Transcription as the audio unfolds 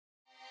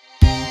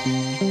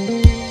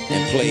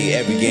play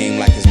every game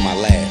like it's my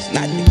last.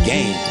 Not the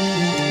game.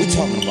 We're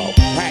talking about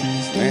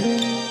practice, man.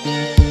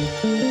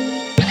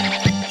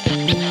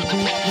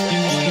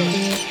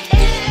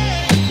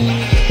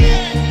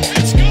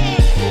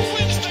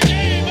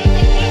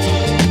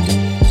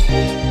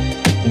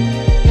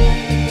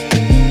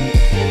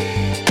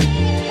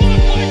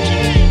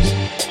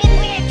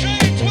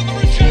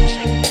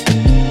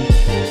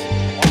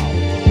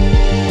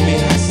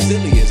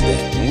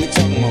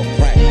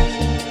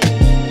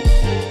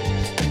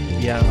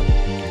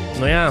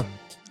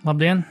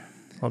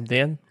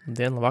 Labdien,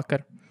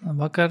 labvakar.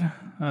 Labvakar.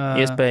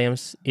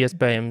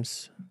 Iespējams,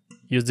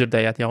 jūs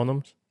dzirdējāt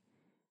jaunumus.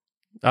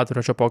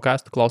 Atverot šo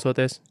podcastu,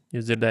 klausoties,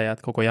 jūs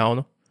dzirdējāt kaut ko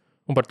jaunu.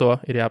 Un par to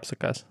ir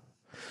jāapsakās.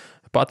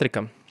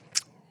 Patrikam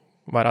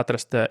var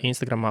atrast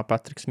Instagramā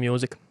Patriks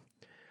Music.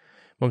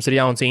 Mums ir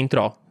jauns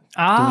intro.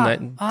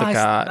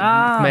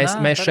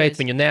 Mēs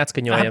šeit viņu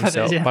neatskaņojam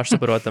sev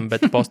pašsaprotam,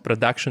 bet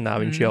postprodukšanā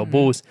viņš jau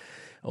būs.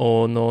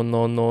 Un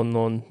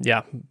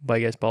jā,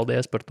 baigais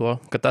paldies par to,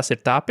 ka tas ir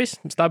tapis.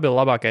 Stabili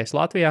labākais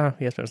Latvijā,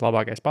 iespējams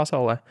labākais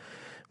pasaulē,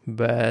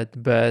 bet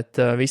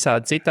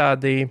visādi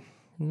citādi,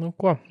 nu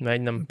ko,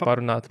 mēģinam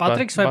parunāt.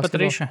 Patriks vai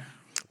Patriša?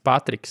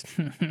 Patriks.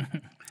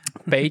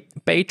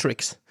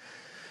 Patriks.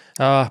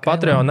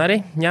 Patreon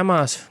arī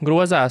ņemās,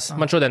 grozās.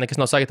 Man šodien nekas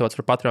nav sagatavots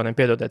par Patreoniem,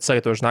 piedodiet,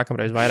 sagatavošu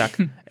nākamreiz vairāk.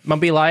 Man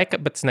bija laika,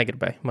 bet es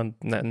negribēju.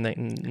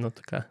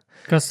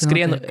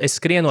 Es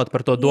skrienot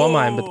par to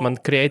domāju, bet man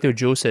creative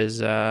juices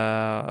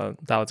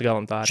tā līdz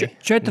galam tā arī.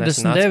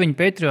 49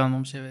 Patreon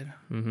mums jau ir.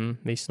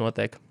 Viss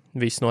notiek.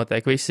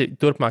 Visi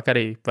turpmāk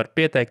arī var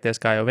pieteikties,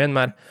 kā jau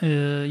vienmēr.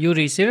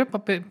 Jurijs ir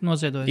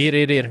noziedojis?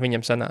 Ir,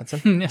 viņam sanāca.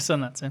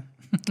 Sanāca.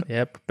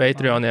 Jep,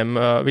 Patreoniem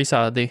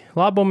visādi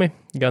labumi,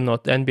 gan no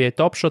NBA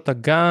Top Shota,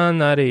 gan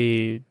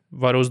arī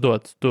var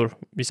uzdot tur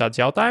visādus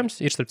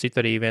jautājumus. Ir, starp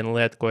citu, arī viena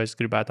lieta, ko es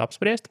gribētu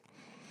apspriest.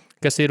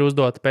 Kas ir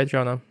uzdota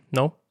Patreonam?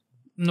 No?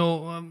 Nu,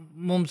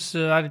 mums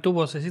arī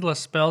tuvosies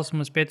izlases spēles,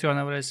 mēs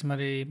Patreonā varēsim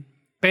arī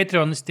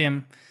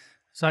Patreonistiem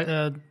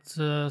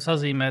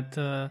sazīmēt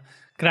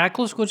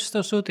krēklus, kurus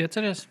tev sūtīja,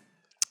 atceries?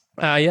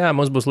 Jā,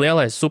 mums būs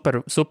lielais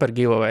super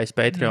giveaways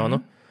Patreonu.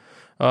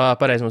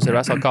 Pareizi, mums ir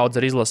vesela kaudze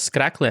ar izlases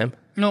krekliem.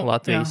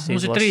 Latvijas jā,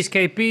 mums ir 3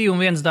 KP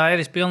un 1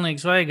 dairis pilnīgi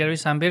svaigi ar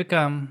visām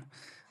birkām.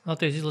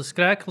 Latvijas izlases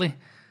krekli.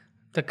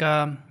 Tā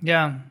kā,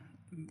 jā,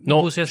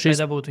 būs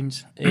iespēja dabūt viņas.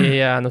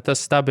 Jā,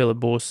 tas stabili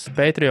būs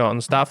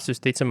Patreon stāvs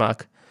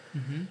visticamāk.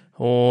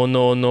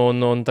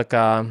 Un tā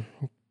kā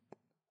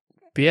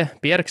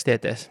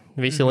pierakstieties.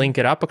 Visi linki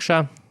ir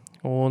apakšā.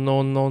 Un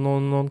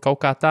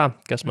kaut kā tā,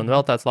 kas man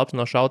vēl tāds labs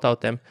no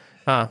šautautiem.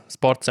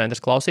 Sporta centrs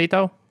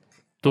klausītāju.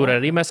 Tur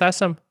arī mēs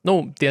esam.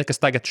 Tie, kas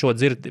tagad šo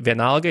dzird,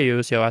 vienalga,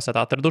 jūs jau esat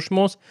atraduši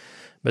mūs,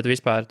 bet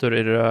vispār tur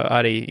ir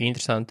arī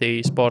interesanti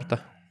sporta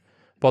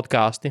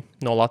podkāsti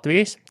no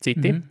Latvijas,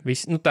 citi.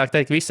 Tā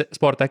teikt, visa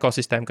sporta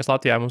ekosistēma, kas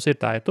Latvijā mums ir,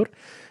 tā ir tur.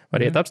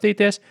 Variet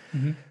apstīties.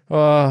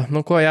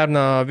 Ko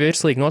jārunā,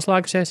 virslīgi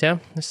noslēgusies, jā?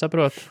 Es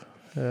saprotu.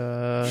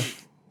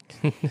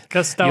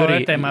 Kas tavā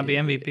vērtējumā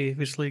bija MVP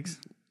virslīgas?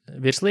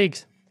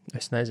 Virslīgas?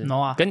 Es nezinu.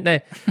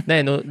 Nē,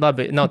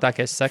 labi, nav tā,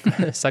 ka es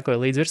sakoju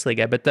līdz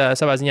virslīgai, bet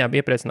savā ziņā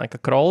iepriecināja, ka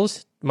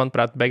Krols,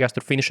 manuprāt, beigās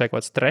tur finišēja kaut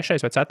kāds 3.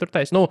 vai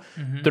 4.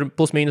 Tur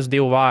plus mīnus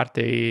 2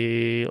 vārti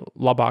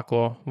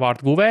labāko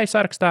vārtu guvēju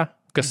sarakstā,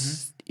 kas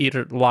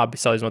ir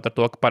labi salīdzinot ar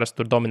to, ka parasti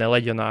tur dominē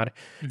leģionāri,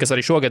 kas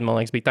arī šogad, man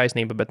liekas, bija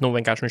taisnība, bet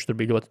vienkārši viņš tur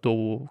bija ļoti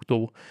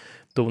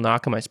tuvu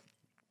nākamais.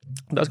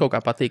 Tas kaut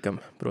kā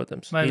patīkam,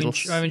 protams. Vai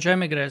viņš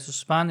emigrēs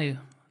uz Spāniju?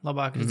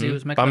 Labākas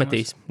dzīves meklējums.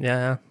 Pametīs,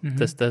 jā.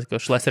 Tas, ko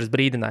Šlesers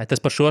brīdināja. Tas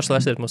par šo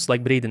Šlesers mums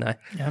laik brīdināja.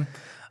 Jā.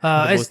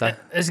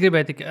 Es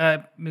gribēju tik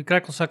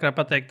kreklu sakrā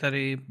pateikt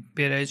arī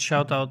piereizi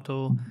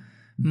šautautu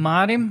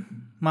Mārim.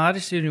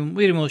 Māris ir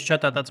mūsu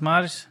čatā tāds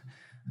Māris.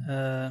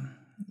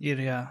 Ir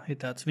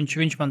tāds.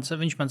 Viņš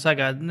man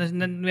sagāda.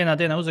 Vienā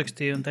dienā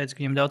uzrakstīja un teica,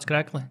 ka viņam daudz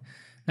krekli.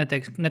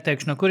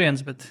 Neteikšu no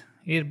kurienes, bet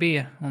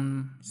bija.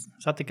 Un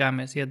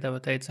satikāmies, iedeva,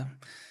 teica,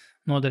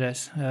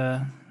 noderēs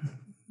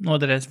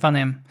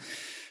faniem.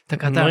 Tā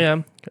kā tā. Jā.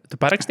 Tu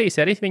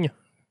parakstīsi arī viņu?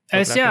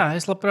 Es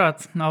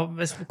labprāt.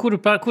 Kuru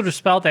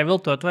spēlētāju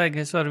viltot vajag,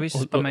 es varu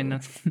visus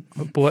pamēģināt.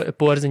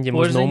 Porziņģim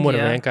uz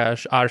numuru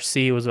vienkārši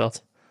RC uzvelc.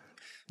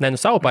 Nē,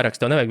 savu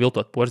parakstu, tev nevajag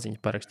viltot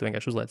porziņu parakstu,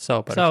 vienkārši uzliec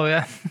savu parakstu. Savu,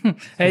 jā.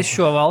 Es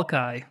šo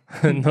valkāju.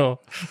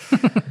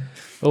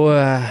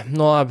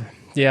 Labi.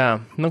 Jā.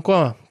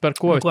 Par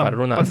ko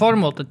vispār runāt? Par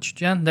formulu taču,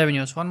 jā?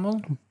 9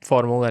 formulu?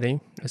 Formulu arī.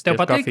 Tev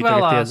patīk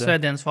vēlā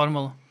svētdienas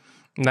formulu?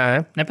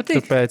 Nē,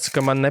 nepatīk? Tāpēc,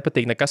 ka man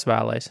nepatīk nekas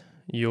vēlais,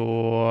 jo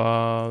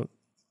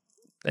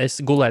es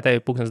gulēju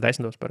tevi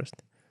 10:00 parasti.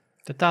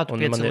 Tad tā tu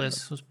piecelies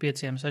uz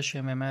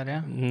 5-6 vienmēr,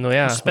 jā?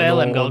 Jā. Uz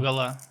spēlēm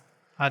galā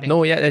arī.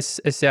 Es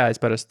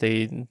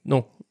parasti,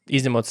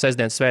 izņemot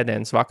sestdienas,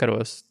 svētdienas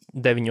vakaros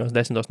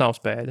 9-10 nav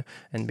spēļu.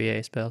 NBA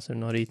spēles ir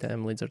no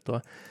rītēm līdz ar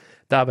to.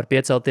 Tā var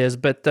piecelties,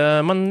 bet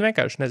man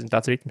vienkārši, nezinu,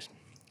 tāds ritms.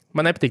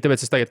 Man nepatīk,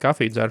 tāpēc es tagad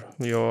kafiju dzeru,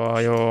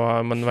 jo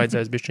man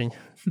vajadzēs bišķiņ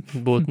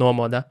būt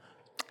nomodā.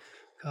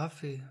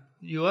 Kafiju.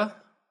 Jo?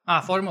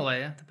 Formulē,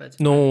 ja? Tāpēc.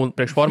 Nu,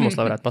 priekš formulas,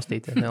 lai varētu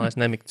pastīties, lai es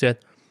nemiktu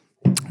ciet.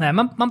 Nē,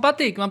 man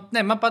patīk,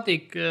 man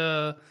patīk,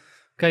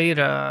 ka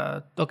ir,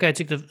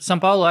 cik tur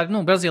San Paulo,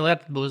 Brazīlija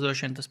arī būs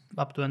droši vien tas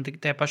aptuveni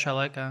tik tie pašā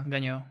laikā,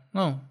 gan jau,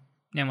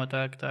 ņemot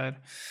vērā, ka tā ir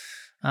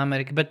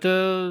Amerika. Bet,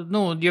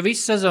 ja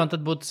visu sezonu,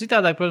 tad būtu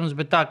citādāk, protams,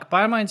 bet tā, ka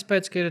pārmaiņas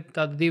pēc, ka ir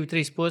tādi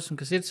 2-3 posmi,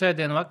 kas ir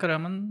svētdienu vakarā,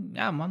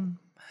 man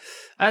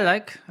I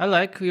like,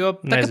 jo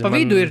tad, kad pa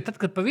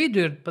vidu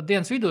ir, pa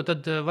dienas vidū,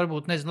 tad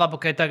varbūt, labi,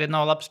 ka tagad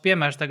nav labs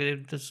piemērs, tagad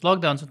ir tas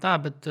lockdowns un tā,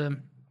 bet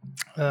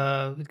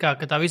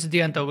ka tā visa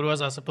diena tev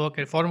grozās ar to,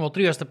 ka ir Formula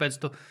 3, tāpēc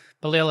tu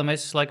pa lielam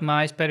esi laika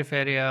mājas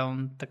perifērijā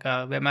un tā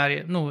kā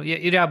vienmēr,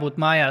 ir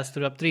jābūt mājās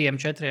tur ap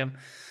 3-4.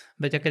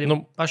 Bet, ja kad ir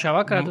pašā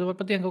vakarā, tad var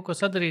pat dienu kaut ko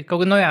sadarīt. Kaut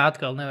gan,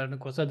 atkal nevar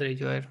neko sadarīt,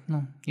 jo ir,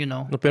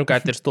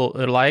 pirmkārt,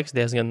 ir laiks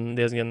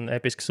diezgan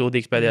episki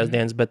sūdīgs pēdējās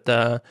dienas, bet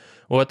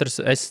otrs,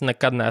 es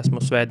nekad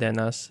neesmu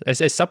svētdienās.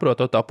 Es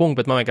saprotu to punktu,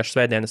 bet man vienkārši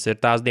svētdienas ir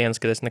tās dienas,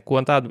 kad es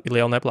neko tādu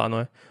lielu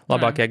neplānoju.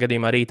 Labākajā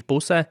gadījumā rīta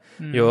pusē,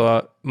 jo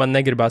man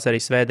negribās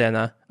arī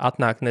svētdienā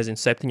atnākt,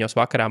 7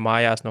 vakarā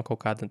mājās no kaut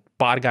kāda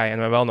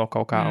pārgājiena vai vēl no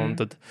kaut kā, un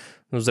tad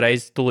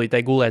uzreiz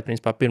tūlītēji gulēt,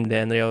 principā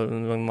pirmdienu, jo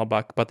man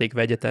labāk patīk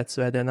veģetēt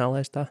svētdienā,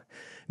 lai es tā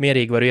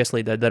mierīgi varu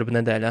ieslīdēt darba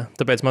nedēļā.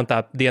 Tāpēc man tā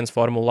dienas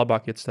formula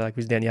labāk, jo tas tā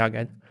visu dienu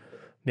jāgaida.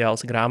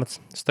 Jālasa grāmatas.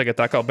 Es tagad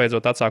tā kā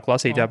beidzot atsāku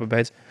lasīt,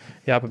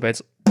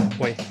 jāpabeidz.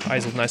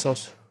 Aizlidināju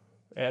savus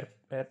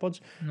AirPods.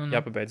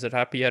 Jāpabeidz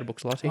ar Happy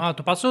Airbuks lasīt.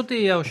 Tu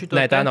pasūtīji jau šito?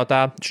 Nē, tā nav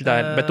tā,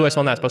 bet to es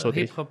vēl neesmu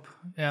pasūtījis. Hip-hop,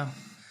 jā.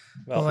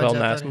 Vēl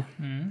neesmu.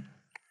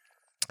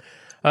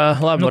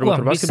 Labi, varbūt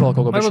par basketbolu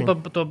kaut ko bišķiņ.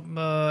 Varbūt par to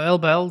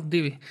LBL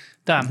 2.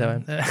 Tā,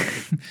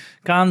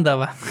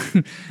 Kandava.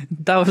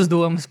 Tavas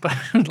domas par...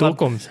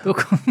 Tukums.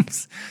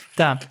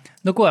 Tā,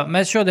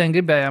 mēs šodien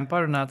gribējām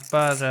parunāt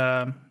par...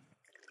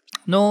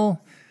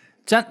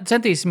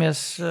 centīsimies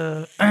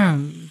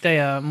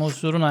tajā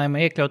mūsu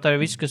runājumā iekļaut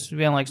arī visu, kas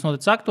vienlaiks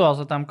notic aktuāls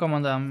ar tām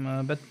komandām,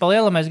 bet pa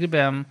lielu mēs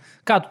gribējām,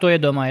 kā tu to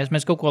iedomājies?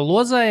 Mēs kaut ko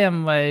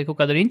lozējam vai kaut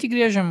kādu riņķi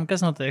griežam?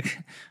 Kas notiek?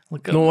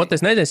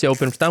 Es nezinu, jau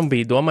pirms tam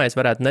biju domājis,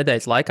 varētu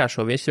nedēļas laikā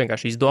šo visu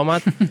vienkārši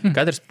izdomāt.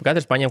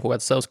 Katrs paņem kaut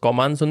kādas savas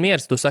komandas un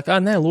mieras. Tu saki,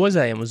 nē,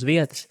 lozējam uz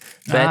vietas.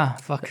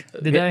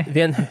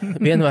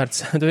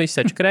 Vienvārds, tu visu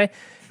sačakrēji.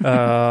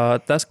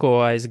 Tas,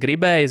 ko es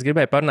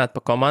gribēju parunāt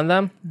par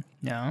komandām.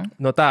 Jā.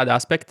 No tāda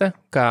aspekta,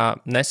 kā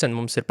nesen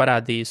mums ir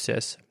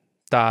parādījusies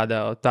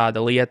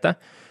tāda lieta,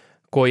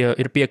 ko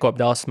ir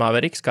piekopta Dallas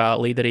Mavericks kā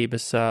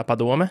līderības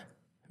padome.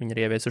 Viņi ir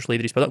ieviesuši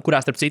līderības padome,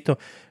 kurā, starp citu,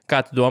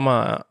 kā tu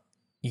domā,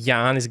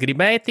 Jānis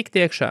gribēja tikt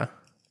iekšā?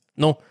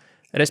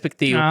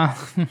 Respektīvi...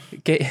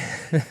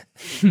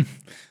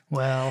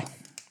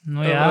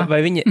 jā.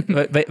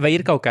 Vai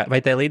ir kaut kā, vai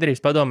tā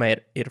līderības padome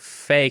ir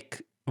fake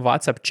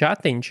WhatsApp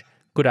chatiņš,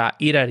 kurā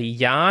ir arī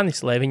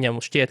Jānis, lai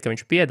viņam šķiet, ka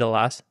viņš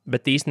piedalās,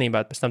 bet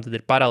īstenībā pēc tam tad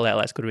ir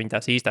paralēlēs, kur viņi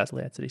tās īstās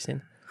lietas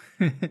risina.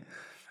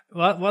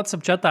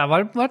 WhatsApp chatā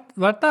var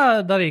tā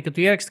darīt, ka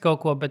tu ieraksti kaut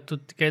ko, bet tu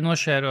tikai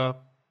nošēro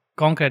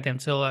konkrētiem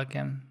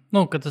cilvēkiem.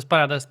 Kad tas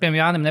parādās,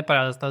 piemēram, Jānim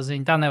neparādās tā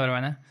ziņa, tā nevar,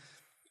 vai ne?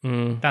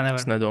 Tā nevar.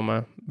 Es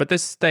nedomāju. Bet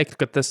es teiktu,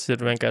 ka tas ir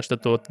vienkārši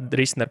to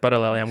risina ar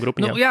paralēlajām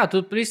grupiņām. Jā,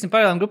 tu risini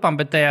paralēlām grupām,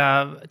 bet tajā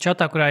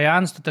chatā, kurā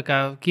Jānis, tu tā kā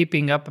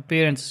keeping up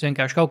appearances,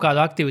 vienkārši kaut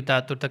kādu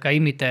aktivitāti tur tā kā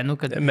imitē.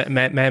 Kad...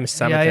 Mēmis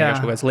samet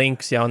vienkārši kaut kāds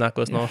links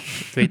jaunākos no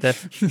Twitter.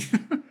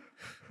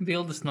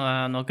 Bildes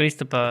no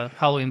Kristapa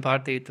Halloween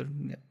partija tur,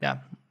 jā,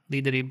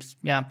 līderības,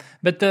 jā.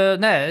 Bet,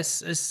 nē,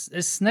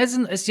 es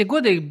nezinu, ja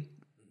godīgi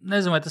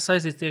nezinu, vai tas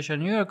saistīts tieši ar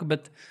New Yorku,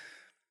 bet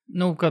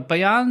ka pa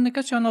Jāni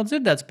nekas jau nav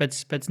dzirdēts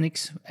pēc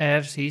Niks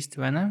ēras īsti,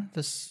 vai ne?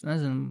 Tas,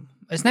 nezinu,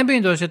 es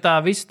nebīdos, ja tā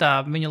visa tā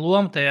viņa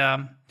loma tajā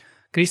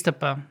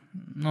Kristapa,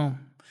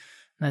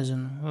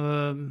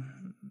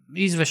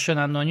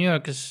 izvešanā no New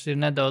Yorkas ir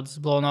nedaudz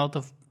blown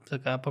out of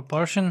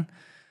proportion.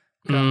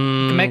 Ka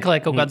meklē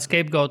kaut kādu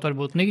scapegoat,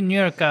 varbūt New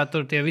Yorkā,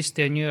 tur visi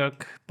tie New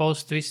York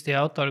Post, visi tie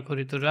autori,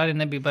 kuri tur arī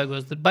nebija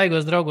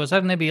baigos draugos,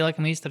 arī nebija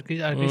laikam īsti ar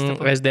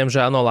Kristapu. Es,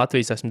 diemžēl, no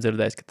Latvijas esmu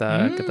dzirdējis, ka tā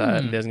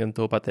ir diezgan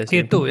tuvu patiesība.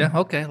 Ir tuvu, ja?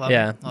 Ok, labi.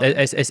 Jā, labi.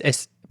 Es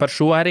par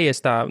šo arī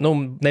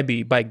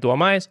nebiju baigi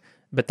domājis,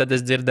 bet tad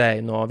es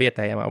dzirdēju no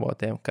vietējiem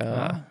avotiem,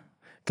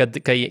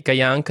 ka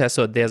Janka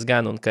esot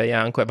diezgan un ka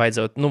Janku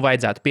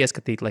vajadzētu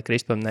pieskatīt, lai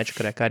Kristapam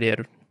nečakarē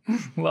karjeru.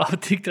 Wow,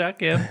 tik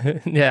traki, jā.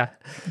 Jā,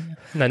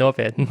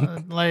 nopietni.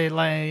 Lai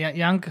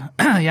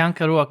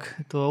Janka rok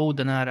to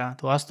ūdeni ārā,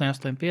 to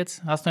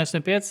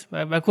 885,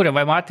 vai kuram,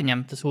 vai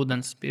Mārtiņam tas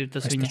ūdens ir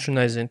tas viņa? Es taču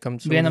nezinu, kam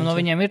tas ūdens. Vienam no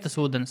viņiem ir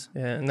tas ūdens.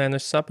 Jā,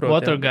 es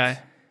saprotu.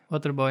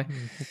 Waterboy.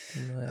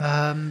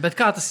 Bet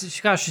kā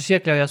šis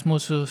iekļaujās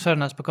mūsu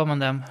sarunās par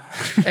komandām?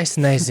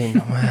 Es nezinu.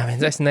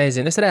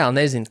 Es reāli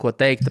nezinu, ko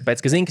teikt,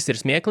 tāpēc, ka zinu, kas ir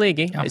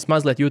smieklīgi. Jā. Es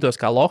mazliet jūtos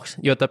kā lohs,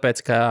 jo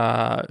tāpēc, ka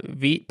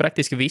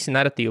praktiski visi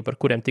narratīvi, par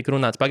kuriem tika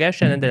runāts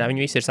pagājušajā nedēļā,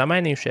 viņi visi ir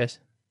samainījušies.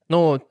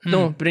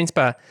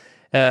 Principā,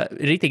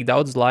 ritīgi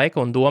daudz laika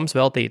un domas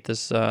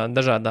veltītas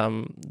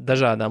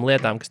dažādām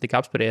lietām, kas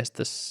tika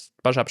apspriestas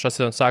pašā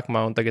sezonas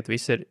sākumā, un tagad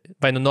viss ir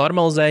vai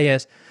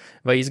normalizējies,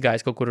 vai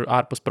izgājis kaut kur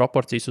ārpus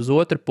proporcijas uz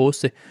otru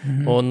pusi,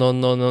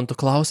 un tu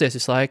klausies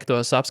visu laiku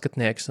tos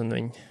apskatnieks, un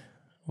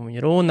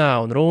viņi runā,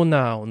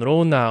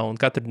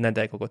 un katru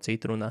nedēļu kaut ko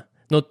citu runā.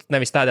 Nu,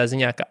 nevis tādā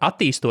ziņā, ka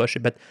attīstoši,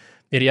 bet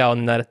ir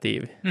jauni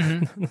narratīvi.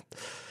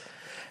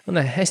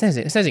 Nē, es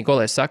nezinu, ko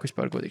lai es saku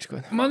vispār godīgs.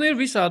 Man ir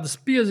visādas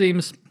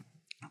piezīmes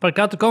par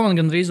katru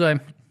komandu gandrīz vai.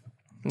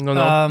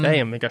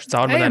 Ejam vienkārši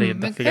cauri, man arī ir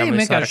ejam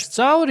vienkārši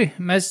cauri.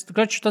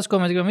 Tas,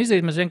 ko mēs gribam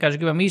izdarīt, mēs vienkārši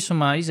gribam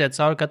īsumā iziet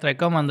cauri katrai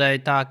komandai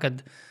tā,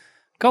 kad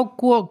kaut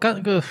ko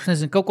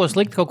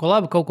slikti, kaut ko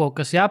labi, kaut ko,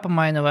 kas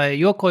jāpamaina vai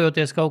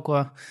jokojoties kaut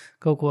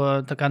ko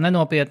tā kā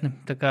nenopietni,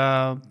 tā kā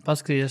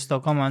paskatīties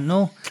to komandu.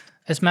 Nu,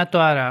 es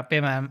metu ārā,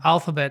 piemēram,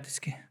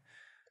 alfabētiski.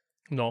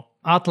 No.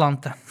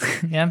 Atlanta.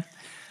 Ja?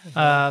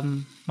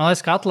 Man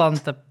liekas, ka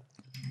Atlanta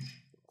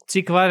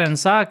cik varēja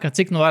sākt,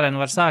 cik varēja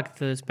var sākt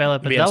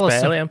spēlēt pēc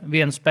Dallasu.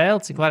 Vienu spēli,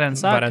 cik varēja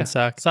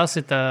sākt.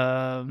 Sasita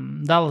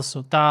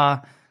Dallasu. Tā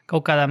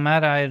kaut kādā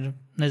mērā ir,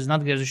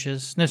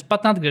 atgriežušies.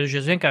 Pat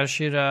atgriežušies,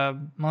 vienkārši ir,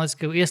 man liekas,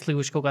 ka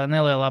ieslīguši kaut kādā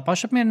nelielā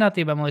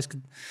pašapmierinātībā. Man liekas,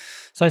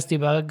 ka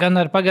saistībā gan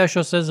ar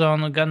pagājušo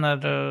sezonu, gan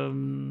ar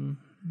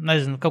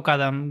kaut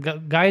kādām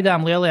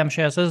gaidām lielajām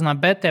šajā sezonā,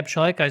 bet tie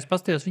pašā laikā es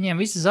paskatījos,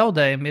 viņiem visi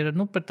zaudējumi ir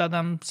pret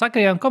tādām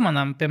sakarīgām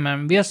komandām.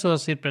 Piemēram,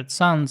 viesos ir pret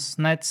Suns,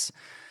 Nets,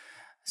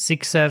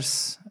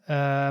 Sixers,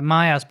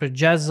 mājās pret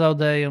Jazz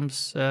zaudējums,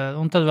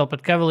 un tad vēl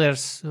pret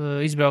Cavaliers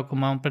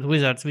izbraukumā un pret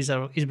Wizards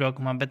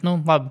izbraukumā. Bet,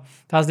 labi,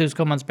 tās divas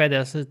komandas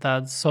pēdējās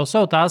tādas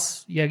tās,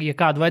 ja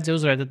kādu vajadzēja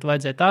uzvarēt, tad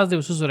vajadzēja tās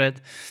divas uzvarēt.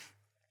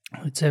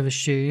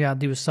 Cevišķi,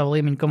 divas savu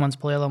līmeņu komandas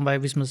palielam vai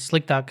vismaz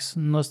sliktākas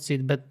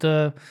nosacīt, bet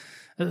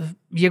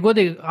ja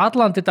godīgi,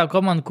 Atlanta ir tā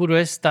komanda, kuru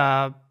es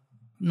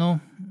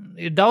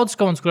ir daudz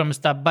komandas, kurām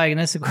es tā baigi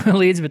nesakoju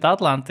līdzi, bet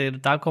Atlanta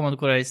ir tā komanda,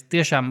 kurai es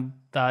tiešām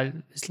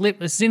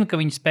es zinu, ka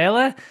viņi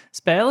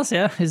spēles,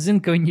 ja? Es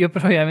zinu, ka viņi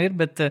joprojām ir,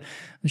 bet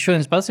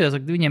šodien es pasījos,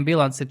 ka viņiem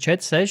bilants ir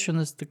 4-6,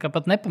 un es tā kā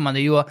pat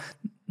nepamanīju, jo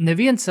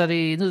neviens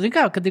arī,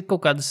 kad ir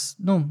kaut kādas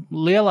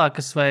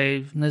lielākas vai,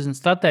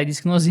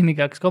 strateģiski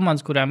nozīmīgākas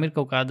komandas, kurām ir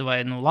kaut kāda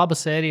vai laba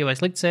sērija vai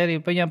slikta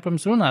sērija, pa viņām,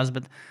 protams, runās,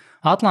 bet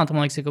Atlanta,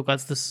 man liekas, ir kaut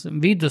kāds tas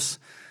vidus,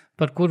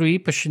 par kuru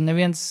īpaši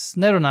neviens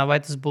nerunā, vai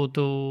tas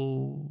būtu,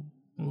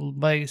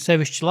 vai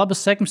sevišķi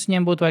labas sekmes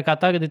viņiem būtu, vai kā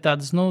tagad ir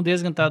tādas,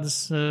 diezgan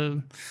tādas,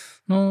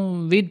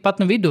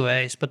 pat ne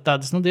viduvējas, pat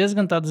tādas,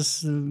 diezgan tādas,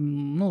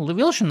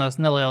 vilšanās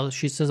neliela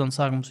šīs sezonas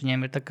sākums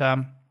viņiem ir tā kā,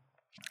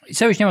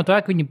 sevišķi ņemot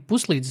vērā, ka viņi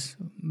puslīdz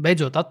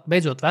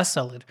beidzot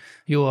veseli ir,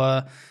 jo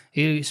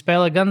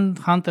spēlē gan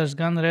Hunters,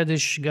 gan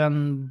Reddish,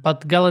 gan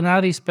pat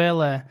Gallinari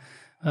spēlē,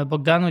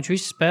 Bogdanovičs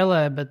visi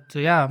spēlē, bet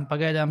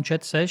pagaidām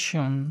 4-6.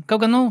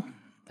 Kaut gan,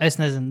 es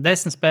nezinu,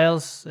 10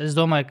 spēles. Es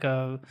domāju, ka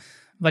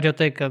var jau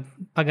teikt, ka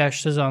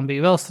pagājušā sezona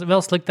bija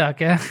vēl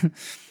sliktāk, ja?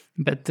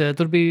 Bet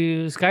tur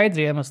bija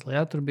skaidri iemesli.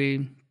 Ja? Tur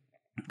bija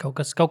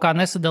kaut kā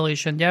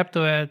nesadalīšana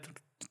ģērbtuvē,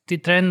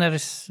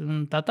 treneris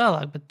un tā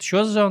tālāk. Bet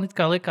šo sezonu it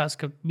kā likās,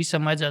 ka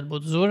visam vajadzētu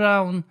būt zurā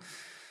un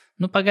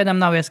pagaidām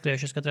nav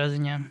ieskriejušies katrā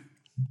ziņā.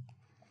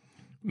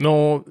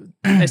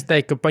 Es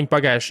teiktu, ka viņi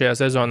pagājušajā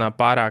sezonā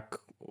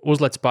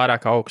uzlec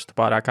pārāk augstu,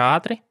 pārāk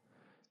ātri.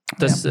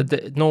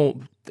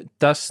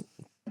 Tas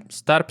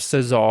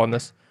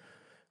starpsezonas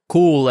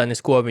kūlenis,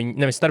 ko viņi,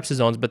 nevis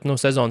starpsezonas, bet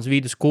sezonas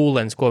vidus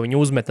kūlenis, ko viņi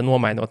uzmeta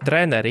nomainot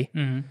treneri,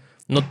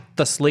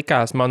 tas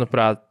likās,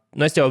 manuprāt,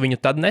 es jau viņu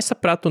tad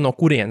nesapratu, no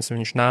kurienes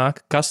viņš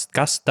nāk,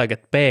 kas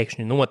tagad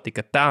pēkšņi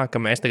notika tā, ka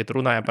mēs tagad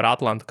runājam par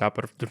Atlantu kā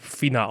par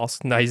fināls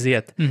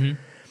aiziet.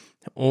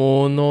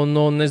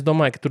 Un es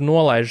domāju, ka tur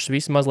nolaižas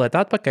visi mazliet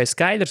atpakaļ.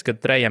 Skaidrs, ka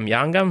Trejam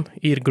Youngam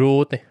ir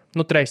grūti.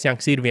 Trejs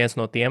Youngs ir viens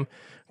no tiem,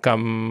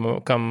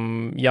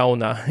 kam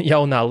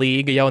jaunā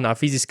līga, jaunā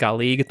fiziskā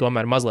līga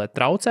tomēr mazliet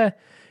traucē.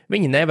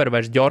 Viņi nevar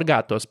vairs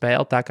ģorgāt to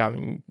spēli tā kā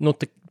viņi,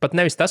 pat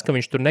nevis tas, ka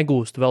viņš tur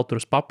negūst vēl tur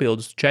uz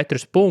papildus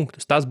 4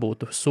 punktus, tas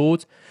būtu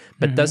sūds,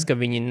 bet tas, ka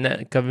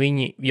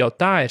viņi jau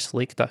tā ir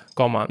slikta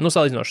komanda,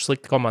 salīdzinoši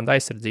slikta komanda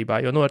aizsardzībā,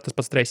 jo, tas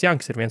pats Trejs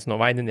Youngs ir viens no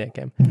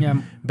vaininiekiem. Jā.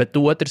 Bet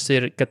otrs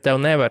ir, ka tev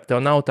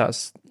nav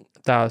tās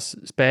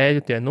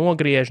spēļu tie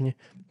nogriežņi,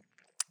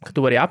 ka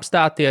tu vari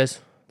apstāties,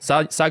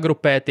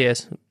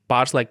 sagrupēties,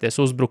 pārslēgties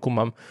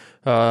uzbrukumam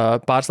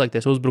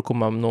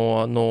no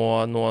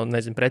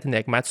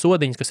pretinieku met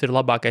sodiņas, kas ir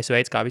labākais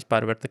veids, kā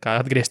vispār var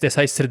atgriezties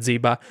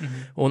aizsardzībā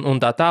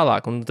un tā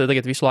tālāk. Un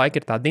tagad visu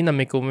laiku ir tā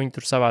dinamika, un viņi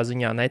tur savā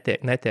ziņā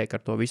netiek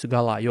ar to visu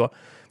galā, jo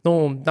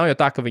nav jau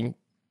tā, ka viņi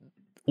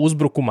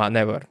uzbrukumā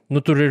nevar.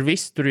 Tur ir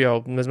viss, tur jau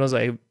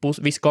mazliet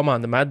visa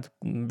komanda med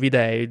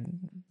vidēji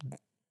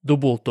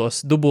double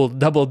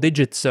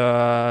digits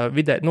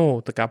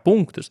tā kā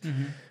punktus.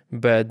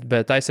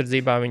 Bet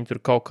aizsardzībā viņi tur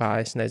kaut kā,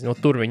 es nezinu,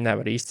 tur viņi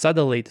nevar īsti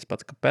sadalīt, tas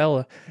pats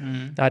Capela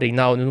arī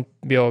nav,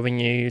 jo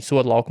viņi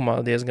soda laukumā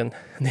diezgan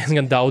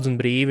daudz un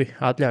brīvi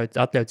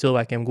atļauj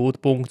cilvēkiem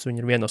gūt punktus,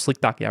 viņi ir viena no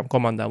sliktākajām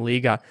komandām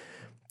līgā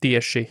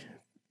tieši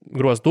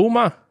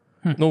groztūmā,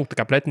 tā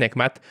kā pretinieki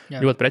met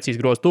ļoti precīzi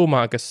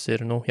groztūmā, kas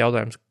ir,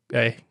 jautājums,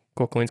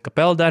 ko Clint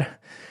Capela dara,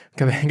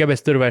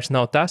 kāpēc tur vairs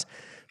nav tas.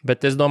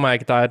 Bet es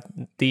domāju, ka tā ir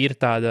tīra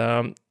tāda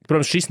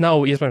protams, šis nav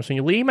iespējams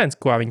viņu līmenis,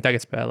 ko viņi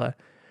tagad spēlē,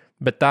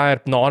 bet tā ir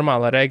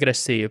normāla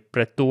regresija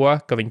pret to,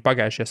 ka viņi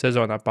pagājušajā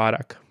sezonā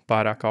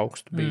pārāk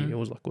augstu bija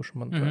uzlikuši,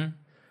 manuprāt.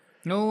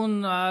 Nu, un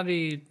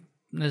arī,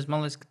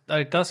 man liekas,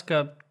 arī tas, ka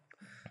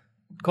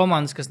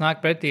komandas, kas nāk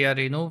pretī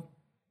arī,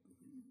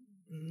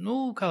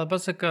 kā lai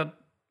pasaka,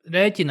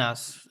 rēķinās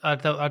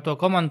ar to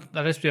komandu,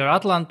 ar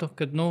Atlantu,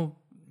 kad,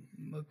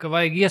 ka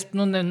vajag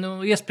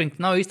iespringt,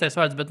 nav īstais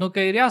vārds, bet,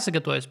 ka ir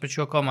jāsagatavojas pret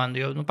šo komandu,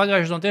 jo,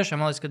 pagājušajā sezonā tiešām,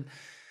 man liekas, ka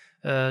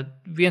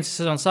viens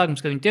sezonas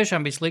sākums, kad viņi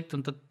tiešām bija slikti,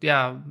 un tad,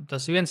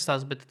 tas ir viens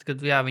tās, bet, kad,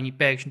 viņi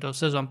pēkšņi to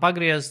sezonu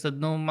pagriez, tad,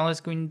 man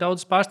liekas, ka viņi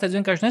daudz pārsteidz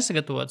vienkārši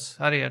nesagatavots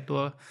arī ar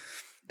to,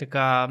 tā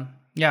kā,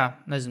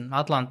 nezinu,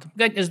 Atlantu.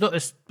 Es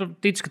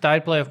ticu, ka tā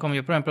ir playoff komanda,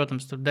 jo,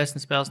 protams, tur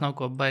 10 spēles nav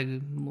ko baigi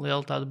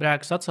lielu tādu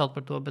brēkus atcelt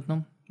par to, bet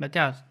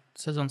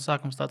sezonas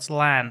sākums tāds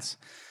lēns,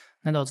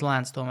 nedaudz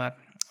lēns tomēr.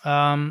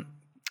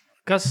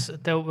 Kas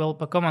tev vēl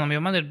par komandām,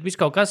 jo man ir viss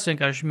kaut kas,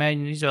 vienkārši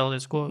mēģinu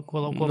izvēlēties, ko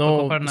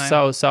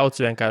parunājam. Sauc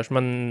vienkārši,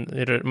 man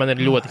ir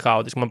ļoti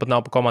haotiski, man pat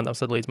nav pa komandām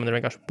sadalīts, man ir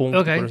vienkārši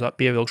punkti, kurus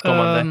pievilkšu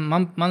komandai.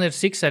 Man ir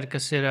Sixeri,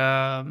 kas ir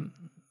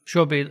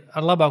šobrīd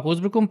ar labāku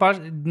uzbrukumu,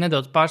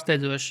 nedaudz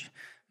pārsteidzoši,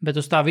 bet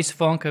uz tā visa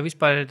fona, ka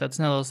vispār ir tāds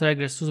neliels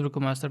regress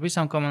uzbrukumā starp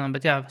visām komandām,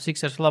 bet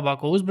Sixers ar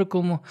labāko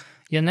uzbrukumu,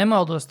 ja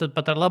nemaldos, tad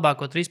pat ar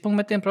labāko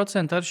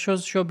 3% ar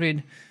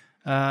šobrīd.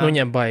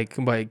 Viņam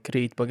baigi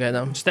krīt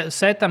pagaidām.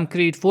 Setam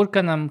krīt,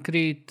 Furkanam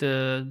krīt,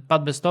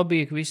 pat bez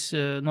Tobija, viss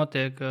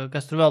notiek,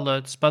 kas tur vēl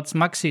tas pats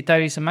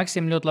Tyrese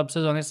Maxim ļoti labi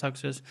sezonu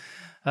iesāksies.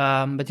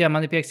 Bet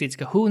man ir pierakstīts,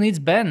 ka who needs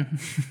Ben?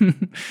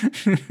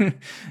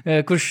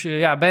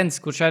 Bens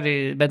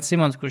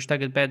Simons, kurš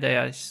tagad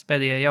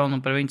pēdējā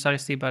jaunuma par viņu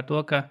saistībā ar to,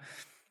 ka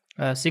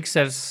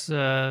Sixers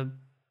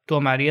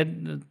tomēr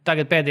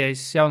tagad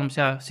pēdējais jaunums,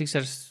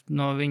 Sixers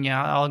no viņa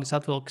algas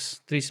atvilks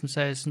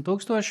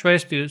 $360,000, vai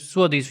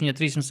sodīs viņa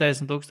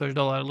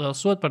 $360,000 lielu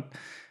sodu par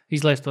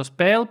izlaisto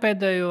spēli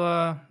pēdējo,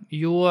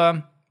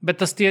 bet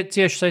tas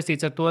cieši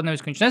saistīts ar to,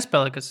 nevis, ka viņš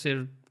nespēlē, ka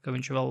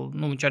viņš vēl,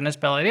 viņš arī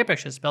nespēlē ar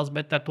iepriekšējās spēles,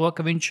 bet ar to,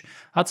 ka viņš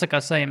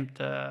atsakās saņemt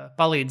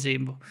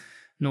palīdzību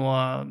no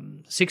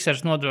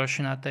Sixers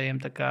nodrošinātajiem,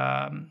 tā kā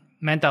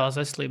mentālās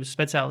veselības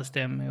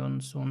speciālistiem,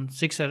 un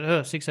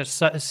Sixers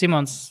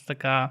Simons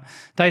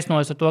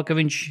taisnojas ar to, ka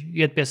viņš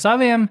iet pie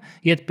saviem,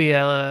 iet pie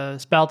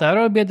spēlētāju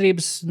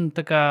arobiedrības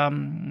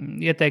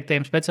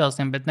ieteiktajiem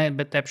speciālistiem, bet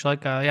te pašā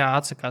laikā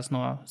atsakās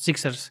no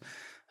Sixers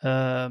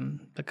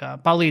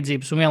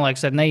palīdzības un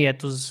vienlaikus arī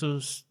neiet uz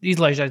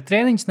izlaižēt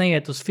treniņus,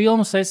 neiet uz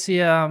filmu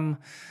sesijām.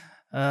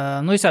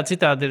 Visādi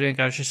citādi ir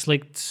vienkārši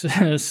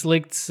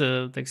slikts,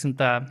 teiksim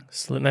tā.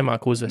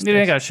 Nemāk uzvesties. Ir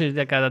vienkārši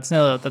tāds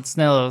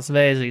neliels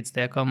vēzīts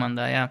tajā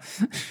komandā,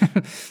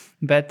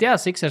 Bet,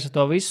 Sixers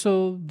to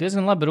visu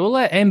diezgan labi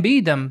rulē.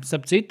 Embiidam,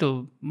 starp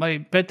citu, vai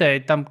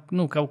pretēji tam,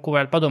 ko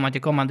varētu padomāt,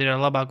 ja komanda ir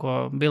ar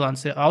labāko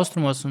bilanci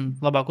austrumos un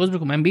labāku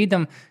uzbrukumu.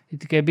 Embiidam ir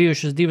tikai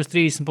bijušas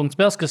 2-30 punktu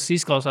spēles, kas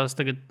izklausās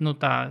tagad,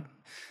 tā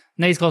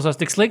neizklausās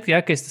tik slikti,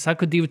 ka es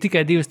saku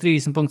tikai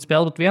 2-30 punktu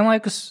spēli, bet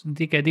vienlaikus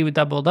tikai 2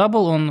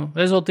 double, un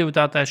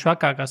rezultātā ir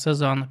švakākā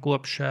sezona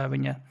kopš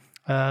viņa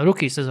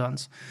rookie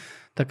sezonas.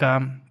 Tā kā,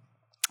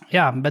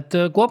 bet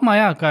kopumā,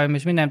 kā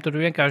mēs minējām, tur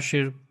vienkārši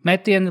ir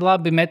metieni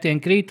labi,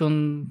 metieni krīt, un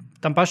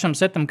tam pašam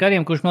Setam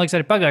Kariem, kurš, man liekas,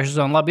 arī pagājušā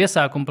sezona labi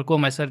iesākumu, par ko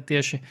mēs arī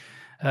tieši,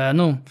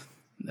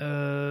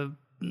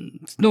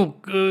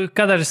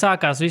 kad arī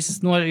sākās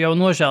viss jau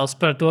nožēlas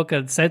par to, ka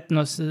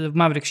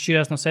Mavericks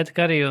šķirās no Seta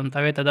Karija un tā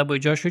vietā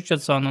dabūja Josh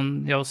Richardson, un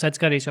jau Sets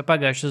Karijs jau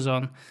pagājušā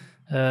sezona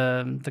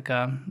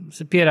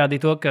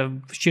pierādīja to, ka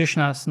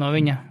šķiršanās no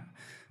viņa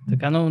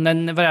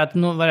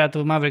varētu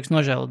Mavericks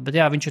nožēlot. Bet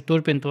viņš ir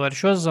turpina to arī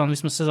šo sezonu,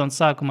 vismaz sezonas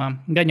sākumā.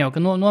 Gan jau, ka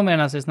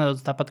nomierināsies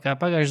nedaudz tāpat kā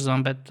pagājušā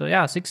sezona, bet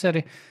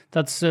Sixeri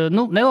tāds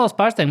neliels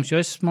pārsteigums,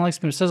 jo man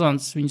liekas, pirms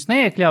sezonas viņus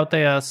neiekļauju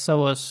tajās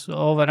savos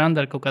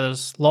over-under kaut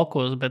kādos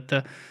lokos, bet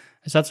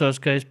es atceros,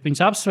 ka es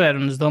viņus apsvēru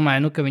un es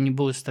domāju, ka viņi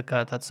būs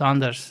tāds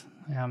unders.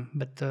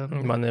 Bet,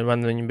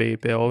 man viņi bija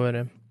pie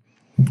overiem.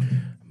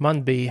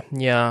 Man bija,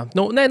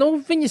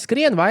 viņi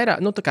skrien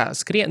vairāk,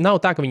 nav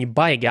tā, ka viņi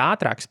baigi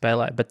ātrāk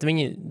spēlē, bet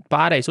viņi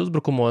pārējais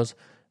uzbrukumos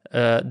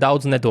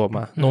daudz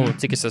nedomā.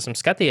 Cik es esmu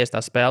skatījies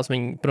tās spēles,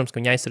 protams,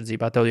 ka viņa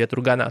aizsardzībā tev, ja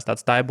tur ganās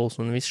tāds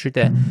taibuls un viss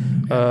šitie,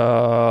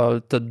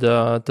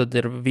 tad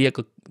ir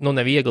viegli,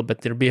 neviegli,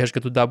 bet ir bieži,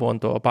 ka tu dabūni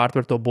to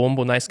pārtverto bumbu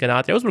un aizskan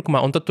ātrie uzbrukumā,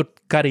 un tad tur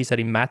Karijs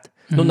arī met.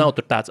 Nav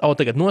tur tāds,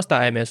 tagad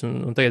nostājamies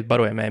un tagad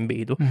barojam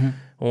Embiidu.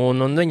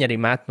 Un viņi arī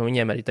met,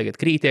 viņiem arī tagad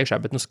krīt iekšā,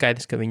 bet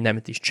skaidrs, ka viņi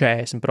nemetīs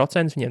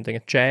 40%, viņiem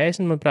tagad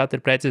 40%, manuprāt,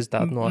 ir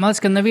precizitāte no... Man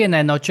liekas, ka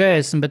nevienai nav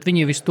 40, bet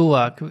viņi ir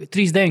vistuvāk.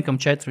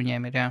 3,9,4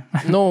 viņiem ir,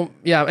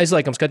 es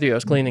laikam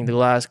skatījos Cleaning the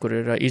Glass, kur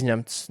ir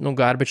izņemts,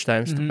 garbage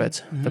times,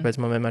 tāpēc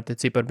man vienmēr tie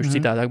cipari bišķi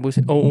citādāk būs.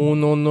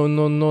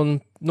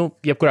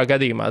 Jebkurā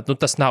gadījumā,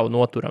 tas nav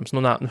noturams.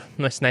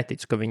 Es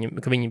neticu, ka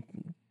viņi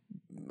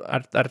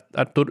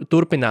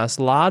turpinās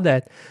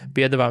lādēt,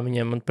 piedāvā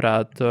viņiem,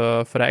 manuprāt,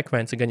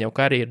 frekvence gan jau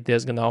Karija ir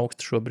diezgan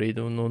augsta šobrīd,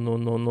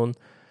 36%.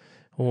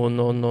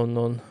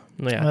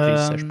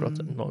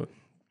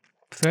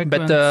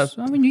 Bet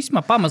viņi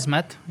īstenībā pamaz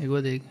met, ja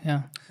godīgi,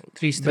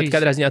 3-3. Bet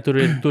katrā ziņā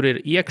tur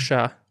ir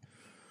iekšā.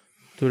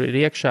 Tur ir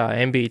iekšā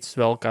Embiids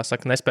vēl, kā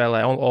saka,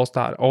 nespēlē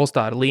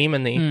All-Star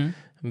līmenī,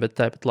 bet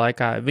tāpat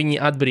laikā viņi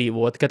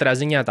atbrīvot. Katrā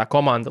ziņā tā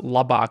komanda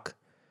labāk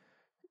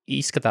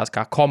izskatās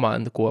kā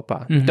komanda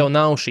kopā. Tev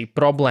nav šī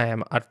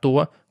problēma ar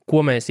to, ko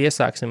mēs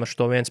iesāksim ar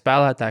šo vienu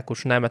spēlētāju,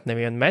 kurš nemet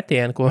nevienu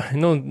metienu,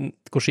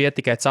 kurš iet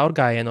tikai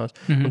caurgājienos,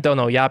 un tev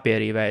nav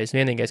jāpierīvējas.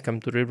 Vienīgais,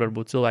 kam tur ir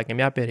varbūt cilvēkiem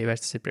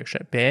jāpierīvējas, tas ir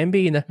pie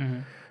Embiida,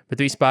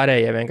 bet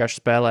vispārējie vienkārši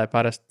spēlē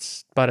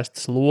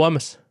parastas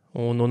lomas.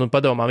 Un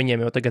padomā,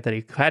 viņiem jau tagad arī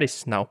Harris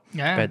nav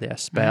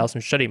pēdējās spēles.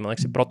 Viņš arī, man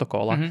liekas, ir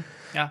protokolā.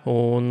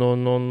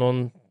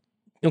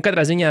 Un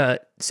katrā ziņā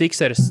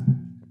Sixers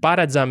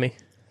paredzami,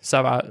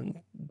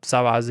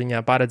 savā ziņā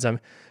paredzami,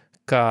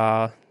 ka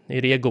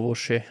ir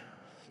ieguvuši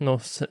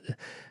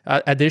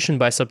addition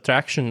by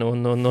subtraction un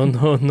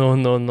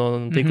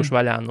tikuši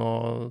vaļā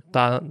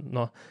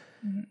no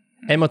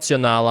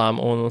emocionālām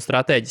un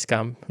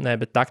strateģiskām,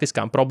 bet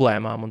taktiskām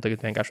problēmām, un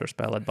tagad vienkārši var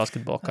spēlēt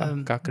basketbolu,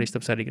 kā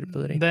Kristaps arī grib to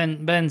darīt.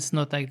 Bens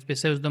noteikti pie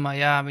sevis domā,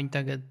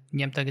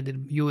 viņiem tagad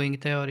ir Ewing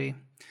teorija.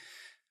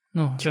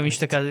 Viņš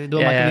tā kā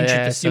domā, ka viņš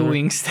ir tas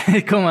Ewings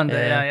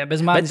komandai,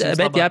 bez mājas.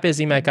 Bet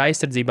jāpiezīmē, ka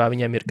aizsardzībā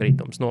viņiem ir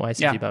kritums.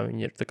 Aizsardzībā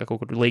viņi ir tā kā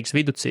kaut kur līgas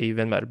viducī,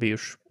 vienmēr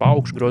bijuši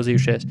paugšu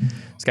grozījušies.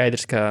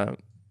 Skaidrs, ka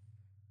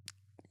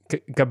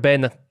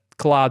Bena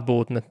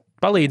klātbūtne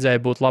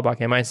palīdzēja būt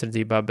labākiem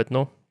aizsardzībā, bet,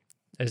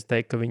 es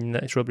teiktu, ka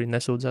viņi šobrīd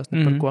nesūdzās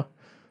par ko.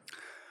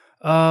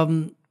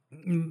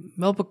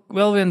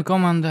 Vēl viena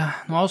komanda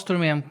no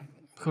austrumiem,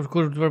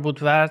 kur varbūt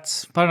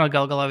vērts parunāt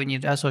galā viņi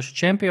ir esoši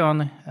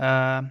čempioni,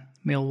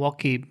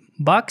 Milwaukee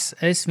Bucks.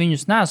 Es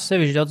viņus neesmu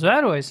sevišķi daudz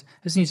vērojis.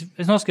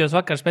 Es noskatījos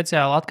vakar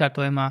speciāli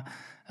atkārtojumā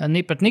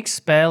pret Knicks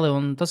spēli,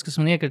 un tas, kas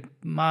man iekrita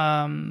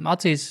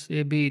acīs,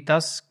 bija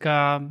tas,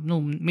 ka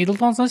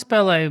Middletons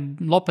nespēlēja.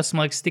 Lopes,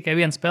 man liekas, tikai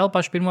viena spēle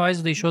paši pirmo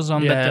aizvadīja šo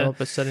zonu.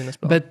 Lopes arī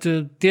nespēlēja. Bet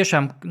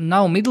tiešām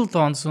nav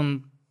Middletons, un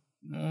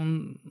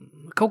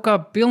kaut kā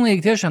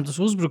pilnīgi tiešām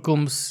tas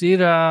uzbrukums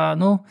ir,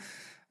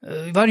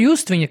 var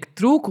just viņa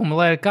trūkumu,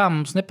 lai kā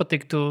mums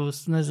nepatiktu,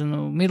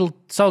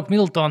 saukt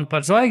Middletonu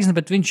par zvaigzni,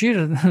 bet viņš ir,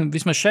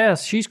 vismaz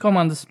šīs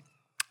komandas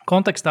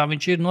kontekstā,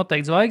 viņš ir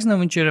noteikti zvaigzne,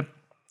 viņš ir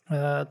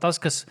tas,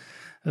 kas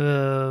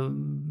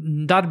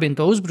darbina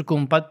to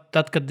uzbrukumu, pat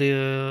tad, kad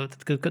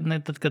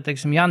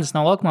teiksim, Jānis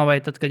nav laukumā, vai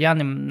tad, kad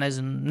Jānim,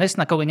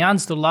 nesenāk kaut gan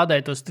Jānis tur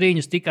lādēja tos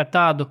trīņus tik ar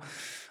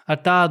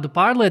tādu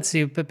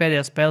pārliecību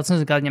pēdējā spēlē. Es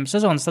nezinu, kā viņam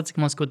sezonas sacīk,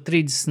 man kaut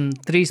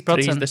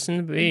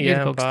 33%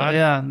 bija, kaut kas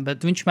tā, bet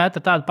viņš met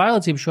ar tādu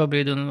pārliecību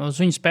šobrīd, un uz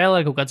viņu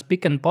spēlē kaut kāds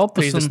pick and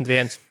popus.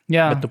 31,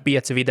 bet tu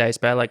 5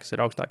 vidēji spēlē, kas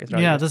ir augstākais.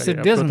 Jā, tas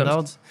ir diezgan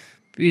daudz.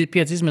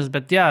 5 izmest,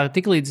 bet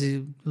tik līdz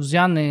uz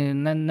Jāni,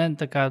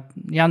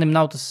 Jānim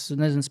nav tas,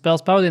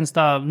 spēles pavadiens,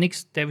 tā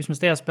Knicks, vismaz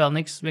tajā spēlē,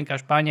 Knicks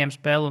vienkārši paņēma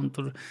spēli, un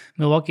tur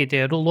Milwaukee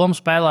tie lomu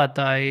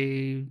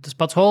spēlētāji, tas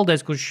pats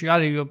Holidays, kurš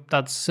arī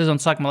tāds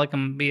sezonas sākumā,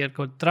 laikam, bija ar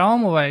kaut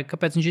traumu, vai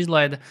kāpēc viņš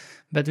izlaida,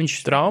 bet viņš...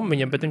 Traumu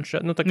viņam, bet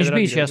viņš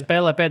bija šajā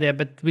spēlē pēdējā,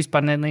 bet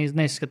vispār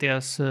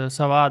neizskatījās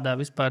savā ādā,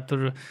 vispār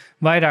tur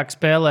vairāk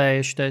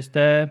spēlēja šitais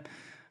te...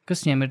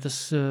 Kas viņiem ir tas?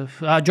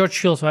 George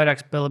Hills vairāk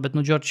spēlē, bet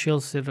George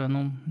Hills ir,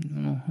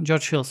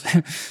 George Hills.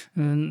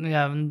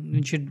 Jā,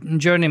 viņš ir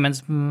journeymans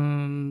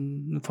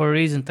for a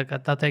reason, tā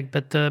teikt.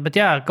 Bet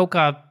jā, kaut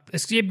kā,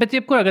 bet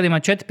jebkurā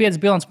gadījumā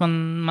 4-5 bilans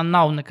man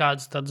nav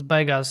nekādas tādas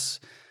baigās,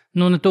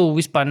 ne tu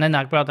vispār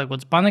nenāk prātā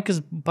kaut kādas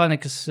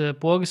panikas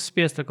pogas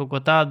spiest ar kaut ko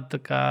tādu,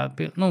 tā kā,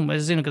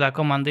 es zinu, ka tā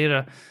komanda ir,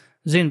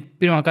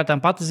 pirmām kārtām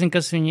pati zinu,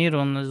 kas viņi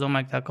ir, un es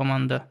domāju, ka tā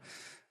komanda...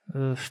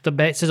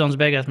 sezonas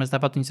beigās mēs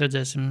tāpat viņus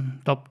redzēsim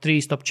top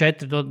 3, top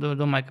 4.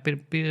 Domāju, ka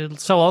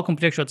savu laukumu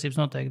priekšrocības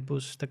noteikti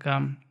būs. Tā kā,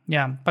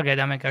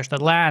 pagaidām vienkārši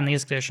tāda lēna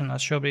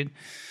ieskriešanās šobrīd.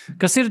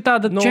 Kas ir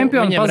tāda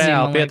čempiona pazīme,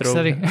 man liekas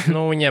arī.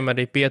 Viņiem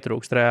arī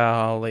pietrūkst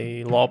reāli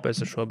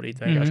Lopesa šobrīd,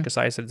 vienkārši, kas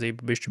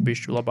aizsardzību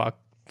bišķu labāk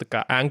tā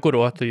kā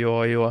ankurotu,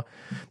 jo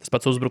tas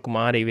pats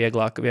uzbrukumā arī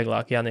vieglāk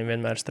Jānim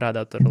vienmēr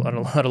strādāt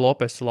ar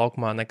Lopesu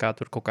laukumā, nekā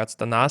tur kaut kāds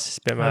Tanasis,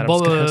 piemēram,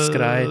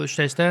 skrāja.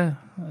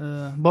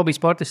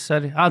 Bobijs Portis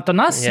arī.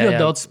 Tanasis ļoti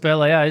daudz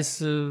spēlē, es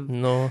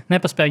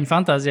nepaspēju viņu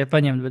fantāzijā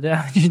paņemt, bet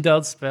viņš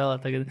daudz spēlē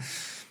tagad.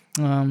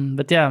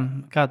 Bet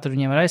kā tur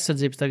viņiem ar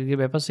aizsardzības, tagad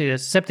gribēju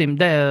pasīties.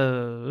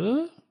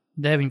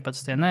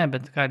 19,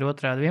 bet kā ir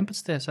otrādi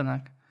 11.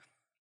 sanāk?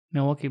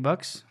 Milwaukee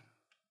Bucks.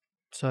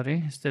 Sorry,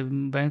 es tevi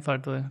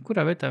brainfartoju.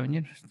 Kurā vietā viņi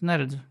ir? Es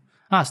neredzu.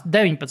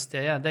 19.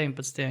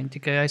 Viņi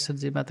tikai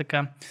aizsardzībā. Tā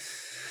kā.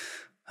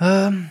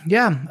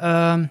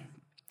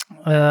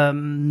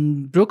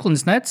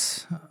 Brooklyns Nets.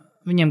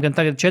 Viņiem gan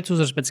tagad 4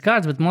 uzvaras pēc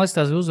kārtas, bet man liekas,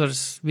 tās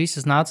uzvaras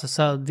visas nāca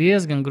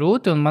diezgan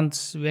grūti, un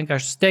mans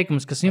vienkārši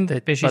teikums, kas viņam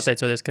pie šīs...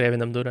 Pateicoties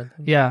Krevinam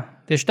Durantam. Jā,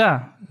 tieši tā.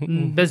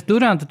 Bez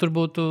Duranta tur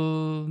būtu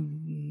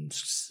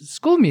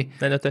skumji.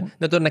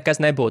 Tur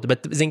nekas nebūtu,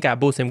 bet, kā,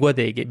 būsim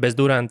godīgi, bez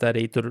Duranta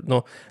arī tur,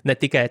 ne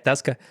tikai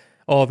tas, ka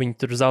viņi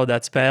tur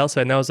zaudētu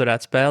spēles vai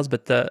neuzvarētu spēles,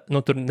 bet,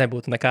 tur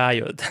nebūtu nekā,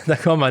 jo tā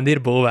komanda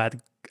ir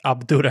būvēta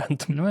ap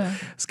Durantu.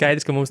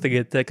 Skaidrs, ka mums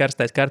tagad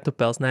karstais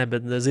kartupels,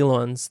 bet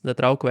Zilonas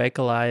trauku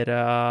veikalā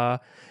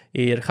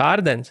ir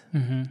Hardens.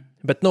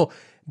 Bet,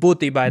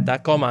 būtībā tā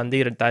komanda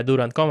tā ir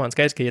Duranta komanda.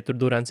 Skaidrs, ka, ja tur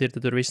Durants ir,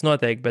 tad tur viss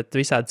notiek, bet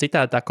visādi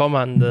citādi tā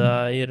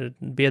komanda ir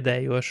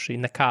biedējoši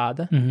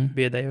nekāda.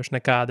 Biedējoši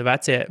nekāda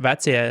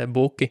vecie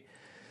buki.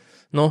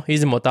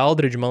 Izņemot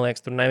Aldridžu, man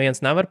liekas, tur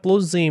neviens nevar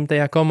pluszīmi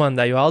tajā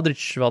komandā, jo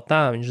Aldridžs vēl tā,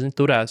 viņš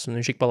turās, un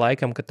viņš ik pa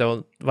laikam, kad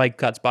tev vajag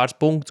kāds pāris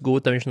punktus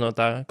gūt, viņš no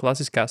tā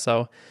klasiskā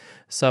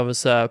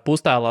savas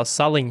pustālās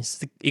saliņas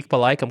ik pa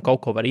laikam kaut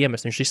ko var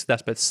iemest. Viņš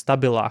izskatās pēc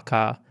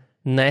stabilākā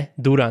ne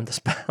Duranta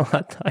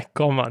spēlētāja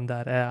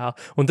komandā reāli.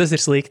 Un tas ir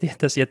slikti, ja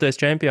tu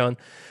esi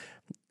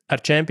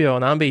ar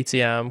čempionu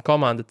ambīcijām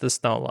komanda, tas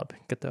nav labi,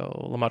 ka tev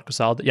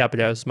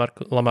jāpaļaujas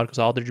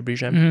Lamarcus Aldridžu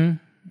brīžiem.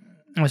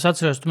 Es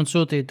atceros, tu man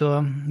sūtīji to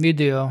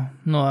video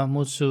no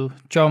mūsu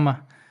čoma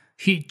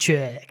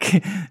Hitcheck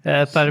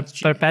par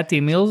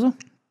Patiju Milzu,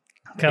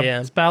 kā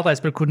spēlētājs,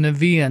 par kur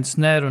neviens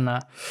nerunā.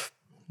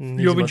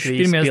 Jo viņš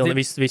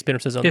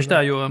vispirms sezonas. Tieši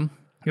tā,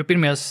 jo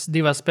pirmajās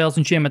 2 spēles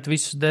viņš iemet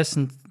visus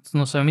 10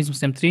 no saviem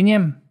izmestiem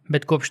trīņiem,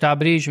 bet kopš tā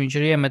brīža viņš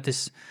ir iemetis...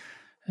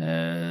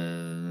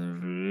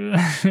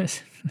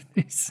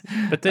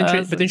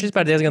 bet viņš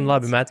vispār diezgan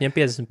labi met, viņam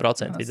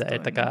 50% vidēji.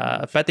 Tā kā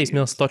Patijs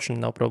Mills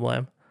točni nav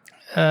problēma.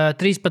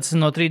 13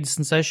 no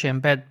 36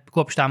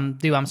 kopš tām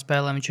 2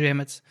 spēlēm viņš ir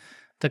iemetis.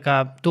 Tā kā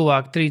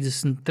tuvāk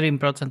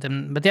 33%.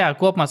 Bet jā,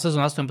 kopumā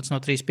sezona 18 no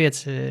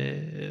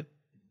 35.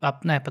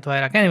 Pat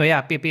vairāk.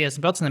 Pie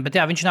 50%. Bet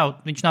jā, viņš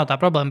nav tā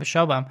problēma bez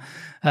šaubām.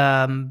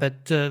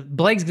 Bet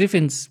Blakes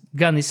Griffins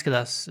gan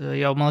izskatās.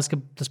 Jau man liekas,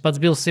 ka tas pats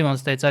Bills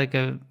Simons teica arī, ka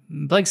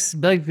Blakes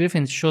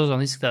Griffins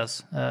šozonu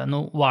izskatās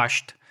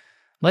washed.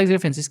 Blakes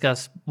Griffins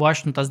izskatās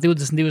washed, tās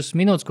 22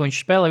 minūtes, ko viņš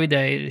spēlē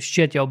vidēji,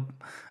 šķiet jau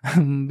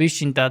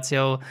bišķiņ tāds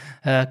jau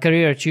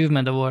Career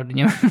Achievement Award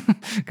viņam.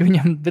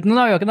 Bet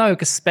nav jau,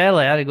 kas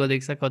spēlē arī,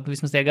 godīgi sakot,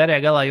 vismaz tie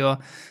garajā galā, jo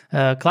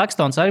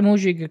Klakstons arī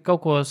mūžīgi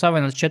kaut ko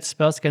savainots 4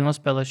 spēles, tikai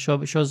nospēlēt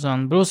šo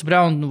zonu. Bruce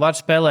Brown var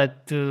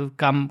spēlēt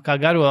kā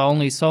garo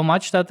only so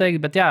much, tā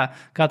teikt, bet jā,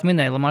 kā tu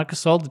minēji,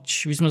 Lamarcus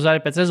Aldridge vismaz arī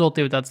pēc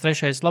rezultīvitātes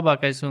 3.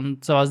 labākais un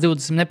savās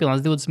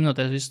nepilnās 20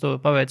 minūtēs visu to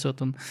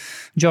paveicot. Un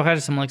Joe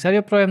Harrison, man liekas,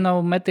 arī joprojām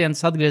nav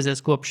metiens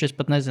atgriezies kopš, es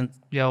pat nezinu,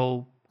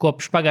 jau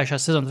kopš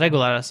pagājušās sezonas,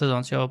 regulārās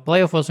sezonas, jo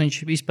playoffos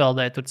viņš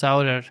izpeldēja tur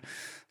cauri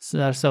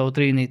ar savu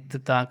trīnīti.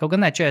 Kaut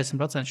gan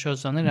 40% šo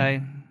sezonu ir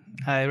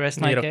I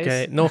rest my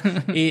case.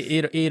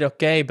 Ir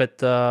ok,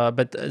 bet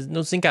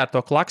zin kā ar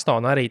to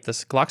Klakstonu arī,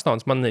 tas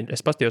Klakstons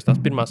es pastījos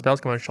tās pirmās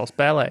spēles, ka viņš šal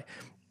spēlēja,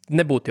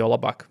 nebūtu jau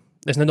labāk.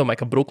 Es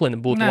nedomāju, ka Bruklina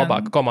būtu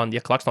labāka komanda,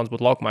 ja Klakstons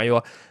būtu laukumā,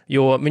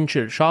 jo viņš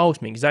ir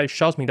šausmīgi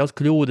zaļš, šausmīgi daudz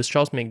kļūdas,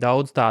 šausmīgi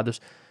daudz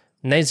tādus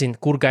nezinu,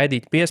 kur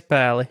gaidīt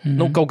piespēli.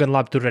 Kaut gan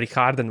labi, tur arī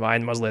Harden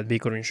vaina mazliet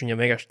bija, kur viņš viņam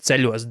vienkārši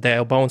ceļos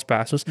dēva bounce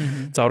passus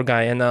caur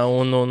gājienā,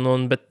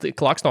 bet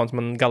Klakstons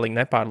man galīgi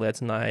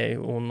nepārliecināja,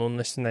 un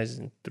es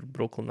nezinu, tur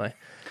Bruklinai.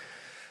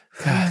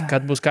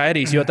 Kad būs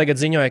Kairijs, jo tagad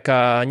ziņoja, ka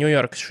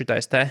Ņujorkas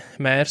šitais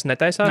mērs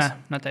netaisās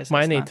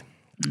mainīt.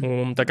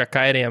 Un tā kā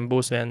Kairijam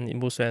būs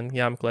vien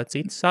jāmeklē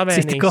citas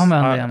savienības. Citi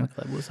komandi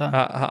jāmeklē būs.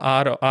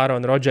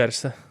 Aaron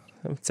Rodgers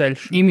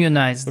ceļš.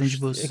 Immunized viņš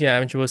būs. Jā,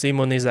 viņš būs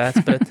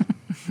imunizēts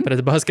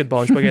pret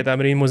basketbolu. Viņš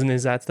pagaidām ir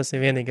imunizēts. Tas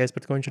ir vienīgais,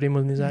 pret ko viņš ir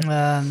imunizēts.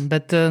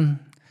 Bet,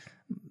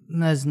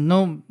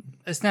 nezinu,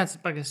 es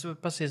neatceru,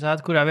 pasīs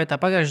ātri, kurā vietā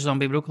pagājušā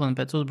sezona bija Bruklina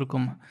pēc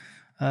uzbrukuma.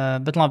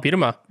 Bet labi.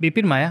 Pirmā? Bija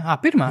pirmā, jā?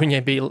 Pirmā.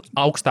 Viņai bija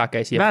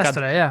augstākais.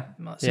 Vēsturē, jā.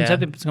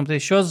 117,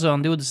 šo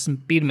sezonu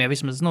 21.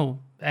 vismaz,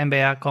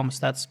 NBA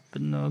komastāts.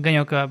 Gan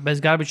jau, ka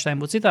bez garbage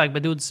time būtu citāk,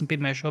 bet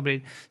 21.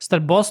 šobrīd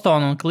starp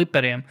Bostonu un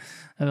Clipperiem.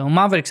 Un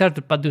Mavericks arī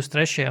tur pat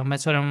 23. Un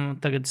mēs varam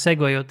tagad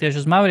segojot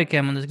tieši uz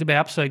Maverikiem, un es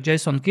gribēju apsveikt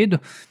Jasonu Kidu,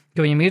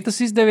 ka viņam ir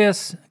tas izdevies,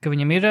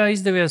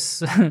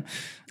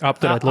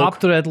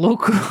 apturēt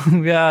Luku.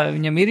 Jā,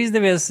 viņam ir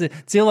izdevies.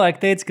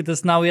 Cilvēki teica, ka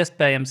tas nav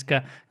iespējams,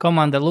 ka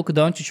komanda ar Luku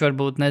Dončiču var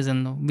būt,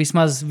 nezinu,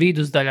 vismaz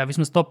vidusdaļā,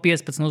 vismaz top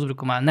 15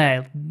 uzbrukumā. Nē,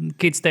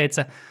 Kids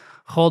teica,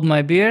 hold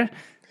my beer.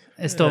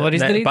 Es to varu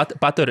izdarīt.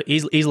 Patur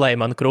izlēj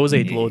man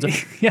krūzīt, lūdzu.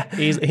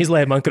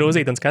 Izlēj man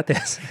krūzīt un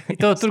skaties.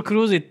 Tur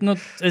krūzīt,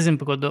 es zinu,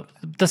 pa ko do.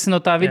 Tas ir no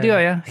tā video,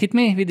 jā? Hit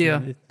me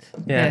video.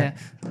 Jā.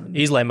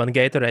 Izlēj man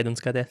Gatorade un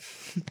skaties.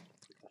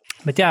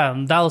 Bet jā,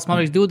 Dallas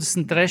Mavericks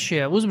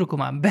 23.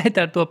 uzbrukumā, bet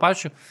ar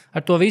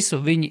to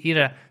visu viņi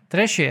ir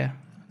 3.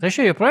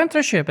 Joprojām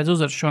 3. pēc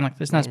uzvaras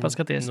šonakt. Es neesmu pats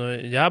skaties.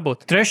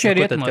 Jābūt. 3.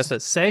 rietumos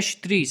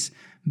 6-3.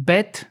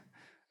 Bet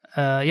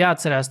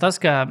jāatcerās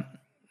tas, ka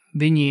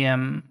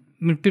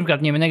pirmkārt,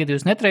 viņiem ir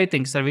negatīvs net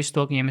ratings ar visu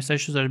to, ka viņiem ir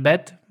 6 uzvaras,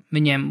 bet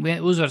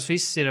viņiem uzvaras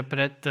viss ir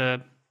pret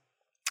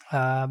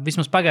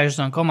vismaz pagājušajā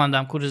sezonā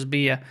komandām, kuras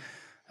bija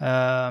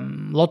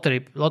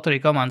loterija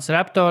komandas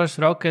Raptors,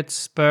 Rockets,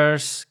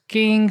 Spurs,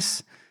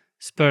 Kings,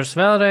 Spurs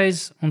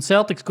vēlreiz un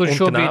Celtics, kurš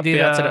šobrīd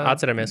ir...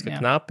 Atceramies, ka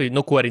knapi,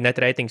 ko arī net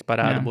ratings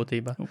parāda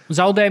būtībā.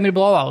 Zaudējumi ir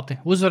blowouti.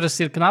 Uzvaras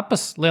ir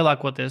knapas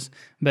lielākoties,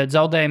 bet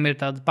zaudējumi ir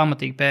tāda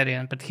pamatīga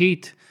pēriena pret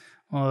Heat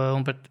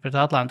un pret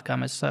Atlantu, kā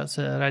mēs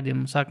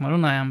raidījumu sākumā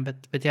runājām,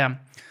 bet jā.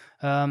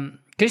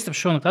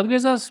 Kristaps šonakt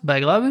atgriezās,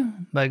 baigi labi,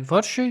 baigi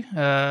forši.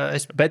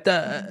 Bet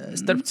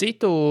starp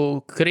citu,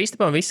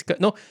 Kristapam viss,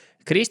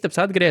 Kristaps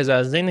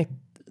atgriezās, zini,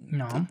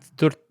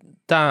 tur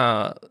tā...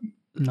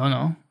 No.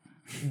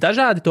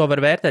 Dažādi to var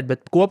vērtēt,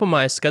 bet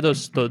kopumā es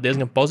skatos to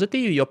diezgan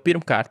pozitīvi, jo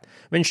pirmkārt,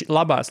 viņš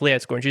labās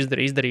lietas, ko viņš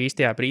izdarīja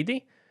īstajā brīdī,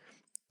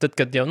 tad,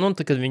 kad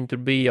viņi tur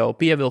bija jau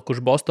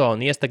pievilkuši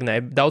Bostonu,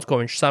 iestagnēja daudz,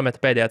 ko viņš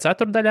sameta pēdējā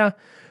ceturdaļā,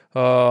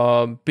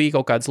 bija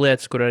kaut kādas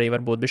lietas, kur arī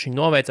varbūt viņš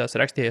noveicās,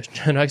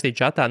 rakstīja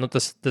čatā,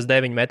 tas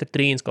 9 metru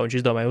trīns, ko viņš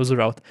izdomāja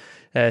uzraut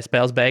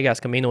spēles beigās,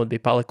 ka minūte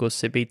bija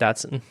palikusi, bija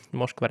tāds,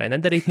 moška varēja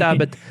nedarīt tā,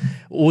 bet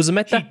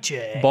uzmeta.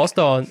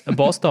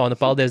 Bostona,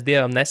 paldies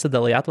Dievam,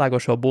 nesadalīja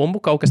atlēgošo bumbu,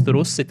 kaut kas tur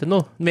uzsita,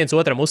 viens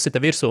otram uzsita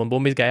virsū un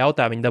bumba izgāja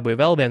autā, viņi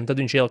dabūja vēl vienu, un tad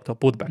viņš ielika to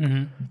putback.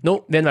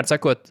 Vienmēr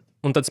sakot,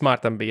 un tad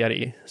Smartam bija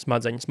arī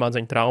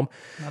smadzeņu trauma.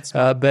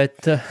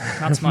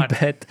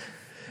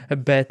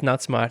 Bet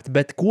not smart.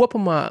 Bet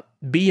kopumā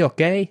bija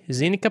ok.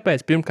 Zini,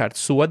 kāpēc? Pirmkārt,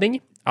 sodiņi.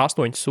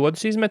 8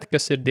 sodus izmeta,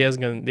 kas ir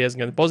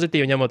diezgan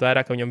pozitīvi, ņemot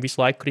vērā, ka viņam visu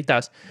laiku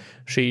kritās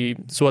šī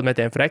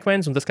sodmetiena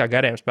frekvence, un tas kā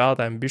gariem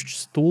spēlētājiem bišķi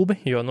stulbi,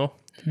 jo,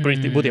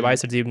 būtībā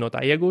aizsardzība no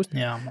tā iegūst,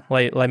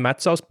 lai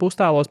met savus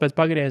pustālos pēc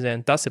pagrieziena.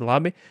 Tas ir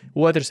labi.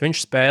 Otrs,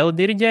 viņš spēli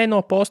diriģēja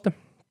no posta.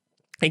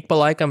 Ik pa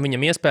laikam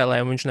viņam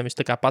iespēlēja, un viņš nevis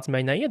tā kā pats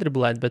mēģināja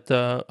iedriblēt, bet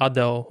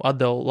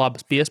atdeva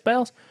labas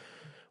piespēles.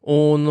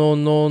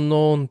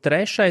 Un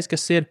trešais,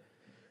 kas ir,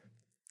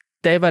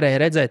 te varēja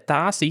redzēt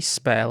tās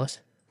izspēles,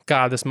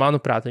 kādas,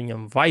 manuprāt,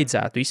 viņam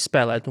vajadzētu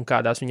izspēlēt un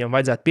kādās viņam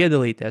vajadzētu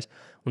piedalīties.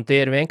 Un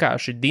tie ir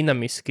vienkārši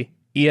dinamiski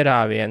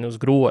ierāvieni uz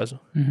grozu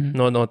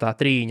no tā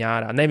trīņa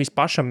ārā. Nevis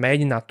pašam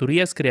mēģināt tur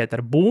ieskriet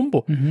ar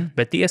bumbu,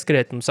 bet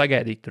ieskriet un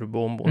sagaidīt tur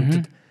bumbu. Un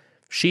tad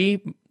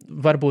šī,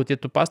 varbūt, ja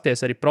tu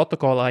pasties arī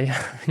protokolā, ja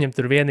viņam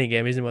tur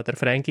vienīgiem, izņemot ar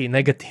Frenkiju,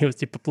 negatīvs,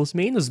 tipa plus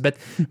mīnus,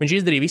 bet viņš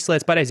izdarīja visas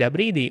lietas pareizajā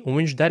brīdī,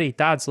 un viņš darīja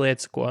tādas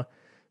lietas, ko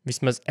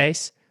vismaz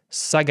es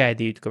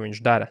sagaidītu, ka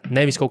viņš dara.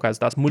 Nevis kaut kādas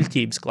tās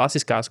muļķības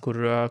klasiskās,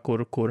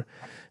 kur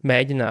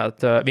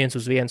mēģināt viens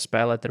uz vienu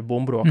spēlēt ar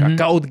bumbrokā.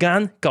 Kaut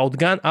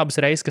gan abas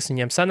reizes, kas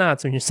viņam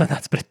sanāca, viņš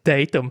sanāca pret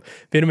Teitumu.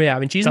 Pirmajā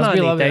viņš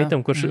izmānīja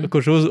Teitumu,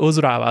 kurš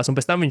uzrāvās, un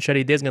pēc tam viņš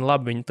arī diezgan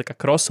labi viņu tā kā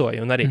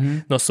krosoja, un arī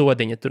no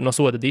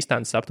soda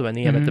distances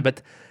aptuveni iemeta.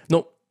 Bet,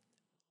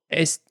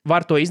 es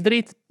varu to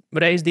izdarīt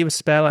reiz 2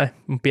 spēlē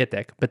un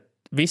pietiek, bet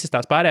visas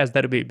tās pārējās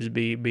darbības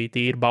bija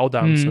tīri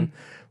baudāmas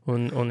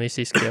un viss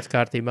izskatījās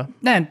kārtībā.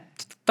 Nē,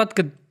 tad,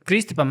 kad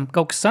Kristapam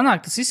kaut kas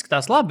sanāk, tas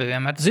izskatās labi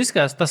vienmēr. Tas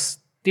izskatās,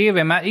 tie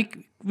vienmēr,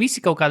 visi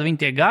kaut kādi viņi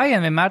tie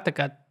gājieni, vienmēr tā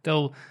kā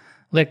tev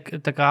liek,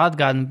 tā kā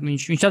atgādina,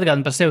 viņš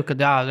atgādina par sevi, ka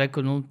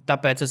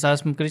tāpēc es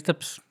esmu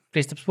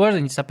Kristaps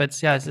Porziņš, tāpēc,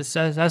 es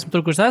esmu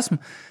tur, kur es esmu.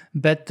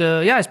 Bet,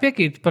 es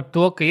piekrītu par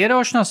to, ka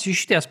ieraušanās,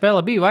 šitajā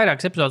spēlē bija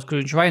vairākas epizodes,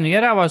 kur viņš vai nu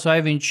ierāvās,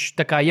 vai viņš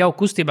tā kā jau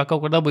kustībā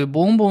kaut kur dabūja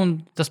bumbu, un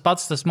tas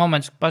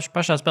moments,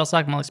 pašā spēlē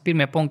sākumā, līdz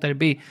pirmie punkti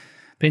arī bija,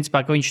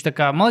 principā, ka viņš tā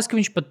kā, man liekas, ka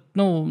viņš pat,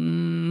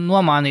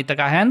 nomānīja tā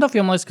kā handoff,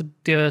 jo man liekas, ka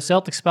tie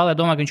Celtics spēlē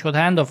domā, ka viņš kaut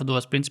handoff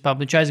dos, principā,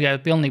 viņš aizgāja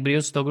pilnīgi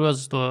brīvs uz to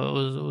grozu,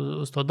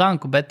 uz to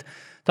danku, bet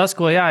tas,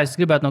 ko, es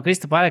gribētu no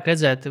Kristapa vairāk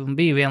redzēt,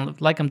 bija viena,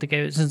 laikam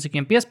tikai, es nezinu, cik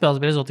viņam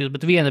piespēles bija rezultīvs,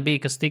 bet viena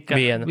bija, kas tika,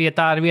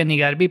 tā arī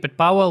vienīgā arī bija pret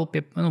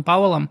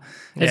Paulam.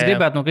 Es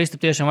gribētu no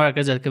Kristapa tiešām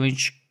vairāk redzēt, ka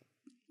viņš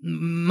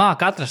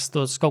māk atrast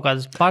tos kaut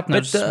kādus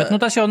partnerus, bet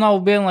tas jau nav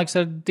vienlaiks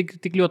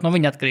tik ļoti no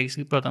viņa atkarīgs,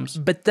 protams.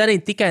 Bet arī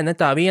tikai ne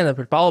tā viena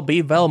pret Paulu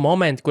bija vēl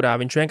momenti, kurā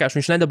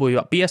viņš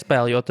nedabūja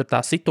piespēli, jo tur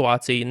tā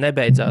situācija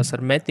nebeidzās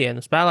ar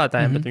metienu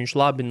spēlētājiem, bet viņš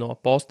labi no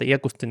posta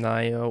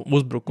iekustināja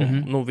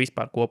uzbrukumu,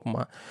 vispār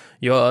kopumā.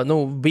 Jo,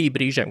 bija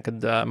brīžiem,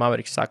 kad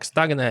Mavericks sāka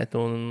stagnēt,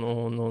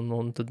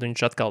 un tad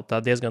viņš atkal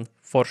tā diezgan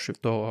forši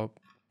to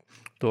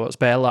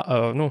spēlē,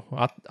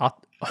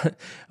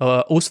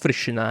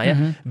 uzfrišināja,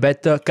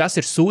 bet kas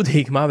ir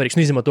sūdīgi Mavericks,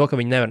 izņemot to, ka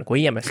viņi nevar neko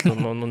iemest,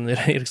 un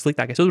ir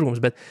sliktākais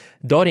uzbrukums, bet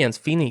Dorians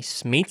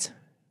Finney-Smits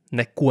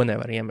neko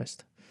nevar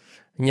iemest.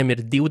 Viņam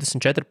ir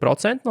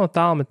 24% no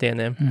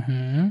tālmetieniem,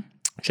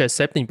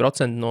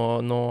 47%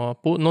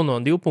 no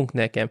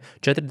divpunktniekiem,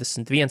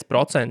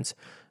 41%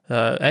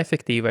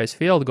 efektīvais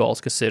field goals,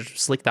 kas ir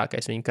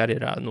sliktākais viņa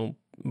karjerā,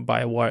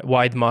 by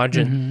wide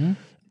margin.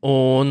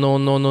 Un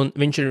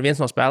viņš ir viens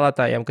no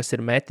spēlētājiem, kas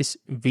ir metis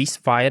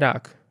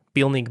visvairāk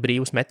pilnīgi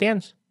brīvus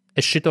metienus.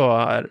 Es šito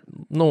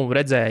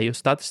redzēju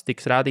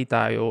statistikas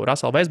rādītāju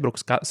Russell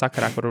Westbrooks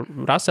sakarā, kur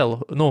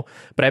Russellu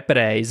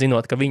preparēja,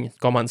 zinot, ka viņa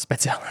komandas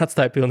speciāli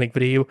atstāja pilnīgi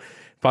brīvu,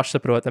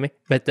 pašsaprotami.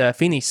 Bet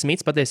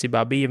Finney-Smits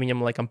patiesībā bija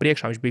viņam laikam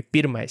priekšā, viņš bija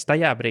pirmais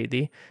tajā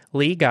brīdī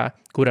līgā,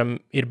 kuram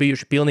ir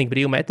bijuši pilnīgi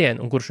brīvi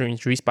metieni un kurš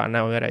viņš vispār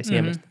nav varējis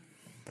iemest.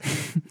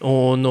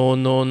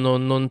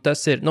 Un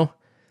tas ir,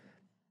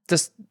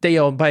 tas te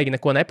jau baigi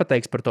neko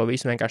nepateiks par to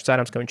visu, vienkārši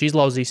cerams, ka viņš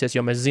izlauzīsies,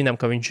 jo mēs zinām,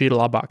 ka viņš ir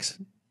labāks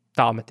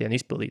tālmetienu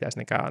izpildītājs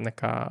nekā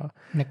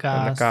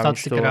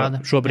viņš to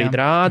šobrīd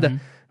rāda.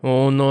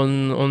 Un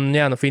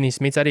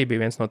Finney-Smits arī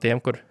bija viens no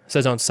tiem, kur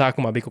sezonas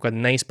sākumā bija kaut kāda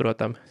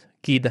neizprotama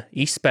kida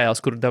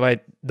izspēles, kur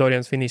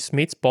Dorians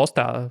Finney-Smits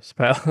postā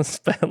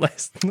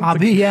spēlēs.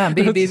 Bija.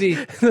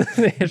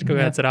 Ir kaut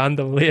kāds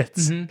random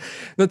lietas.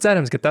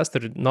 Cerams, ka tas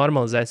tur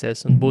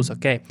normalizēsies un būs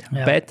ok.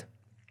 Jā. Bet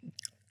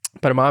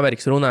par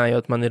Maveriks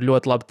runājot, man ir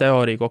ļoti laba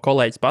teorija, ko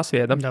kolēģis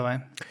pasvieda. Davai.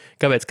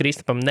 Kāpēc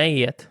Kristapam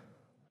neiet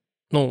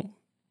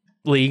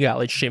līgā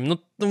līdz šim?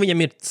 Viņam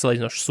ir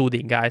salīdzinoši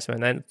sūdīgi gājis, vai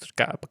ne? Tur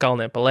kā pa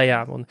kalniem, pa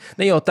lejām. Un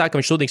ne jau tā, ka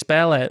viņš sūdīgi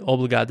spēlē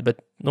obligāti, bet,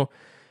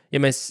 ja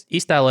mēs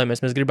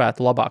iztēlojamies, mēs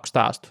gribētu labāku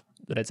stāstu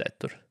redzēt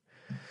tur.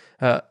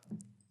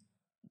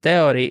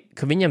 Teorija,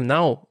 ka viņam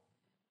nav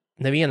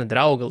neviena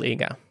drauga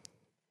līgā.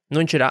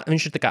 Viņš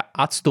ir tā kā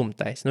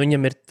atstumtais.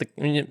 Viņam ir,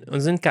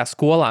 zini, kā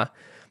skolā,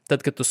 tad,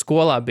 kad tu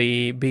skolā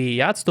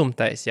biji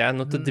atstumtais, ja,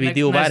 tad bija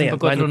divi varianti.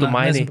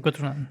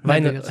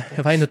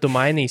 Vai tu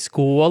mainīji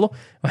skolu,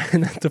 vai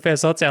tu pie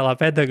sociālā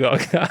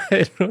pedagoga.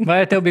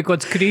 Vai tev bija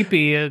kaut kāds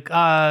creepy,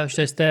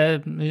 šis te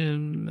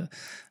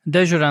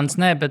dežurants,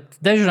 bet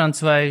dežurants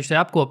vai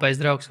apkopējs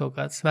draugs kaut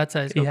kāds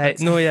vecais? Jā.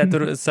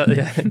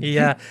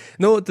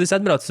 Tu esi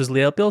atbraucis uz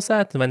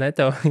lielpilsētu, vai ne?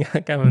 Tev,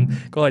 kā man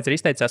kolēģis ir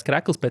izteicās,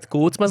 krakls pēc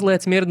kūts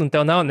mazliet smird, un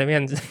tev nav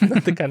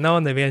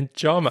neviena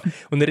čoma.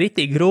 Un ir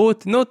ritīgi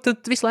grūti. Tad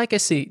visu laiku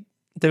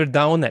tev ir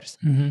downers.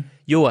 Mm-hmm.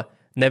 Jo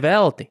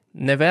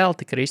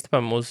nevelti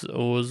Kristapam uz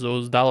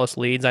Dallas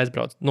līdz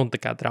aizbrauc.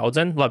 Tā kā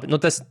draudzene. Labi,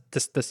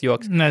 tas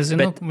joks.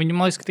 Nezinu,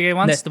 viņam liekas, ka tikai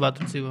Vanstabā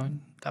tur dzīvo.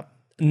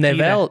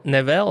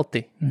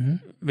 Nevelti.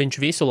 Mm-hmm. Viņš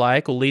visu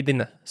laiku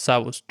lidina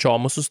savus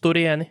čomus uz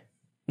turieni,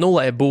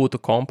 lai būtu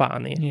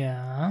kompānija.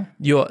 Jā.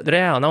 Jo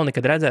reāli nav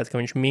nekad redzēts, ka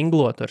viņš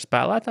minglotu ar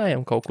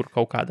spēlētājiem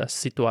kaut kādās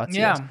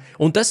situācijās.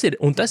 Jā. Un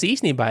tas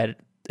īstenībā ir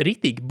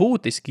ritīgi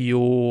būtiski,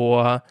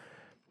 jo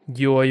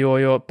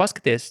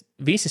paskaties,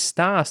 visi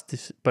stāsti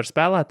par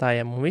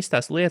spēlētājiem un visas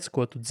tās lietas,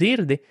 ko tu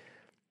dzirdi,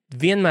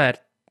 vienmēr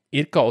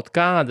ir kaut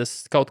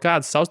kādas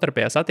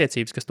savstarpējās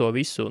attiecības, kas to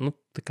visu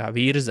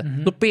virza.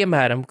 Mm-hmm.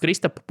 Piemēram,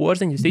 Kristapa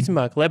Porziņš,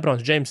 visticamāk,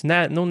 Lebrons Džeims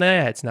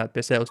neaicinātu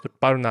pie sevis tur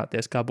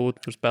parunāties, kā būtu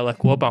tur spēlēt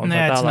kopā.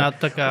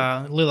 Neaicinātu tā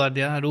kā Lillard,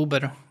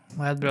 Rūberu,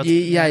 vai atbrauc.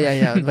 Jā.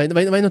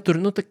 Vai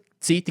tur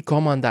citi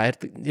komandā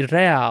ir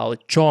reāli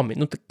čomi,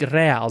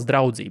 reāls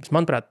draudzības.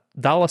 Manuprāt,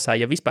 Dallasā,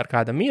 ja vispār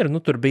kādam ir,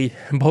 tur bija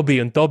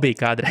Bobby un Toby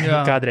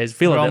kādreiz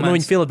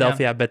viņi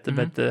Filadelfijā, bet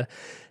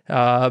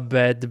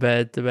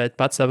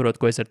pats saprot,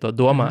 ko es ar to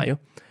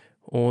domāju.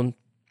 Un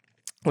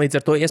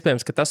līdz ar to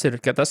iespējams, ka tas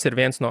ir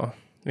viens no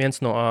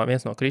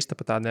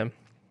Kristapa tādiem.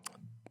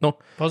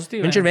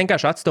 Pozitīviem. Viņš ir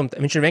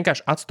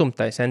vienkārši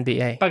atstumtais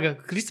NBA.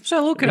 Kristaps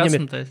vai Luka ir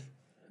atstumtais?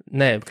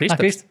 Nē,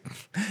 Kristaps.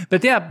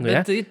 Bet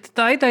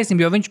tā ir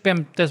taisnība, jo viņš,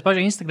 piemēram, pašā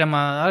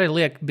Instagramā arī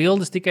liek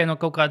bildes tikai no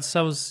kaut kādas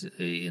savas,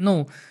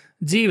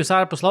 dzīves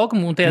ārpus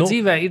laukuma, un tajā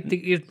dzīvē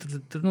ir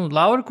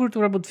Laura, kur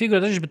tur varbūt figurē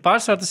dažas, bet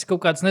pārsvarā tas ir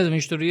kaut kāds, nezinu,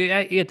 viņš tur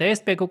iet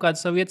ēst pie kaut kāda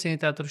savu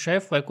iecienītā tur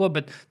šefu vai ko,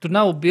 bet tur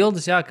nav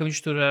bildes, ka viņš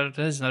tur ar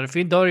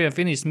Dorian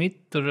Finney-Smith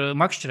tur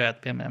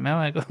makšķerēt,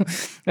 piemēram, vai kaut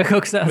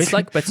kas tāds. Visu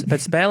laiku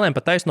pēc spēlēm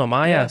pat taisno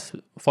mājās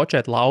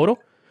fočēt Lauru.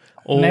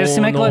 Mērsi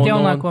meklēt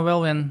jaunāko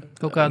vēl vienu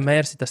kaut kādu.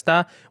 Mērsi tas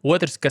tā.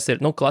 Otrs, kas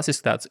ir klasisks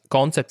tāds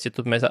koncepts, ja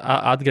mēs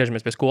atgriežamies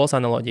pie skolas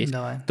analoģijas.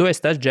 Davai. Tu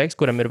esi tas džeks,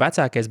 kuram ir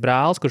vecākais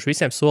brālis, kurš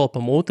visiem sola pa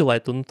muti, lai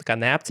tu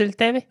neapceļ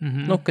tevi,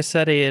 kas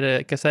arī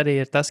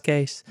ir tas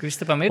case.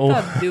 Kristapam ir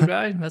tādi divi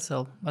brāļi,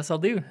 veseli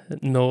divi.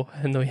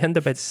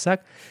 Tāpēc es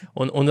saku.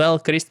 Un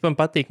vēl Kristapam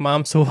patīk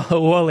māmas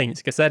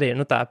oliņas, kas arī ir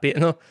tā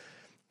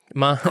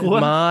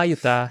māju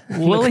tā.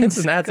 Oliņas?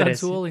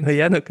 Neatceries.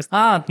 Oliņas? Kas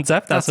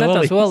ceptās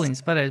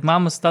oliņas, pareizi.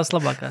 Mammas tās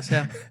labākās,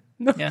 jā.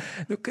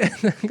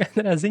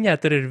 Katrā ziņā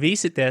tur ir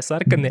visi tie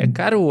sarkanie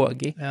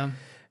karogi,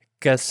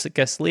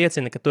 kas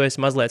liecina, ka tu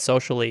esi mazliet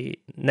sociāli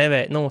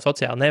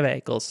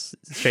neveikls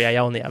šajā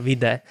jaunajā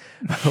vidē.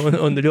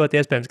 un ļoti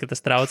iespējams, ka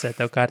tas traucē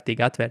tev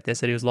kārtīgi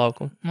atvērties arī uz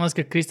laukumu. Man liekas,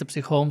 ka Kristaps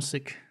ir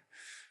homesick.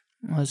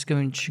 Man liekas, ka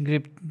viņš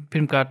grib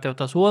pirmkārt tev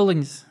tās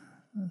oliņas,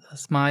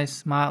 tās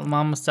mājas,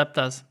 mammas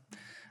ceptās.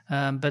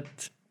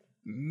 Bet,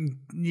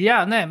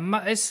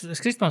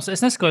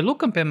 es nesakoju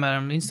Lukam,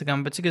 piemēram,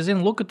 Instagram, bet cik es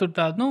zinu, Luka tur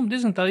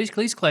diezgan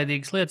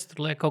izklaidīgas lietas, tur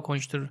liek kaut ko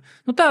viņš tur,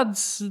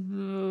 tādas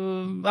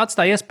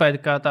atstāja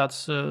iespēju kā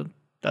tāds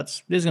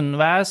diezgan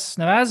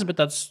nevēs, bet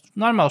tāds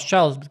normāls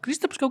čalis, bet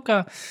Kristaps kaut kā,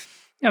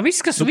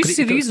 viss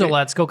ir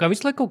izolēts kaut kā,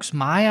 visu laiku kaut kas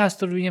mājās,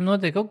 tur viņam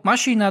notiek kaut kā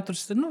mašīnā, tur,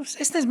 es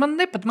nezinu, man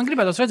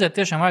gribētos redzēt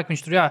tiešām vajag,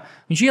 viņš tur,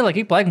 viņš ieliek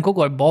ik pa laikam kaut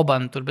ko ar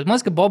Bobanu tur, bet man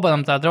liekas, ka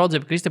Bobanam tā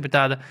draudzība Kristapa ir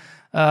tāda,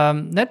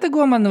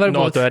 netago man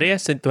varbūt. Tu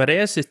arī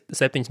esi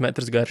 7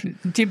 metrus garš.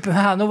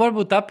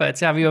 Varbūt tāpēc,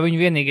 jo viņi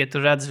vienīgie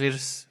tur redz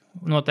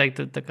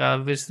noteikti tā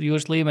kā virs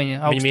jūras līmeņa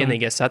augstuma. Viņi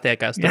vienīgie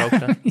satiekās tur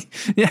augstā.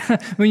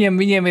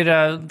 Viņiem ir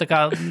tā kā,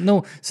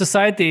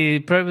 society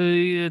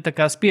tā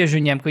kā spiež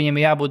viņiem, ka viņiem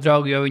ir jābūt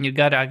draugi, jo viņi ir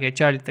garākie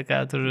čaļi, tā kā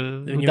tur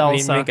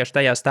Viņi vienkārši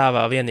tajā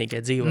stāvā vienīgie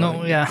dzīvo.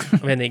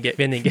 Vienīgie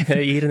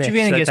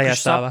īrnieki tajā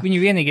stāvā. Viņi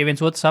vienīgie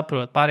viens otru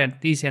saprot,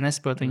 pārējiem īsie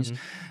nesaprot viņus.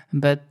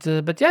 Bet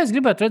es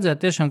gribētu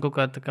redzēt tiešām kaut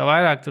kā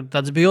vairāk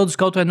tādas bildes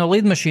kaut vai no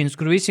lidmašīnas,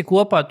 kur visi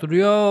kopā, tur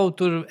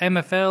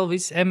MFL,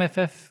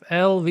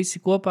 visi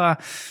kopā,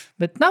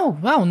 bet nav,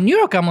 un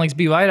Ņujorkā, man liekas,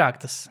 bija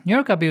vairāk tas.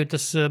 Ņujorkā bija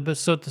tas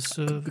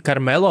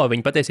Karmelo,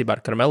 viņi patiesībā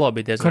ar Karmelo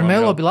bija diezgan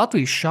Karmelo bija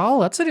Latvijas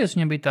šāli, atceries,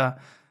 viņam bija tā,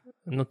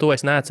 Nu, to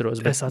es neatceros,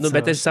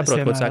 bet es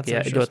saprotu, ko saka,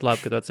 jā, ļoti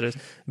labi, ka tu atceries.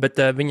 Bet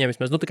viņiem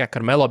vismaz, tā kā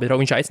Carmelo bija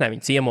draugi, viņš aicināja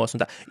viņu ciemos un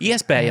tā.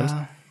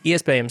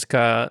 Iespējams,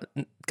 ka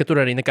tur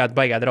arī nekāda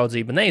baigā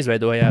draudzība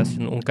neizveidojās,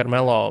 un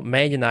Carmelo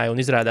mēģināja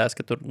un izrādās,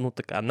 ka tur,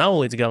 tā kā nav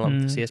līdz galam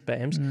tas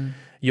iespējams.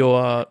 Jo,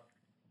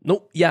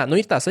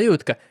 ir tā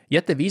sajūta, ka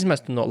ja tevi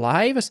izmestu no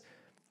laivas,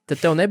 tad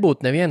tev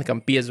nebūtu neviena,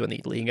 kam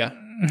piezvanīt līgā.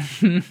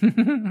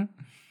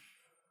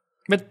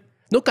 Bet,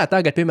 kā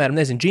tagad, piemēram,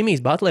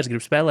 Jimmy's Butlers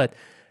grib spēlēt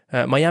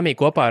Miami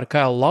kopā ar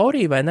Kailu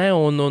Lauriju, vai ne?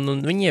 Un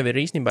viņiem ir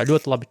īstenībā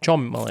ļoti labi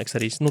čomi, man liekas,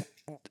 arī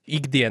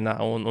ikdienā,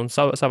 un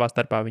savā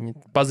starpā viņi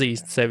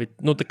pazīst sevi,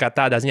 tā kā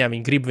tādā ziņā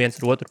viņi grib viens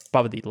ar otru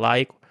pavadīt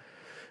laiku.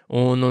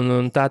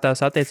 Un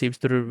tās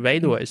attiecības tur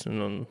veidojas.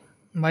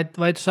 Vai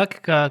tu saki,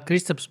 ka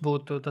Kristaps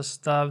būtu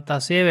tā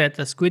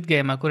sieviete Squid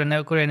Game'ā,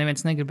 kurai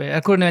neviens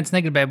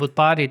negribēja būt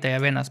pārī tajā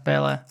vienā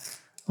spēlē,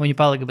 un viņa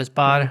palika bez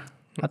pāra?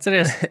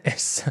 Atceries?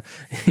 Es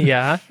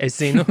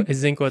zinu,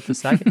 ko tu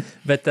saki,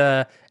 bet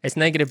es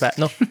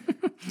negribētu,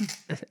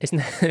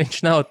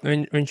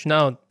 viņš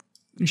nav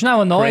Viņš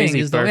nav annoying,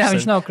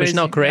 viņš nav crazy. Viņš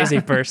nav crazy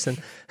person.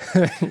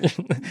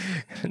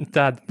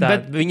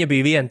 Viņa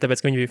bija viena,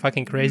 tāpēc, ka viņa bija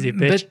fucking crazy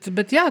bitch.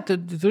 Bet jā,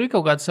 tur ir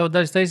kaut kāda savu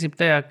daļas taisība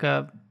tajā, ka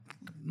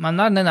man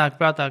arī nenāk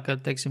prātā, ka,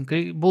 teiksim,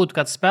 būtu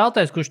kāds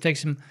spēlētājs, kurš,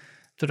 teiksim,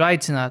 tur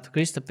aicinātu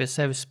Kristapu pie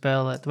sevis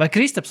spēlēt. Vai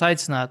Kristaps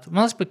aicinātu?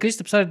 Man liekas, ka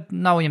Kristaps arī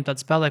nav viņam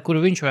tāds spēlē, kuru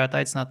viņš varētu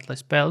aicināt, lai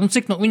spēlē.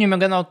 Viņam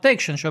gan nav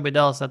teikšana šobrīd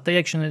Dallasā.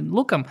 Teikšana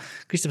Lukam.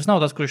 Kristaps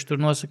nav tas, kurš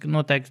tur nosaka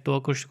noteikti to,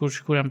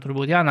 kuram tur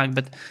būtu jānāk.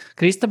 Bet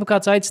Kristapu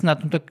kāds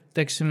aicināt,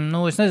 teiksim,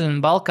 es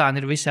nezinu,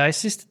 Balkāni ir visi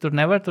aizsisti, tur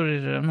nevar, tur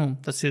ir,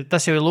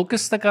 tas jau ir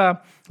Lukas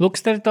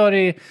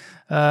teritorija,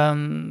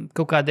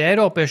 kaut kādi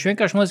eiropieši.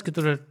 Vienkārši man liekas, ka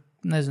tur ir,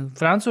 nezinu,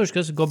 francūši,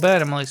 kas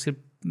Gobera, man liekas, ir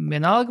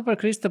vienalga par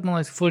Kristapu, man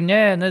liekas,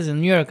 Furnē,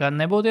 nezinu, Ņujorkā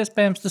nebūtu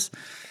iespējams tas.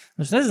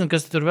 Es nezinu,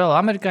 kas tur vēl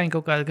amerikāņi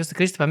kaut kādi, kas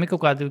Kristapam ir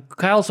kaut kādi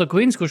Kails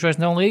O'Quinn, kurš vairs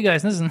nav līgā,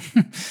 es nezinu,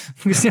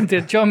 kas viņam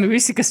tie čomi,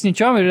 visi, kas viņam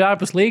čomi ir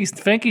ārpus līgas,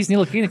 Frankijs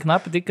Nilakina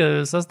knapi tika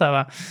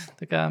sastāvā.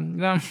 Tā kā,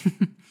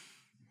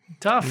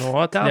 tough.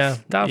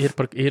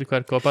 Ir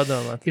par ko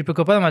padomāt. Ir par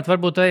ko padomāt,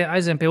 varbūt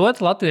aizējām pie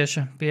otra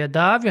latvieša, pie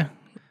Dāvja.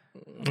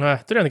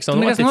 Tur jau nekas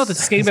nav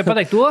noticis. Es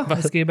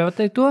gribēju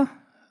pateikt to,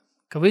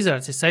 ka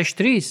Wizards ir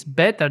 6-3,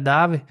 bet ar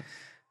Dāvi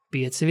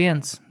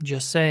 5-1,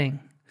 just saying.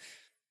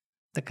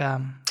 Tā kā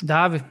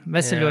Dāvi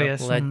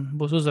veseļojies un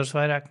būs uzvars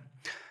vairāk.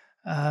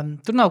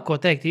 Tur nav ko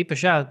teikt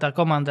īpaši, tā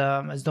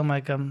komanda, es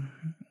domāju,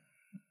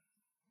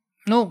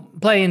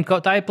 ka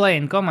tā ir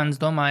play-in komanda,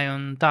 es domāju,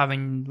 un tā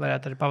viņi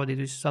varētu arī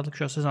pavadīt visu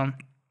atlikušo sezonu.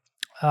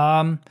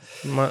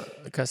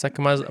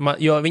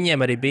 Jo viņiem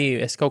arī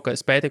bija, es kaut kā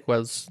spēju kaut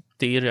kādas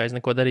tīri, aiz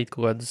neko darīt,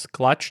 kaut kādas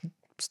klaču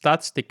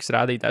statistikas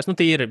rādītājs,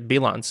 tīri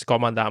bilances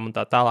komandām un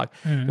tā tālāk.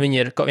 Viņi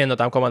ir viena no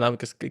tām komandām,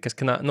 kas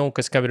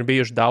ir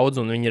bijuši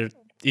daudz, un viņi ir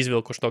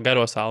izvilkuši to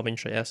garo salviņu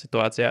šajā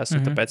situācijās,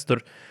 un tāpēc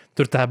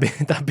tur tā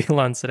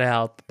bilance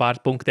reāli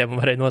pāris punktiem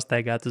varēja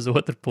nostaigāt uz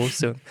otru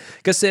pusi.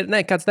 Kas ir,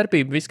 kāda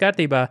starpība, viss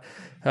kārtībā,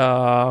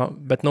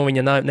 bet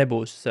viņa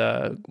nebūs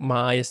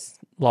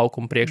mājas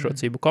laukuma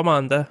priekšrocību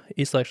komanda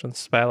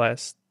izslēgšanas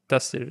spēlēs.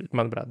 Tas ir,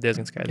 manuprāt,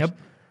 diezgan skaidrs. Yep.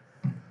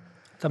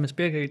 Tam es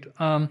piekrītu.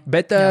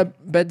 Bet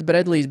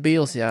Bradley's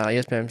Beals,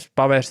 iespējams,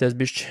 pavērsties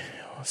bišķi,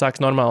 sāks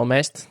normāli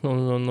mest,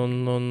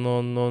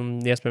 un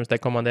iespējams, tai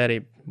komandai arī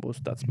būs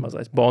tāds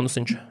mazais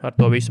bonusiņš ar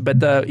to visu. Bet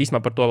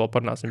īstenībā par to vēl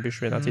parunāsim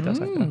bišķi vienā citā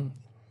sakarā.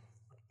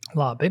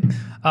 Labi.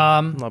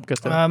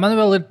 Kas tev? Man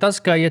vēl ir tas,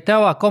 ka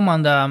tavai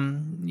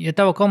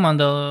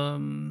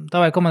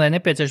komandai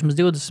nepieciešams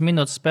 20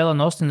 minūtes spēlē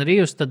no Austin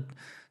Reeves, tad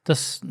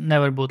tas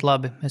nevar būt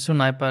labi. Es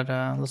runāju par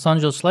Los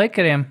Angeles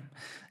Lakeriem.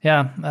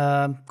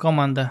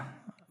 Komanda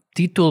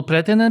titulu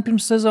pretendenti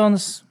pirms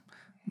sezonas.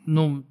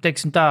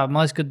 Teiksim tā,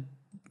 man liekas, ka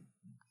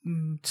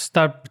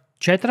starp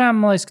 4,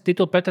 man liekas, ka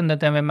titulu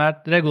pretendentiem vienmēr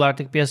regulāri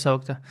tika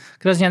piesaukta.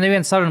 Krasņā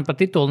neviena saruna par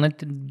titulu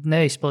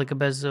neizpalika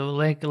bez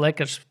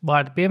Lakers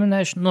vārda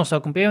pieminēšanas,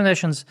 nosaukuma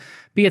pieminēšanas.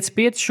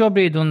 5-5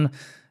 šobrīd, un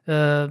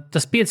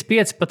tas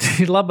 5-5 pat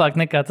ir labāk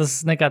nekā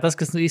tas,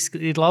 kas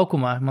ir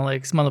laukumā, man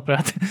liekas,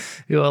 manuprāt.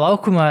 Jo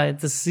laukumā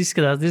tas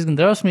izskatās diezgan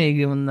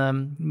drausmīgi,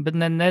 bet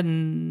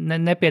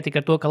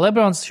nepietika ar to, ka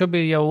Lebrons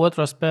šobrīd jau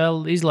otro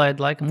spēli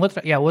izlaida, laikam,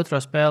 otro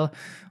spēli,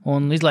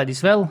 un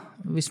izlaidīs vēl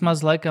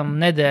vismaz, laikam,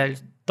 nedēļu.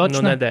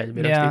 Nedēļa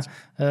bija rakstīts.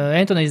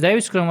 Antonijs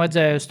Deivis, kuram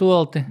vajadzēja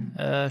stolti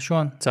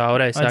šon.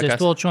 Caurreiz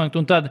sākās.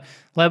 Un tad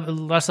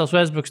Russels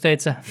Westbrooks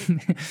teica,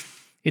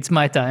 it's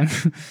my time.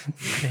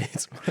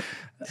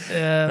 1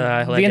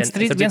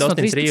 no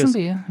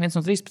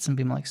 13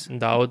 bija, man liekas.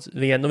 Daudz.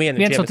 1 no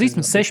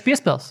 13, 6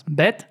 piespēles,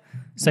 bet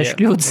 6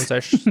 kļūdas.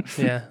 6,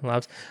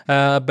 labs.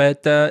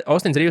 Bet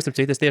Austins Rīvs, starp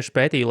citu, es tieši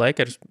pētīju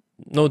Lakers,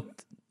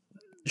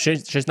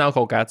 šis nav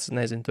kaut kāds,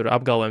 nezinu, tur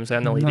apgalvojums,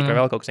 analītika,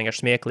 vēl kaut kas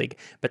vienkārši smieklīgi,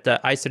 bet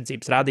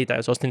aizsardzības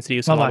rādītājos Austins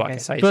Rīvs ir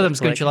labākais.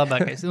 Protams, ka viņš ir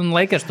labākais. Un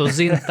Lakers to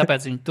zina,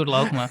 tāpēc viņi tur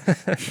laukumā.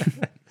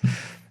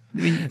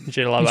 Viņš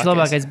ir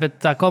labākais.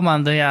 Bet tā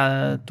komanda,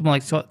 tu man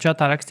liekas,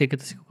 čatā rakstīja, ka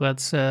tas ir kaut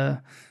kāds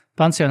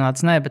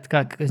Pansionāts, nē, bet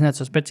kā, es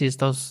neatceros precīzi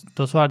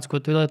tos vārdus,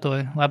 ko tu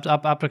lietoji, lai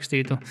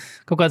aprakstītu.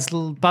 Kaut kāds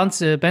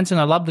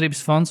pensionāru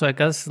labdarības fonds vai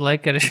kas,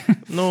 Lakers.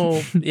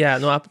 Jā,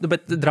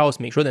 bet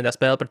drausmīgi. Šodien tā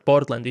spēle pret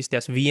Portlandu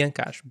izties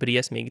vienkārši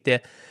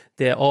briesmīgi.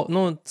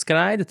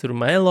 Skraida tur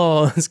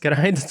Melo,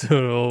 skraida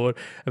tur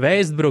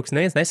Westbrooks,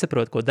 neviens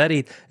nesaprot, ko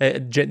darīt.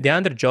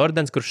 DeAndre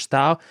Jordans, kurš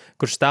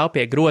stāv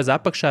pie groza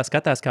apakšā,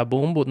 skatās kā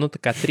bumbu, tā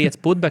kā triec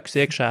putbekus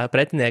iekšā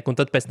pretinieku, un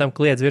tad pēc tam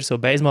kliedz virsū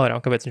beisbolā,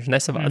 un kāpēc viņš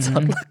nesavāca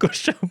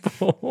atlakušo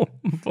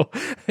bumbu.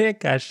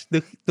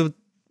 Vienkārši,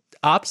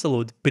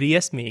 absolūti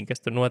briesmīgi, kas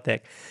tur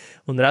notiek.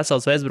 Un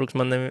Russells Westbrooks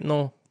man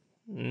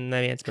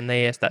neviens man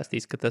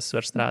neiestāstīs, ka tas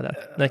var strādāt.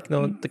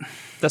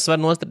 Tas var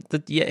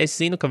nostrādāt. Ja es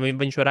zinu, ka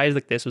viņš var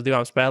aizlikties uz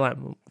 2 spēlēm,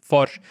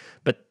 forši,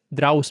 bet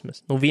drausmas,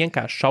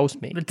 vienkārši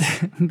šausmīgi.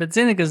 Bet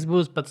zini, kas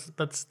būs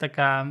pats tā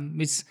kā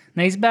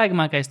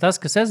visneizbēgamākais tas,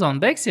 ka sezona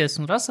beigsies,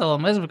 un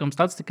Russellam Westbrookam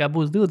statistikā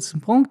būs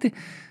 20 punkti,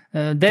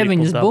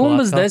 9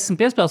 bumbas, 10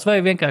 piespēles, vai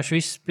vienkārši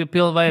viss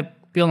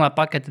pilnā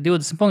pakete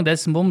 20 punkti,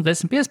 10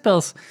 bumbas, 10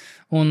 piespēles,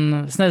 un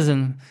es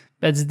nezinu,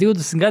 pēc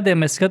 20 gadiem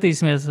mēs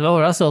skatīsimies,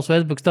 Russells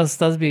Westbrooks,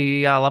 tas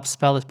bija labs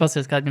spēlēs,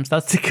 pasies, kāda viņam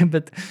statistika,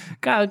 bet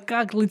kā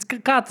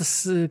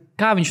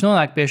viņš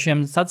nonāk pie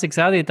šiem statistikas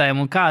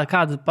rādītājiem un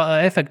kādu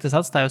efektu tas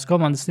atstāja uz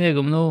komandas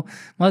sniegumu.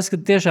 Man liekas,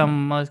 ka tiešām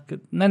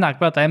nenāk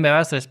prātā NBA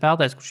vēsturē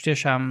spēlētājs, kurš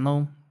tiešām,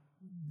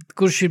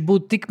 kurš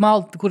būtu tik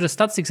kura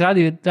statistikas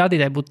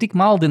rādītāji būtu tik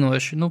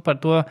maldinoši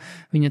par to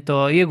viņa to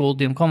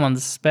ieguldījumu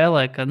komandas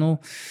spēlē, ka,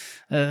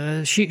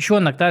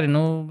 šonakt arī,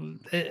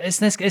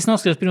 es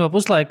noskatījos pirmo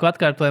puslaiku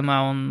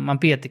atkārtojumā, un man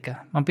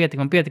pietika ar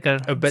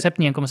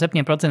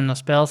 7,7% no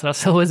spēles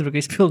Russell Westbrook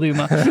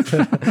izpildījumā.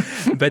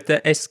 Bet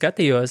es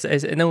skatījos,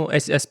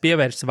 es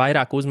pievērsu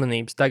vairāk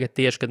uzmanības tagad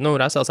tieši, kad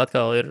Russells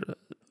atkal ir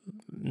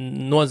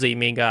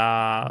nozīmīgā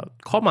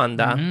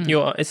komandā,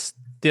 jo es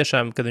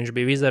tiešām, kad viņš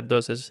bija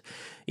Wizardos, es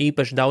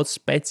īpaši daudz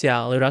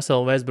speciāli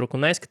Russellu Westbrooku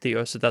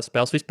neskatījos, tās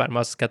spēles vispār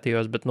maz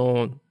skatījos, bet,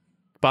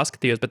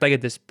 paskatījos, bet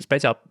tagad es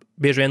speciāli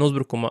bieži vien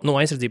uzbrukuma,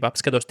 aizsardzībā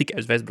skatos tikai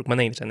uz Westbrooku, man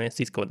neinteresē neviens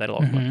cits, ko dara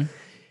laukumā.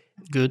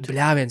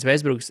 Bļāviens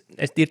Westbrooks,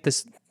 ir tas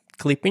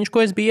klipiņš, ko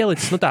es biju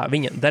ielicis,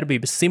 viņa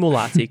darbības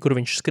simulācija, kur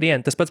viņš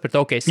skrien, tas pats pret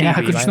OKC. Jā,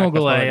 kur viņš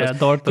nogulēja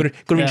Dortu.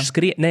 Kur viņš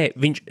skrien,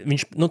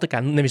 viņš tā kā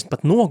nevis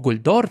pat noguļ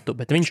Dortu,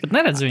 bet viņš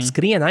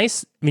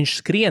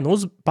skrien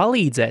uz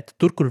palīdzēt,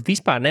 tur, kur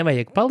vispār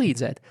nevajag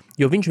palīdzēt,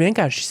 jo viņš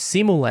vienkārši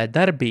simulē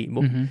darbību.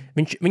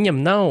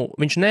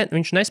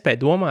 Viņš nespēja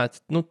domāt,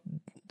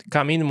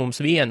 kā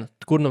minimums vienu,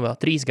 kur vēl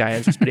 3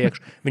 gājienus uz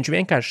priekšu. Viņš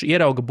vienkārši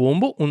ierauga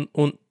bumbu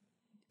un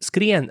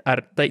skrien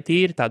ar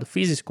tīri tādu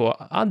fizisko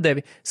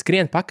atdevi,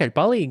 skrien pakaļ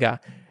palīgā,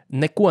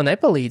 neko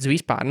nepalīdz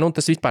vispār,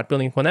 tas vispār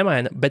pilnīgi ko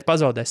nemaina, bet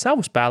pazaudē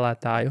savu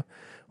spēlētāju.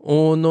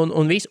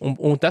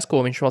 Un tas, ko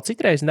viņš vēl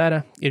citreiz dara,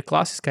 ir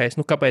klasiskais,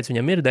 kāpēc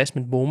viņam ir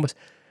 10 bumbas.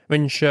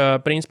 Viņš,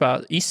 principā,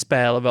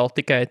 izspēle vēl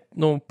tikai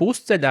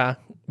pusceļā,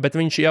 bet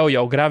viņš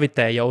jau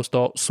gravitē jau uz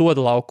to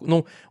soda lauku,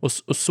 uz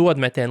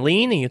sodmetienu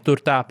līniju, tur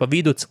tā pa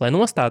viduci, lai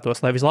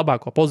nostātos, lai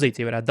vislabāko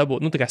pozīciju varētu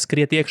dabūt, tā kā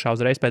skriet iekšā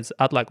uzreiz pēc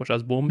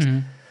atlēkošās bumbas.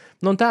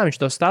 Un tā viņš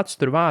to status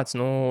tur vāc,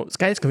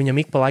 skaidrs, ka viņam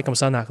ik pa laikam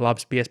sanāk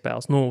labas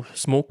piespēles,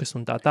 smukas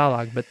un tā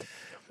tālāk, bet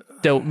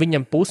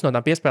viņam pusi no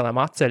tām piespēlēm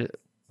atceļ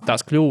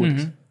tās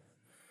kļūdas.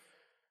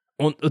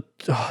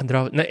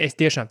 Es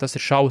tiešām, tas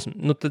ir šausmas.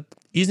 Tad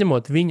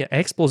izņemot viņa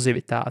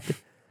eksplozivitāti,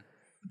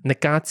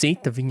 nekā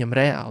cita viņam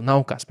reāli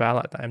nav kā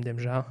spēlētājiem,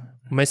 diemžēl.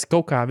 Mēs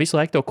kaut kā visu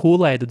laiku to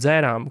kūlēdu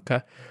dzērām, ka,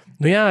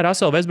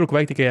 Russellu Westbrooku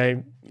vajag tikai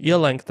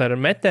ielenkt ar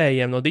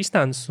metējiem no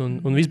distances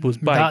un viss būs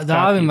baigi.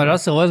 Dāvim ar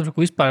Russellu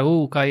Westbrooku vispār,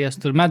 kā ies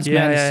tur medus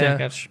mēnesis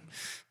vienkārši.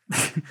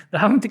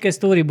 Dāvim tikai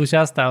stūrī būs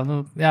jāstāv.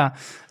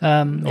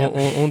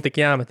 Un tik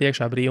jāmet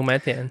iekšā brīvu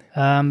metienu.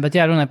 Bet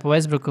runāju par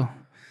Westbrooku.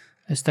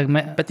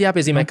 Bet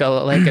jāpiezīmē, ka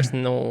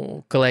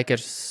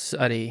Lakers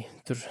arī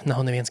tur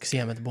nav neviens, kas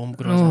iemet bumbu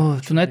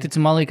grozā. Tu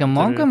netici Malikam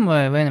Monkam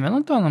vai Veinam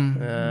Ellingtonam?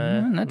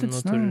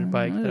 Netici. Tur ir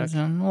baigi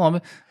traki. Labi.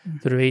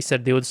 Tur viss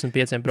ar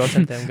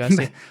 25%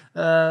 gasi.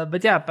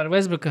 Bet par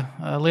Westbrooka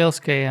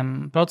lieliskajiem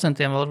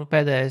procentiem vēl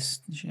pēdējais.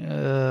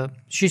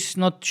 Šīs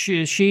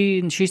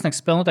nakts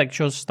spēle noteikti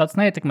šos stats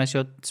neietekmēs,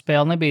 jo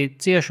spēle nebija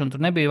cieša un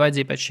tur nebija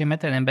vajadzība pēc šiem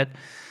metieniem, bet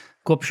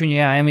kopš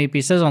viņa MVP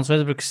sezonas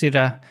Westbrooks ir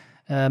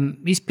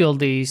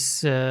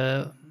izpildījis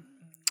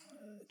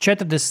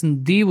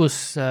 42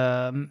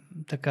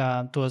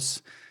 tos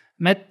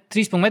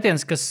 3 punktu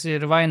metienus, kas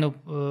ir vai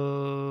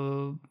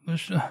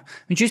viņš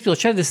izpild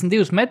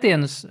 42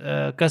 metienus,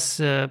 kas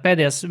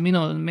pēdējās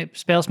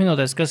spēles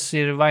minūtēs, kas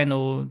ir vai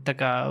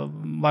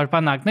var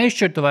panākt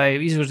neizšķirtu vai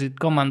izvirzīt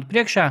komandu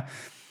priekšā.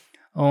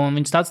 Un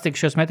viņa statistika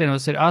šos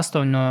metienos ir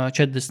 8 no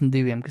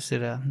 42, kas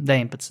ir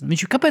 19.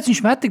 Kāpēc viņš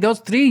met tik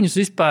daudz trīņus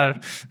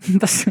vispār?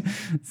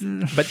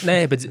 bet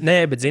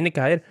zini,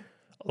 kā ir,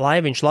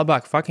 lai viņš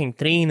labāk fucking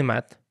trīni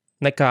met,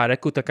 nekā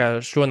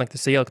šonakt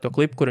es ieliku to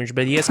klipu, kur viņš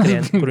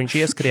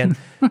ieskrien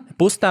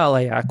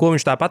pustālējā, ko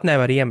viņš tāpat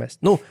nevar iemest.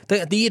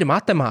 Tagad īri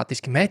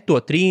matemātiski met to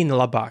trīni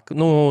labāk.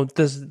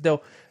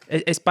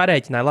 Es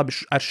parēķināju labi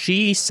ar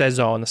šīs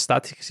sezonas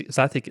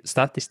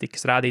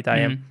statistikas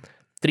rādītājiem.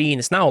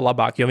 trīnis nav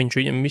labāk, jo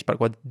viņam vispār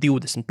kaut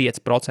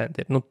 25%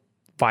 ir,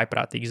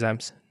 vaiprātīgi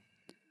zems.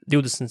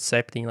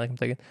 27, laikam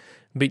tagad.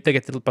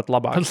 Tagad ir pat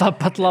labāk.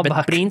 Pat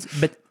labāk.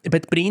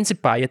 Bet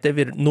principā, ja tev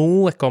ir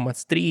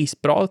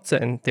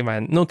 0,3% vai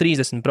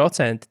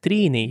 30%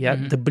 trīnī,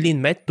 tad,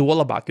 met to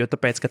labāk, jo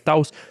tāpēc, ka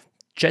tavs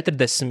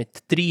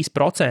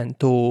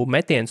 43%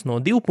 metiens no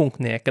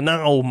divpunktnieka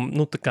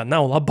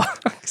nav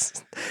labāks.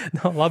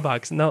 nav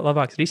labāks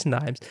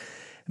risinājums.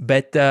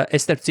 Bet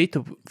es, starp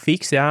citu,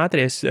 fiksi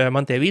ātries,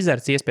 man tie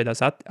vizards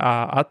iespējās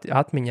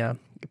atmiņā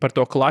par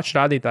to klaču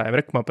rādītājiem.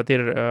 Man pat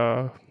ir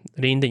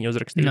rindiņa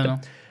uzrakstīta.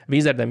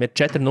 Vizardiem ir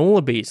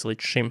 4-0 bijis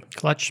līdz šim.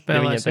 Klačs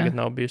spēlēs, tagad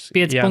nav bijusi.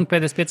 5 punkti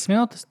pēdējās 5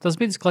 minūtes, tas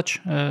bija klačs.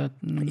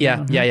 Jā.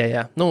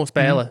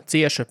 Spēle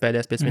cieša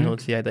pēdējās 5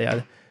 minūtes, jā.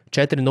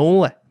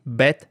 4-0,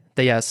 bet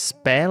tajās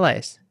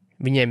spēlēs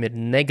viņiem ir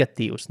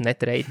negatīvs net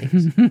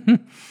ratings.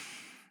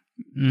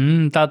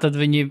 Tā tad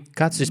viņi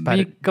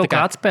kaut kā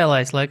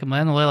atspēlējas, laikam,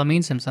 no lielā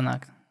mīnusiem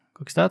sanāk.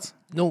 Kaut kas tāds?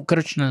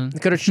 Karuč,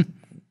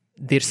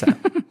 dirsā.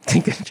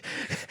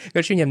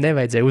 Karuč viņiem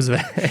nevajadzēja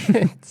uzvērt.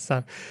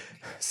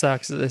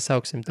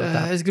 Sauksim to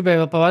tā. Es gribēju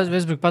vēl par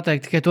Westbrooku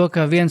pateikt tikai to, ka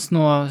viens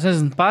no,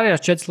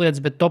 pārējās 4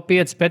 lietas, bet top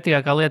 5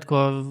 pētīgākā lieta, ko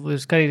ir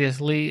skatīties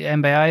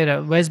NBA, ir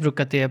Westbrook,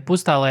 ka tie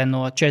pustālē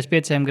no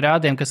 45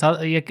 grādiem,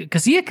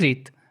 kas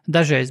iekrīt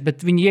dažreiz,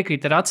 bet viņi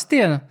iekrīt ar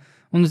atstienu.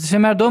 Un es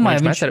vienmēr domāju,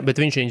 bet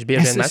viņš viņus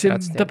bieži vien met ar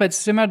atstienu. Tāpēc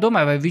es vienmēr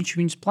domāju, vai viņš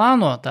viņus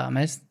plāno tā.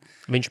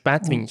 Viņš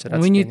pēc viņus ar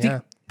atstienu, viņi ir tik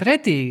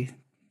pretīgi.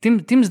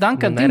 Tims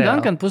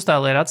Duncan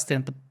pustālē ar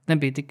atstienu pat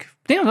nebija tik.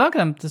 Tim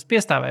Duncanam tas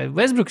piestāvēja.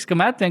 Westbrooks, ka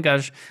met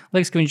vienkārši,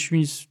 liekas, ka viņš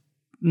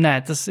nē,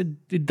 tas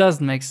it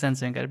doesn't make sense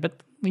vienkārši, bet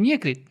viņi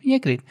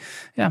iekrīt.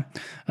 Jā.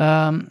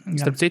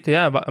 Starp citu,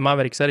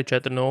 Mavericks arī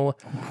 4-0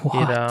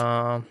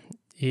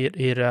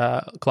 ir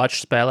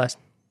klačs spēlēs.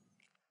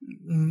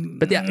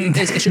 Bet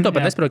es šito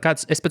pat nesaprotu,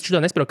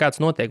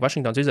 kāds notiek.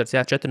 Washingtons Wizards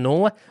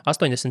 4-0,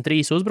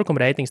 83 uzbrukuma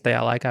reitings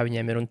tajā laikā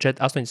viņiem ir un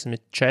 84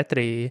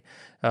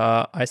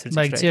 aizsardzības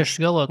reitings.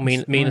 Ciešas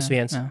galotnes.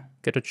 -1,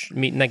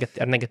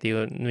 ar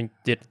negatīvu. Viņi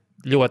ir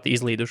ļoti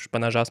izlīduši pa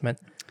nažās met.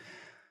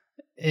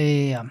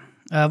 Jā.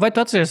 Vai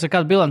tu atceries,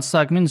 kādu bilanci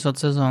sāk Minnesota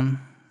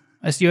sezonu?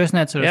 Jo es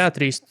neatceros. Jā,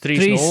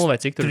 3-0 vai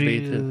cik tur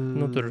bija.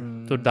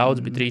 Tur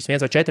daudz bija 3-1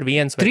 vai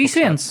 4-1.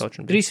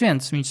 3-1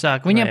 viņi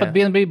sāk. Viņiem pat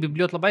bija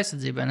ļoti laba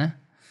aizsardzība, ne?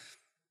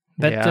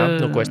 Bet,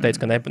 ko es teicu,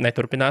 ka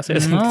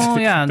neturpināsies.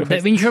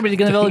 Viņi šobrīd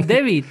gan vēl ir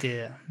 9.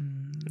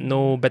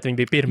 Bet viņi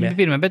bija pirmie.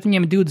 Bet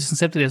viņiem ir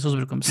 27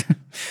 uzbrukums.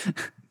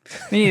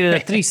 Viņi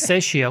ir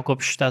 3-6 jau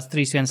kopš tās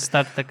 3-1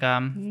 starta.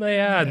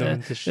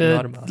 Tas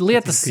ir normāli.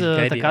 Lietas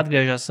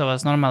atgriežas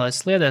savās normālais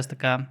sliedēs.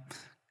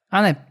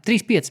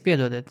 3-5,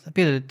 piedodiet.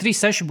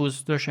 3-6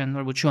 būs droši vien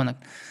varbūt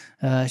šonakt.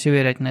 Es jau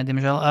ierēķināju,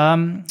 diemžēl.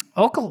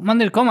 Man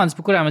ir komandas,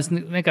 par kurām es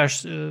vienkārši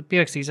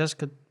pierakstījis,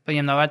 ka par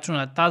viņiem nav vērts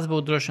runāt. Tās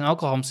būtu droši vien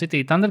Oklahoma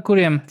City Thunder,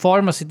 kuriem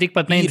formas ir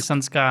tikpat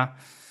neinteresants kā...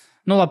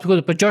 labi, ko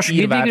tu par Jošu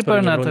Giddey gribi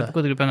parunāt?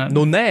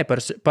 Nē,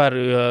 par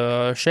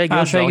Shai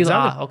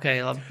Gilgeous-Alexanderu. Okay,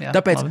 labi, jā,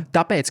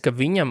 tāpēc, ka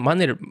viņam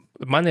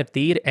man ir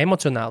tīri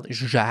emocionāli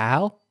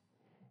žēl,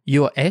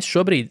 jo es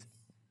šobrīd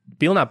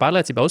pilnā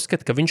pārliecībā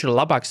uzskatu, ka viņš ir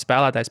labāks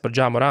spēlētājs par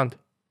Ja Morantu.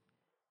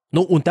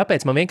 Un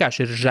tāpēc man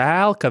vienkārši ir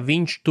žēl, ka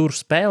viņš tur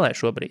spēlē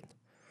šobrīd.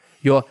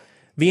 Jo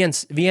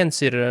viens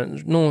ir,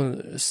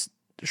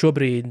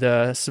 šobrīd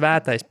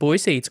svētais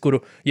puisīts,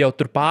 kuru jau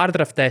tur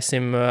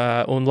pārdraftēsim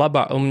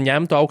un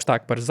ņemtu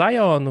augstāk par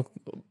Zionu,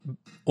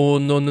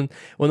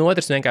 un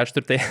otrs vienkārši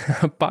tur tie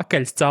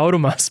pakaļs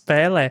caurumā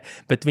spēlē,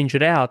 bet viņš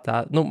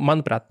reāli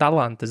manuprāt,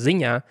 talanta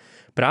ziņā,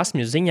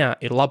 prasmju ziņā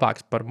ir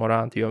labāks par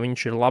Morantu, jo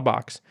viņš ir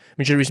labāks.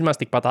 Viņš ir vismaz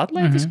tikpat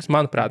atletisks,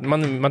 manuprāt.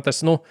 Man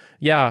tas,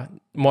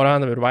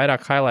 Morantam ir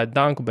vairāk highlight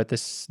danku, bet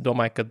es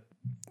domāju,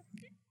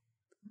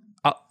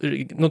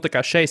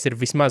 ka šeit ir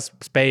vismaz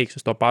spējīgs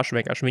uz to pašu,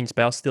 vienkārši viņa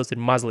spēles stils ir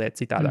mazliet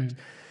citādāks.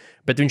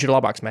 Bet viņš ir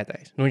labāks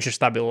metējs. Viņš ir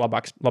stabili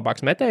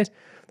labāks metējs.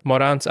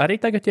 Morants arī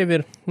tagad jau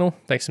ir,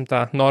 teiksim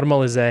tā,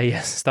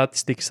 normalizējies,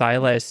 statistikas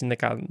ailēs,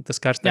 nekā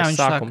tas karstais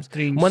sākums.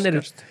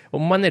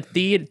 Man ir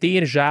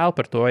tīri žēl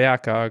par to,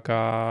 ka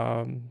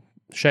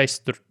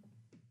šeit tur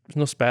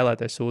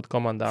spēlētais sūta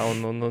komandā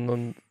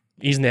un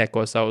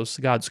iznieko savus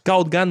gadus.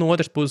 Kaut gan no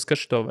otras puses,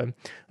 kas to vai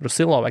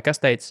Rusilo vai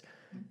kas teica,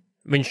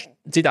 viņš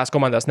citās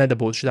komandās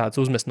nedabūtu šāds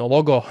uzmest no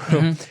logo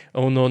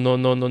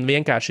un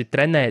vienkārši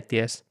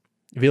trenēties,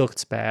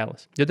 vilkt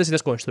spēles. Jo tas ir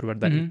tas, ko viņš tur var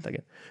darīt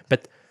tagad.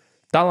 Bet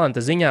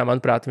talanta ziņā,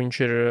 manuprāt, viņš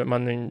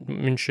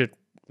ir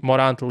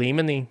Moranta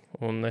līmenī,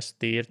 un es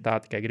tīri tā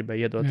tikai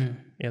gribēju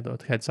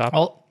iedot heads up.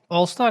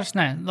 All-Stars?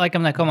 Nē,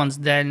 laikam ne, komandas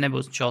dēļ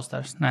nebūs viņš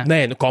All-Stars. Nē,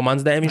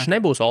 komandas dēļ viņš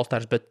nebūs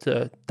All-Stars, bet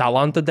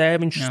talanta dēļ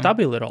viņš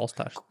stabili ir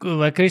All-Stars.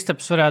 Vai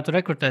Kristaps varētu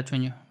rekrutēt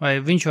viņu? Vai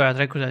viņš varētu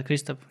rekrutēt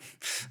Kristapu?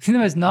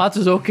 Viņš nāc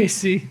uz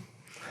OKC.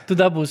 Tu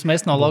dabūsi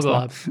mest no logo.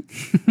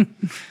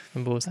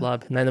 Būs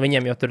labi.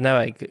 Viņiem jau tur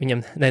nevajag.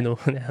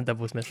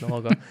 Dabūs mest no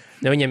logo.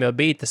 Viņiem jau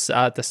bija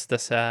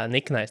tas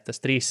niknais,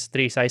 tas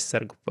trīs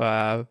aizsargu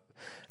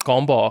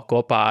kombo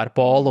kopā ar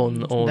Polu un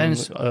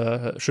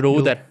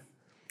Šrūderu.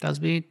 Tas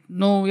bija,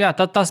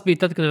 tas bija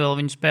tad, kad vēl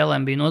viņu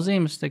spēlēm bija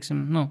nozīmes,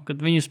 teiksim, kad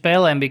viņu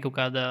spēlēm bija kaut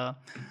kāda,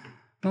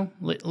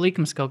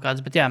 likmes kaut kāds,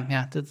 bet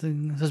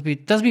tas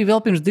bija vēl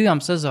pirms 2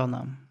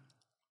 sezonām.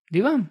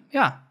 2?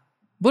 Jā.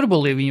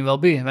 Burbulī viņi vēl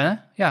bija, vai ne?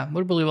 Jā,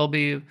 Burbulī vēl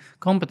bija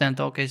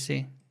kompetenta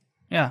OKC.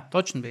 Jā,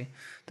 točni bija.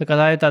 Tā kā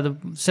tā ir tāda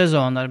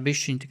sezona ar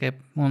bišķiņu tikai,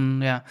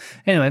 un jā.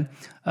 Anyway,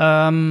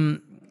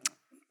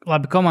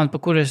 labi, komanda,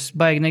 par kuru es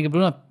baigi negribu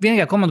runāt.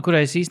 Vienīgā komanda,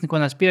 kurai es īsti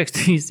neko neesmu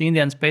pierakstījis,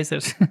 Indiana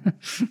Pacers.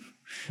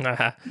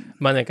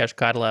 Man vienkārši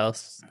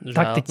Carlisles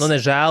žēl. Nu, ne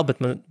žēl,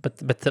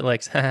 bet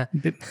liekas,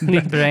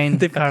 Big brain,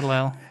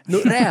 Carlisle.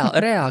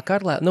 Reāli,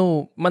 Carlisle,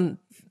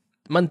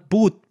 man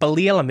būt pa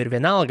lielam ir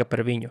vienalga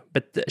par viņu,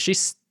 bet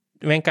šis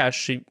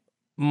vienkārši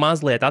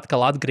mazliet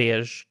atkal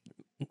atgriež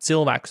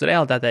cilvēkus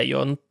realitātē, jo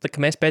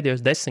mēs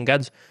pēdējos 10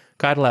 gadus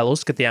Carlisle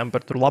uzskatījām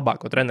par tur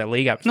labāko treneru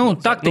līgā.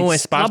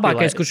 Taktiski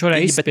labākais, kurš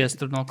varēja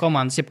izspiest no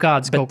komandas,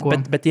 jebkādas kaut ko.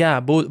 Bet jā,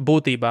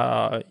 būtībā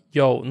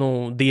jau,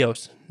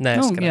 dievs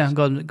neeskarās.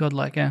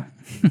 Godlike, jā.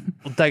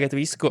 Un tagad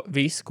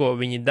visu, ko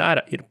viņi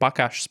dara, ir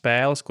pakāšu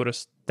spēles,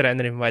 kuras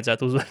trenerim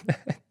vajadzētu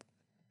uzvarēt.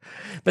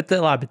 Bet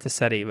labi, tas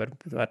arī var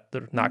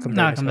tur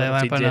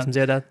nākamajā dziesmu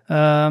dziedāt.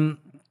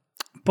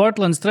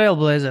 Portland Trail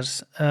Blazers.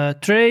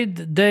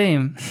 Trade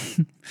Dame.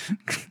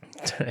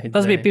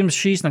 Tas bija pirms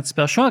šīs naktas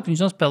spēles. Šonakt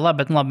viņš nospēlē labi,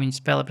 bet viņi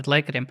spēlē pret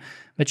Lakeriem.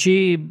 Bet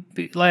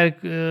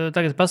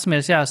tagad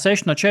pasamies,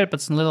 6 no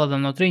 14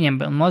 Lillardam no 3,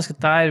 bet man liekas, ka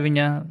tā ir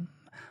viņa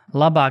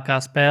labākā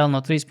spēle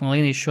no 3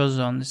 līnijas šo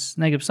zonu. Es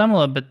negribu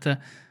samalot, bet...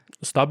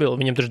 Stabili,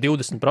 viņam taču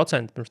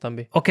 20% pirms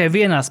tam bija. Ok,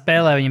 vienā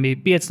spēlē viņam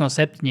bija 5 no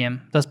 7,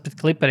 tas pret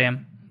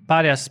Clipperiem.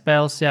 Pārējās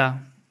spēles,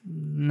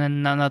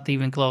 not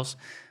even close.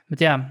 Bet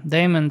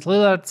Damian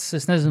Lillards,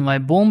 es nezinu, vai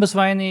bumbas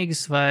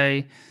vainīgas,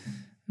 vai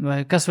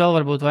kas vēl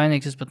var būt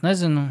vainīgs, es pat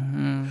nezinu.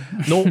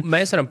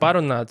 Mēs varam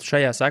parunāt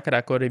šajā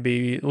sakarā, kur arī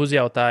bija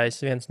uzjautājis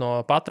viens no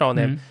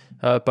patroniem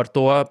par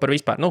to, par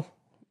vispār,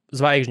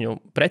 zvaigžņu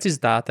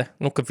precizitāte,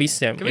 ka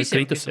visiem ir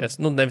kritusies.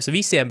 Nevis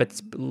visiem, bet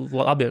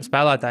labiem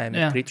spēlētājiem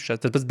ir kritušies.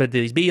 Tas pats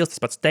Bradley's Beals,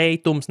 tas pats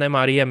Teitums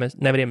nevar iemest,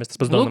 tas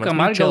pats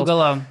Lukam arī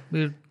galā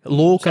ir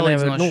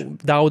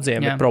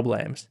daudziem ir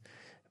problēmas.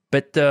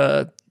 Bet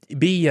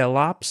bija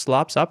labs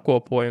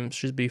apkopojums,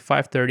 šis bija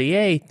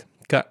 538,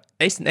 ka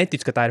es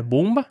neticu, ka tā ir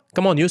bumba.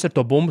 Come on, jūs ar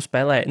to bumbu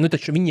spēlējat.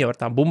 Taču viņi jau ar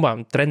tām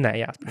bumbām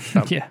trenējās.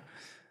 Tā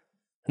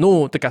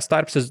kā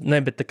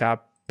bet tā kā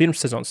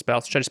pirmssezonas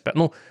spēles, 4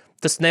 spēles.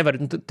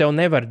 Tev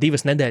nevar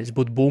 2 nedēļas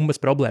būt bumbas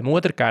problēma.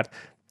 Otrkārt,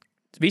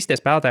 visi tie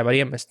spēlētāji var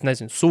iemest,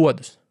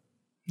 sodus.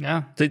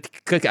 Jā.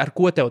 Ar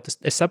ko tev tas?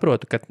 Es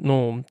saprotu, ka,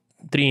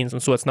 trīnis un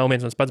sots nav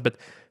viens un tas pats, bet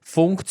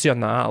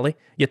funkcionāli,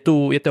 ja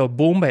tev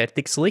bumba ir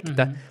tik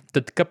slikta,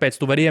 tad kāpēc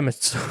tu vari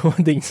iemest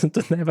sodiņas un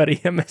tu nevari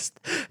iemest,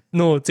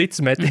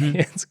 citas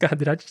metiens,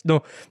 kāda ir ja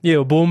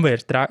jau bumba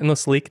ir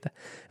slikta.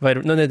 Vai,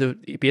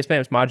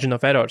 iespējams, margin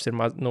of errors ir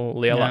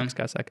lielāks,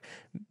 kā saka.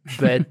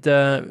 Bet,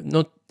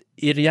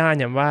 ir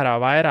jāņem vērā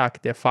vairāk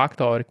tie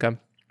faktori,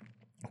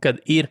 kad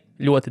ir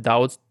ļoti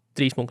daudz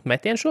 3-punktu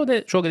metienu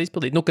šogad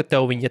izpildīt. Ja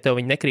tev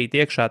viņi nekrīt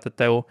iekšā, tad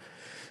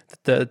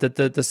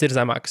tas ir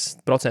zemāks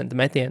procenta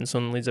metiens,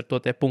 un līdz ar to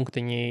tie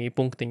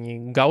punktiņi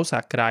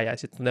gausāk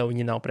krājās, ja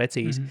viņi nav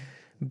precīzi.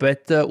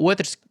 Bet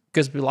otrs,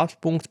 kas bija labs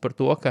punkts par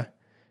to, ka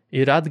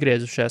ir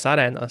atgriezušies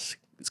arēnās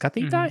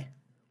skatītāji,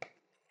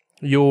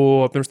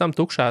 jo pirms tam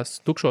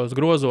tukšos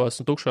grozos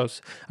un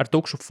ar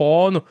tukšu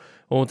fonu,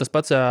 un tas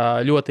pats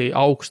ļoti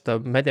augsta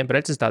metiena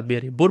precizitāte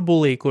bija arī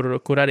Burbulī,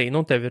 kur arī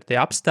tev ir tie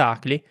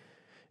apstākļi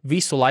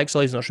visu laiku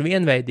salīdzinoši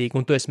vienveidīgi,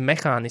 un tu esi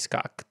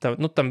mehāniskāk.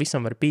 Tam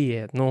visam var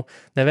pieiet.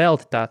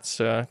 Nevelti tāds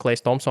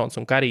Klejs Thompsons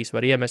un Karijs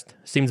var iemest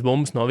 100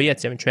 bumbas no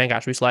vietas, ja viņš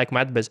vienkārši visu laiku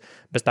met bez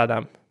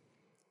tādām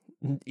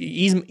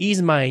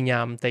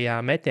izmaiņām tajā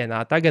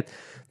metienā. Tagad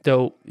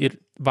tev ir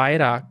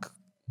vairāk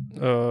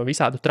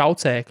visādu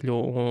traucēkļu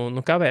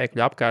un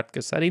kavēkļu apkārt,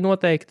 kas arī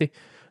noteikti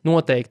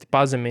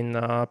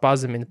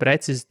pazemina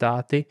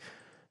precizitāti.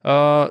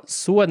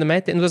 Soda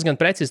metieni, tas gan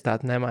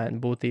precizitāti nemaina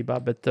būtībā,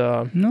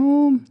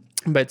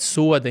 bet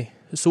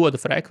sodu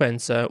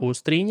frekvence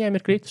uz trīņiem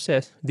ir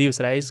kritusies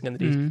 2 reizes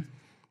gandrīz.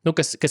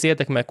 Kas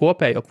ietekmē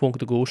kopējo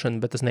punktu gūšanu,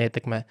 bet tas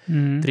neietekmē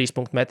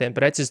 3-punktu metienu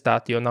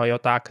precizitāti, jo nav jau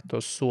tā, ka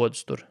tos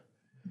sodus tur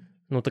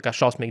tā kā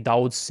šausmīgi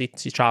daudz sit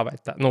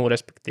šāvēt.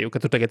 Respektīvi, ka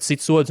tu tagad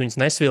sit sodus, viņas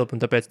nesvilp,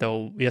 un tāpēc tev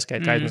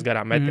ieskaita, ka aizmes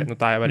garām metienu.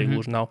 Tā jau arī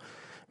gluži nav.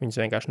 Viņas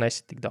vienkārši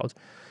nesit tik daudz.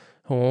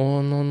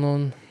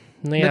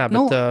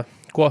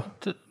 Ko?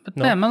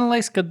 Man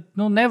liekas, ka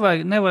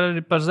nevar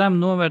arī par zemu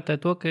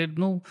novērtēt to, ka ir,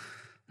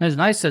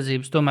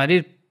 aizsardzības tomēr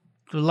ir,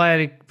 lai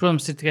arī,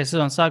 protams, ir tikai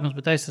sezonas sākums,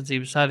 bet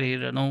aizsardzības arī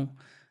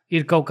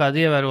ir kaut kāda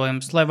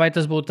ievērojams. Vai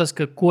tas būtu tas,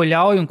 ko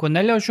ļauj un ko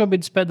neļauj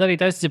šobrīd spēt darīt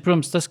aizsardzību,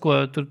 protams, tas,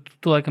 ko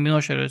tu laikam ir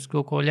nošērojis,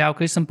 ko ļauj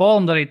Krisam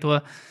Polam darīt to,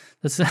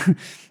 tas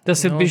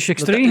ir bijis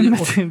ekstrīmi.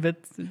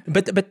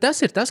 Bet tas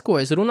ir tas, ko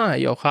es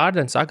runāju jau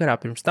Harden sakarā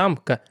pirms tam,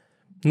 ka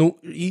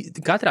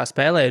katrā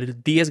spēlē ir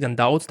diezgan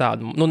daudz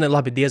tādu,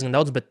 labi diezgan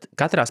daudz, bet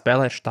katrā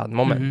spēlē ir tādu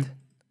momentu.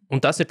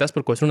 Un tas ir tas,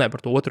 par ko es runāju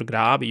par to otru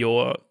grābi, jo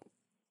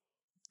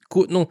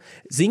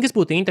Zini, kas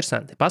būtu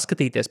interesanti?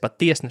 Paskatīties pat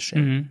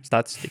tiesnešiem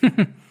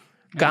statistiku.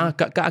 Kā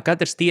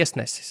katrs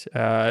tiesnesis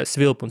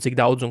svilp un cik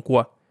daudz un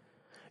ko.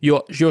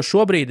 Jo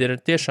šobrīd ir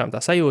tiešām tā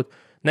sajūta,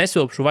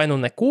 nesvilpšu vai nu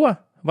neko,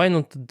 vai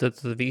nu tad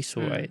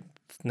visu, vai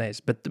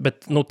nezinu.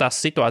 Bet tās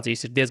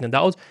situācijas ir diezgan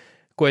daudz,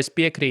 ko es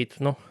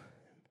piekrītu.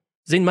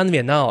 Zini, man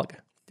vienalga.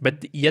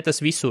 Bet ja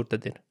tas visur,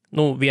 tad ir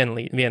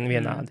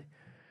vienādi.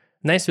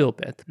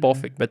 Nesvilpiet,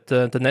 pofik, bet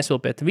tad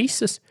nesvilpiet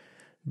visas.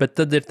 Bet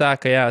tad ir tā,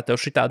 ka jā, tev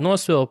šitādi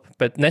nosvilpi,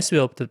 bet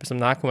nesvilpi, tad pēc tam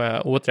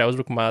nākamajā otrajā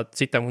uzbrukumā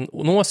citam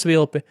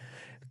nosvilpi,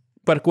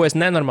 par ko es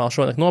nenormāli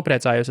šonakt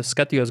nopriecājos. Es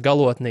skatījos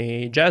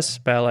galotnī Jazz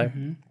spēlē.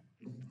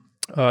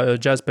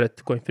 Jazz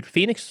pret, ko viņi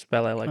Phoenix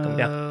spēlē, laikam,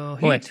 jā.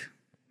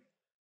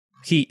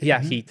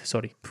 Heat,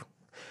 sorry.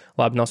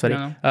 Labi, nav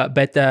svarīgi.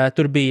 Bet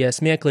tur bija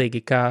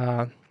smieklīgi,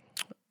 ka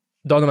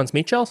Donovans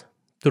Mičels,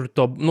 tur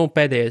to,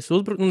 pēdējais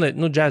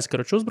Jazz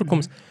karoču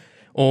uzbrukums,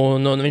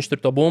 un viņš tur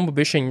to bumbu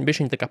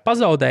bišķiņ tā kā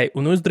pazaudēja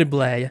un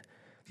uzdriblēja.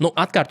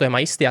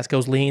 Atkārtojumā izstījās,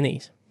 ka uz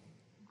līnijas.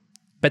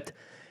 Bet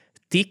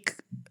tik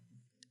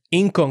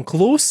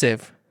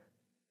inconclusive,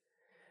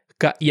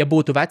 ka, ja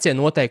būtu vecie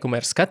noteikumi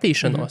ar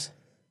skatīšanos,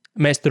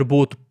 mēs tur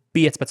būtu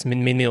 15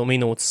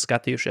 minūtes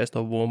skatījušies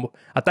to bumbu.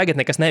 Tagad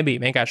nekas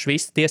nebija. Vienkārši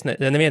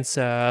neviens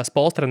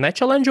spolstra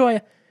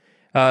nečalenžoja,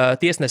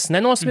 tiesnesis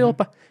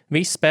nenosvilpa,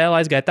 viss spēle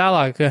aizgāja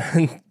tālāk,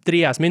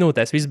 3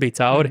 minūtēs viss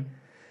bija cauri.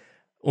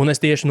 Un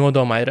es tieši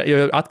nodomāju,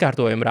 jo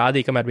atkārtojumu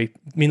rādīja, kamēr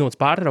bija minūtes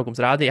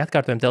pārtraukums, rādīja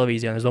atkārtojumu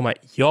televīzijā, un es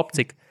domāju,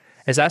 cik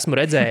es esmu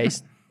redzējis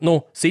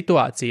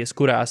situācijas,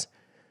 kurās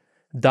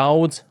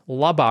daudz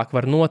labāk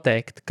var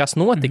noteikt, kas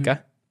notika,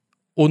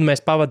 un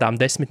mēs pavadām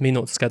 10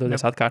 minūtes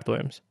skatoties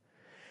atkārtojumus.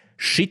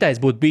 Šitais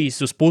būtu bijis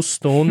uz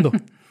pusstundu,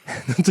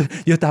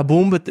 jo tā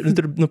bumba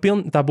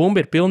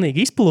ir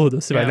pilnīgi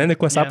izplūdusi, vai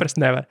neko saprast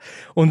nevar.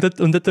 Un tad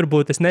tur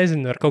būtu, es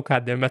nezinu, ar kaut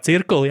kādiem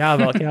cirkuli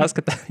jāvelk,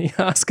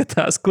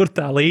 jāskatās, kur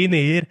tā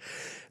līnija ir.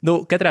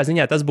 Katrā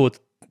ziņā tas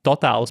būtu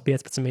totāli uz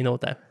 15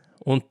 minūtēm.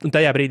 Un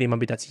tajā brīdī man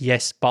bija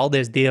tāds,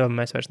 paldies Dievam,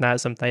 mēs vairs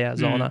neesam tajā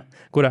zonā,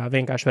 kurā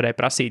vienkārši varēja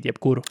prasīt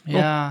jebkuru.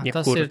 Jā,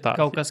 tas ir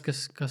kaut kas,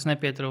 kas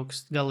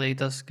nepietrūkst galīgi,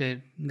 tas, ka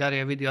ir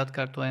garie video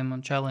atkārtojumi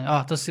un challenge.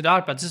 Tas ir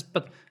ārpēc.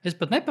 Es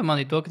pat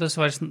nepamanīju to, ka tas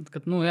vairs, ka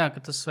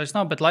tas vairs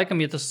nav, bet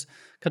laikam, ja tas,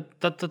 ka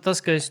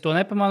es to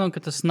nepamanu, ka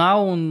tas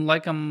nav, un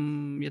laikam,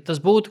 ja tas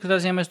būtu, ka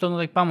mēs to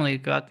noteikti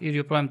pamanītu, ka ir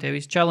joprojām tie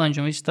visi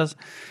challenge un viss tas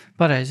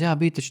pareizi. Jā,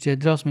 bija taču tie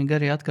drausmīgi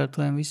garie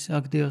atkārtojumi, visi,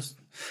 ak, Dievs.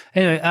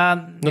 Anyway,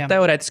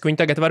 teorētiski viņi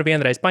tagad var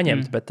vienreiz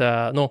paņemt, bet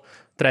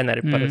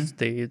treneri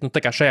parasti,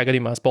 tā kā šajā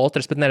gadījumā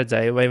spolters, bet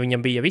neredzēju, vai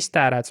viņam bija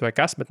iztērēts vai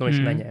kas, bet viņš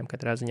neņēma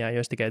katrā ziņā,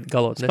 jo es tikai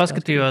galotni. Es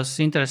paskatījos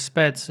intereses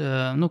pēc,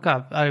 kā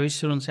arī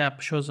viss runas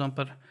par šo zonu,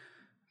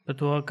 par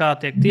to, kā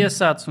tiek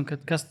tiesāts un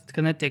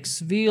ka netiek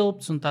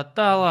svilpts un tā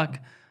tālāk.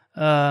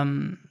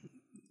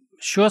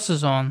 Šo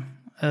sezonu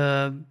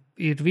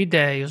ir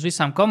vidēji uz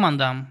visām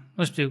komandām,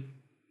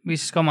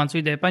 visas komandas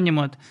vidēji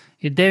paņemot,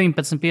 ir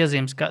 19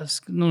 piezīmes,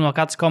 no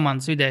katras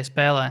komandas vidēji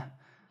spēlē.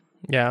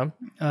 Jā.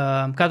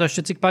 Kā to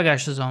šķiet, cik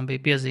pagājušā sezona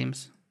bija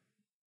piezīmes?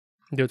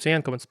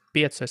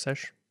 21,5 vai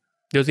 6.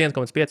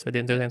 21,5 vai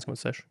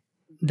 21,6.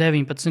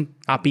 19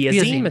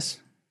 piezīmes?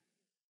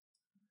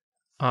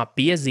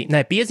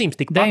 Piezīmes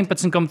tik pat.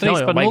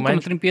 19,3 par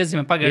 0,3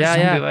 piezīmēm pagājušā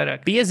sezona bija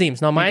vairāk.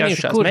 Piezīmes nav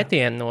mainījušās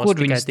metienos. Kur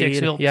viņas tiek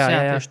svilptas? Jā,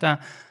 tieši tā.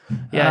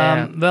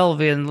 Vēl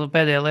viena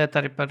pēdējā lieta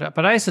arī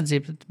par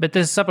aizsardzību, bet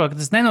es saprotu, ka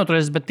tas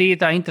nenoturēs, bet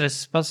tā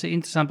interesanti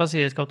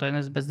pasīties kaut vai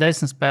pēc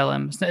 10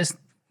 spēlēm.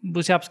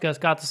 Būs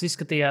jāpaskatās, kā tas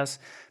izskatījās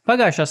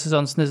pagājušā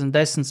sezonas,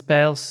 10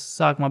 spēles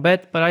sākumā,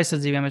 bet par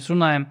aizsardzību mēs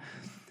runājam.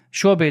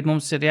 Šobrīd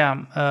mums ir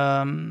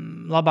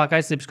labāka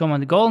aizsardzības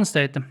komanda Golden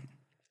State.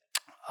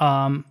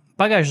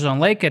 Pagājušā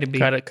sezona Lakeri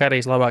bija.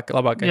 Karijs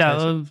labākais. Jā,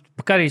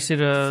 Karijs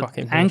ir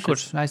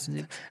ankurs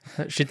aizsardzība.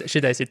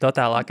 Šitais ir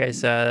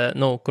totālākais,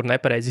 kur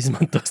nepareizi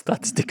izmanto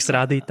statistikas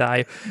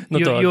rādītāju.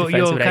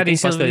 Jo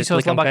Karijs ir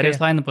visos labākais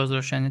line-upos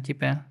droši vien,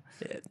 ķipē.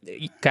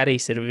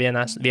 Karijs ir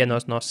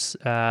vienos no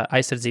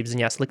aizsardzības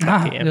ziņā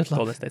sliktākajiem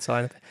Golden State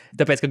line-upē.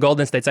 Tāpēc, ka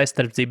Golden State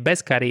aizsardzība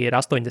bez Karija ir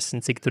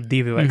 80, cik tur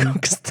 2 vai kaut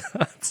kas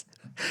tāds.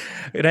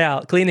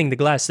 Reāli, cleaning the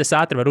glass, es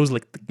ātri varu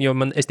uzlikt, jo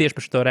es tieši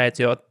par šo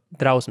reicu, jo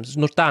trausmas,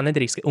 tā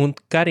nedrīkst. Un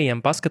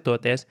Karijam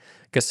paskatoties,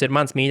 kas ir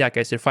mans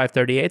mīļākais, ir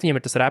 538, viņam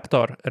ir tas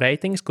Raptor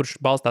ratings, kurš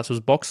balstās uz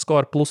box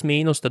score plus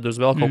mīnus, tad uz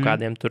vēl kaut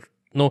kādiem tur,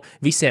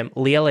 visiem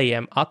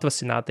lielajiem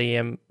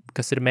atvasinātajiem,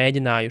 kas ir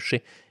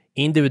mēģinājuši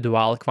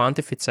individuāli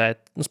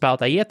kvantificēt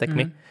spēlētāju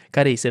ietekmi.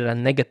 Karijs ir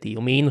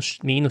negatīvu,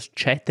 mīnus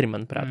 4,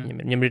 manuprāt,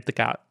 viņam ir tā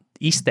kā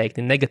izteikti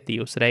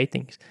negatīvs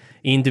ratings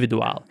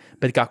individuāli.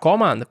 Bet kā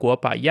komanda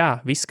kopā,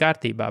 viss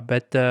kārtībā,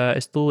 bet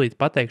es tūlīt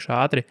pateikšu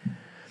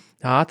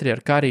ātri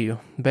ar Kariju,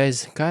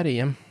 bez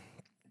Karijam.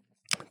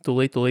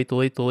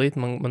 Tūlīt,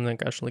 man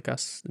vienkārši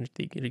likās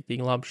riktīgi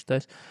labi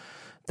šitais.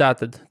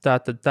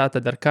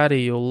 Tātad ar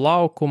Kariju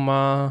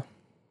laukumā.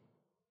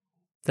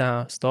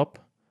 Stop.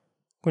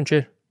 Kur viņš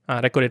ir?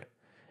 Kur ir?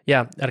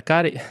 Jā, ar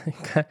Kariju.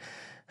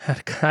 ar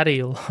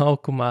Kariju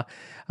laukumā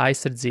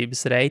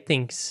aizsardzības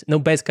reitings,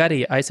 bez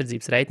Karija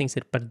aizsardzības reitings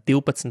ir par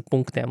 12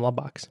 punktiem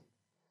labāks.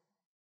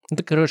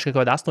 Tā kā kaut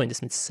kāda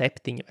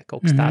 87 vai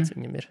kaut kas tāds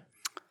viņam ir.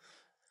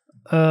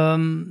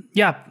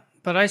 Jā,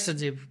 par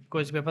aizsardzību, ko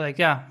es gribēju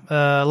pateikt. Jā,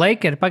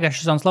 Lakers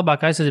pagājušās sezonas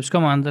labākā aizsardzības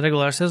komanda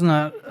regulārā sezonā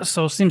ar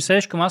savu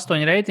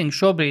 106,8 reitingu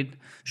šobrīd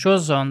šo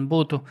sezonu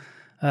būtu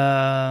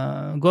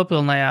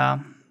godpilnajā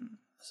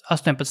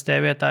 18.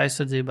 vietā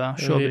aizsardzībā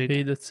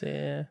šobrīd.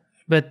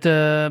 Bet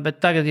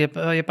tagad, ja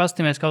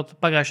paskatāmies kaut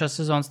pagājušās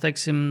sezonas,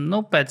 teiksim,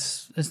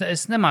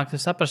 es nemāku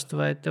saprast,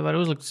 vai te var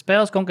uzlikt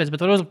spēles konkrēts,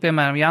 bet var uzlikt,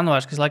 piemēram,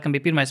 janvārs, kas laikam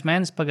bija pirmais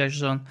mēnesis pagājušā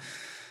sezona.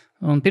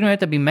 Un pirmā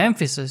vieta bija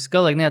Memphis. Es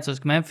galīgi neatceros,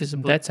 ka Memphis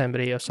būtu.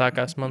 Decembrī jau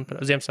sākās,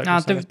 manuprāt,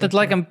 Ziemassvētku. Tad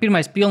laikam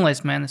pirmais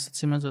pilnais mēnesis,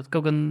 atcīmredzot.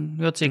 Kaut gan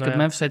jocīgi, ka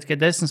Memphis tikai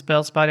 10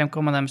 spēles, pārējām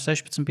komandām ir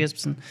 16,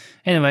 15.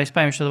 Anyway,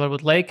 spējams, tad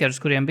varbūt Lakers,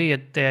 kuriem bija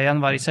tajā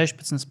janvārī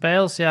 16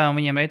 spēles, jā, un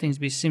viņiem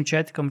reitings bija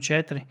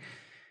 104,4.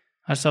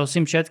 Ar savu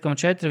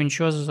 104,4 viņš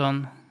šo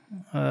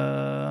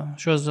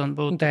sezonu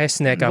būtu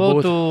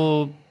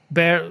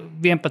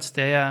 11.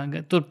 Jā,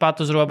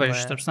 turpat uz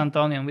robežas starp San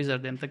Antonio un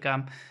Wizardiem. Tā kā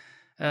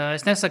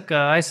es nesaku, ka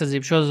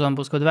aizsardzība šo sezonu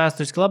būs kaut kāda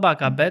vēsturiski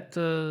labākā, bet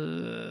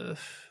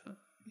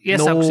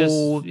iesākusies,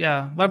 jā,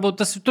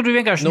 varbūt tur ir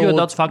vienkārši ļoti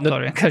daudz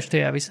faktoru, vienkārši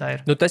tajā visā ir.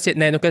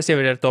 Kas jau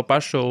ir ar to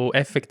pašu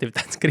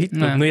efektivitātes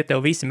kritumu? Ja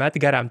tev visi met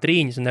garām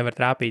trīņus un nevar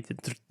trāpīt,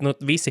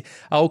 visi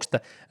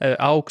augsta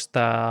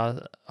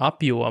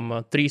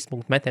apjoma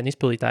 3-punktu metienu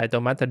izpildītāji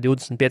tev met ar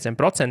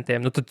 25%,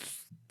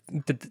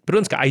 tad,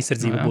 protams, ka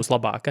aizsardzība būs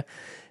labāka.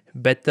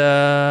 Bet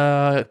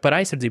par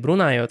aizsardzību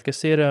runājot,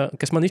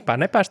 kas man vispār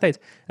nepārsteidz,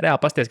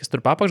 reāli pasties, kas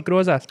tur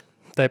apakšgrozās.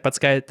 Tāpat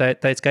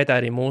skaitā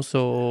arī mūsu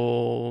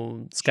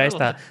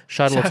skaistā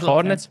Charlotte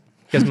Hornets,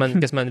 kas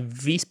man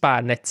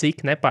vispār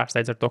necik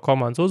nepārsteidz ar to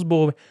komandas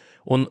uzbūvi.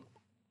 Un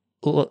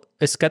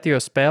es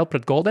skatījos spēli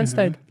pret Golden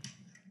State.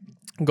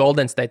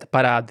 Golden State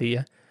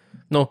parādīja,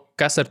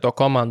 kas ar to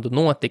komandu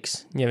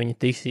notiks, ja viņi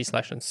tiks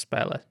izslēgšanas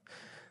spēlē.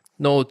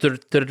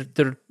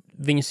 Tur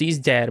viņus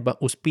izģērba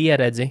uz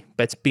pieredzi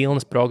pēc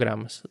pilnas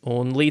programmas.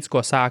 Un līdz ko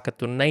sāka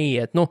tur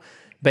neiet,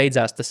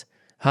 beidzās tas,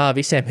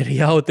 visiem ir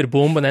jautri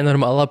bumba,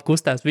 nenormāli labi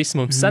kustās, viss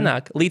mums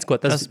sanāk. Līdz ko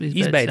tas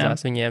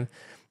izbeidzās viņiem,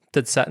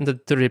 tad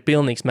tur ir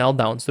pilnīgs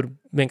meltdowns. Tur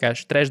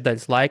vienkārši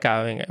trešdaļas laikā,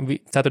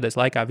 ceturtais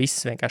laikā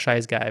viss vienkārši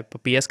aizgāja pa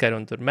pieskaru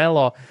un tur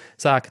melo.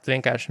 Sākat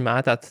vienkārši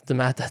mētāt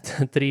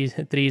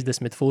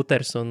 30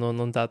 futers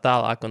un tā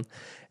tālāk. Un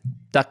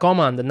tā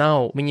komanda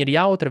nav, viņa ir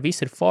jautra,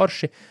 viss ir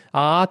forši,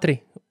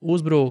 ātri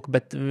uzbrūk,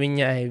 bet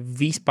viņai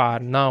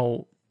vispār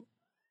nav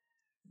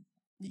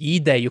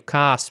ideju,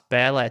 kā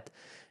spēlēt,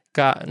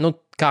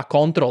 kā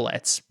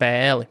kontrolēt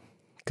spēli,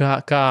 kā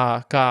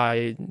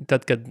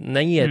tad, kad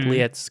neiet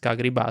lietas, kā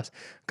gribās,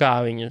 kā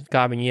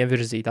viņu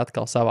ievirzīt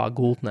atkal savā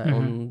gultnē.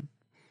 Un,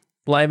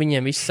 lai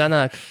viņiem viss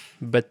sanāk,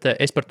 bet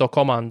es par to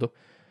komandu,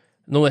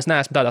 es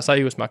neesmu tādā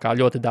sajūsmā, kā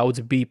ļoti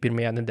daudzi bija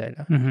pirmajā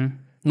nedēļā.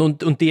 Un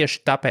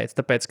tieši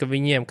tāpēc, ka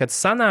viņiem, kad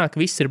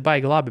sanāk, viss ir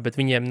baigi labi, bet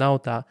viņiem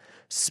nav tā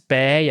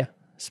spēja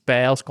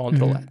spēles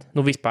kontrolēt.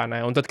 Vispār ne.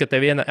 Un tad, kad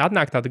tev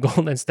atnāk tāda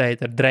Golden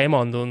State ar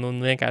Draymondu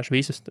un vienkārši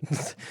visus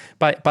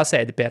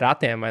pasēdi pie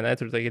ratiem, vai ne,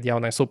 tur tagad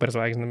jaunais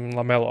superzvaigznes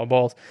LaMelo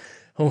Balls.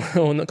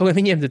 Un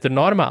viņiem tur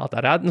normāli,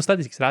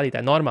 statistikas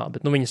rādītāji normāli,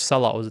 bet viņus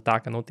salauza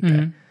tā, ka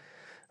tikai.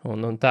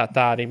 Un tā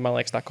arī, man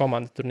liekas, tā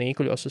komanda tur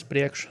nīkuļos uz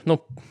priekšu.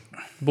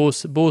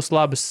 Būs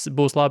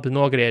labi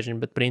nogriežiņi,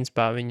 bet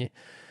principā viņi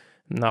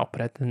nav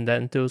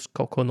pretendenti uz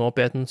kaut ko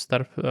nopietnu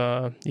starp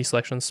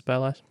izslēgšanas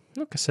spēlēs.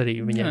 Kas arī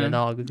viņiem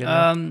vienalga.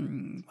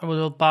 Varbūt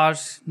vēl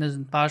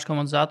pāris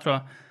komandas ātro.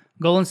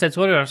 Golden State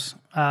Warriors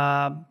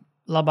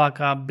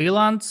labākā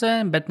bilance,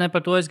 bet ne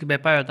par to es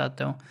gribēju pajautāt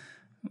tev.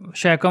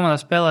 Šajā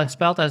komandā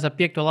spēlētājs ar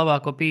 5.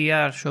 labāko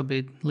PR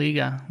šobrīd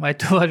līgā. Vai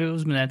tu vari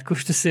uzminēt,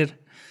 kurš tas ir?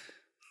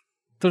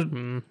 Tur...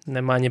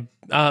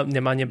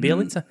 Nemaņa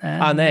Bielica?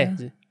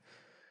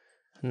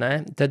 Nē.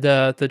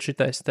 Tad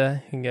šitais te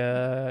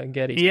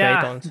Gerijs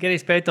Paytons. Jā,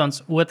 Gerijs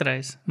Paytons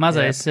otrais.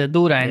 Mazais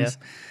dūrainis.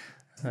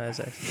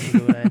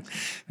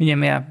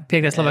 Viņam,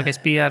 5. labākais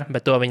PR.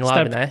 Bet to viņi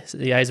labi, ne?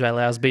 Ja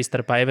izvēlējās bija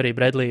starp Avery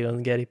Bradley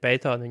un Geriju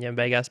Paytonu, viņiem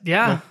beigās.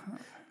 Jā.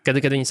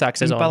 Kad viņi sāk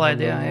sezonu.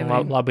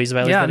 Labi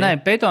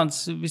izvēlējās.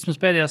 Paytons vismaz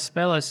pēdējās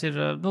spēlēs ir,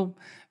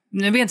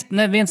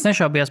 neviens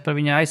nešaubījās par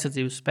viņa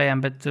aizsardzības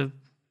spējām, bet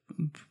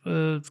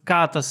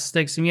kā tas,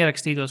 teiksim,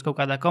 ierakstītos kaut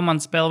kādā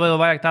komandas spēlē, vai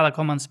vairāk tādā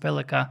komandas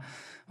spēlē kā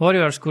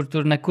Warriors, kur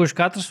tur nekurš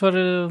katrs var,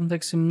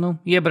 teiksim,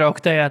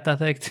 iebraukt tajā, tā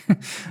teikt.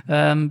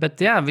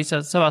 Bet jā,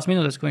 visās savās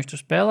minūtēs, ko viņš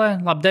tur spēlē,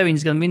 labi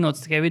 9 gan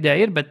minūtes tikai vidē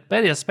ir, bet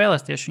pēdējās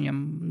spēlēs tieši viņam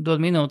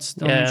dod minūtes,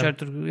 un viņš ir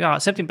tur,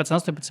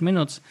 17-18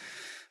 minūtes.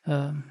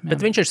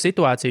 Bet viņš ir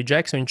situācija,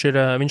 Džeks, viņš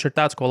ir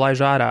tāds, ko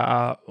laiž ārā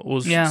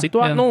uz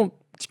situāciju.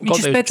 Viņš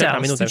ir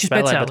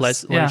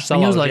speciālists, viņš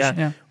salauž.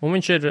 Un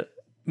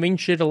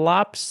viņš ir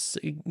labs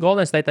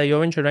Golden State, jo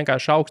viņš ir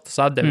vienkārši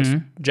augstas atdevis.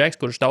 Džeks,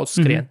 kurš daudz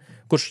skrien.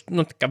 Kurš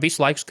visu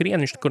laiku skrien,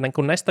 viņš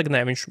nekur nestagnē,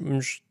 viņš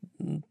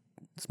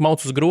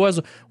Mauc uz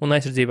grozu un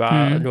aizsardzībā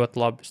ļoti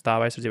labi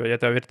stāv aizsardzībā. Ja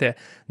tev ir tie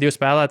 2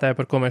 spēlētāji,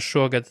 par ko mēs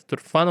šogad tur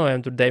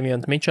fanojam, tur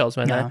Damians Mičels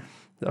vai ne?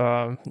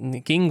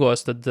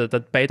 Kingos,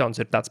 tad Peytons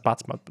ir tāds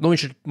pats.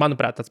 Viņš ir,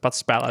 manuprāt, tāds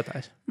pats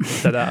spēlētājs.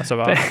 Tādā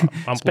savā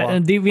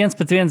amplitūdā.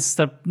 1-1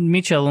 starp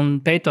Mičelu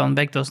un Peytonu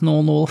beigtos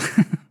 0-0.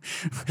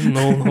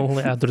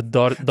 0-0, jā, tur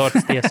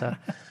Dorts tiesā.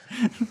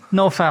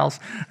 No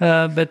fouls.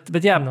 Bet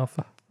jā, No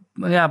foul.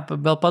 jā,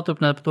 vēl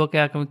paturpināt par to,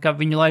 ka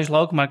viņu laiž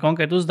laukumā ar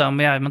konkrētu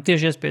uzdevumu. Jā, man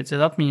tieši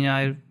iespējas atmiņā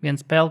ir viena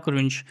spēle, kur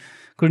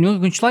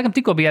viņš laikam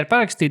tikko bija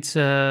parakstīts,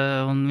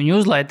 un viņu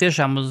uzlēja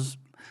tiešām uz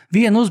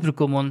vienu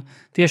uzbrukumu, un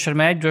tieši ar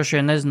mēģi droši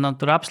vien, nezinu,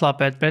 tur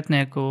apslāpēt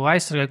pretinieku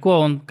aizsargai,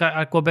 un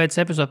ar ko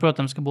beidz epizode,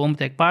 protams, ka bumba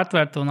tiek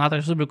pārtvērta un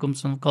ātrais uzbrukums,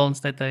 un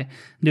Kolins teitai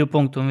 2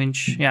 punktu, un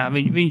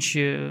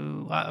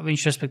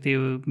viņš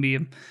respektīvi bija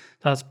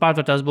tās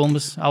pārtvērtās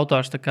bumbas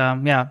autors, tā kā,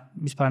 jā,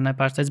 vispār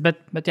nepārsteidz,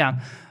 bet jā.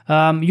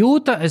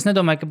 Jūta, es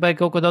nedomāju, ka beig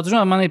kaut ko daudz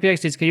runāt, man ir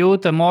pierakstīts, ka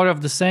Jūta more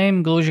of the same,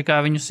 gluži kā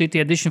viņu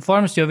City Edition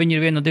formas, jo viņi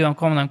ir viena no 2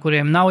 komandām,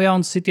 kuriem nav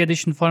jaunas City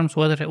Edition formas,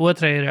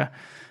 otra ir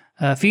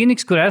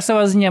Phoenix, kur ir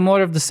savā ziņā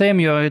more of the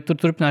same, jo tur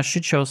turpinās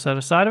shitshows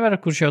ar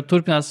serveru, kurš jau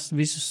turpinās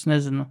visus,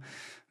 nezinu,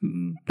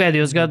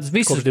 pēdējos gadus,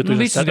 visus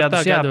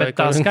gadus, jā, bet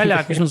tā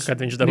skaļāk,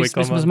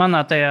 vismaz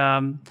manā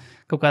tajā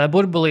kaut kādā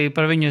burbulī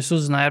par viņu es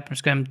uzzināju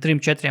pirms kādiem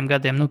 3-4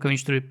 gadiem, ka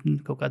viņš tur ir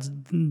kaut kāds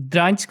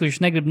draņķis,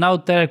 kurš negrib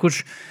naudu tērēt, kurš,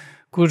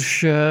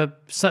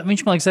 viņš,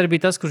 man liekas, arī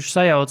bija tas, kurš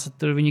sajauca,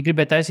 tur viņi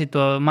gribēja taisīt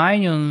to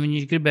maiņu, un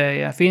viņš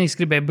gribēja, Phoenix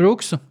gribēja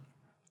Brooksu,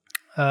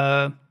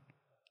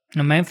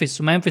 no Memphis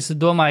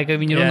domāja, ka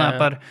viņi runā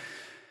par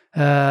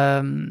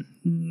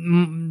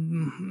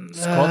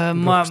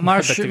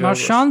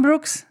Marshawn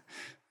Brooks.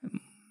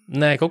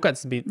 Nē, kaut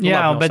kāds bija.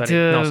 Jā, bet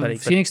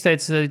Phoenix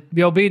teica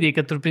jau brīdī,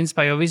 kad tur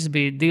principā jau viss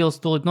bija deals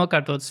tūlīt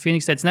nokārtots.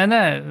 Phoenix teica,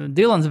 nē,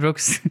 Dylans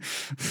Brooks.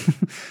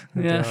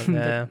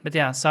 Bet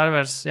jā,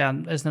 servers, jā,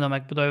 es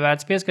nedomāju, ka par to ir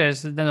vērts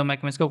pieskaries. Es nedomāju,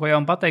 ka mēs kaut ko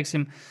jaunu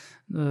pateiksim.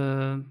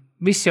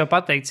 Viss jau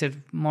pateikts ir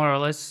more or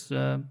less...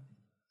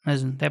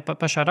 Nezinu, te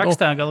pašā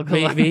rakstā galā.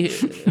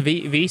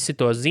 Visi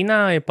to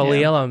zināja pa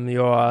lielam,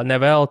 jo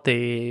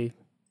nevelti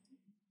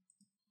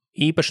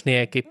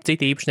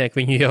citi īpašnieki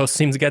viņu jau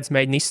 100 gadus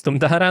mēģina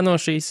izstumt ārā no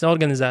šīs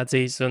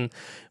organizācijas, un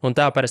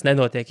tā parasti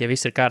nenotiek, ja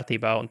viss ir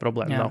kārtībā un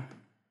problēma nav.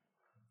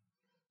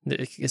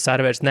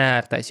 Servers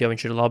neērtais, jo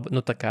viņš ir labi,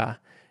 tā kā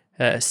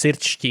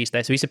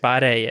sirdsšķīstais, visi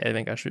pārējie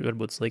vienkārši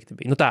varbūt slikti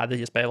bija. Tāda,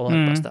 ja spēja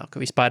vēl pastāv,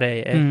 ka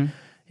vispārējie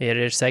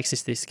ir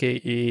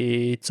seksistiski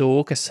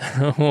cūkas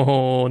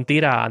un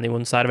tirāni,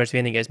 un servers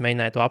vienīgais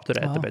mēģināja to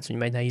apturēt, tāpēc viņi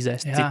mēģināja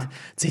izēst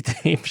citu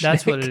īpašnieku.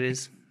 That's what it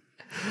is.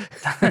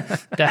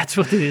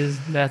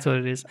 That's what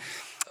it is.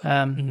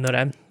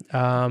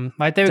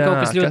 Vai tev ir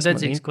kaut kas ļoti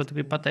dedzīgs, ko tu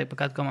gribi pateikt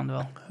par kādu komandu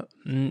vēl?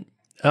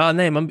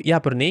 Nē, man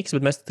jāpar Nīks,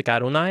 bet mēs tā kā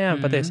runājām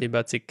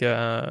patiesībā,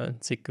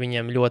 cik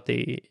viņiem ļoti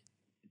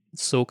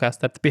sūkā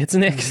starta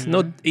piecinieks.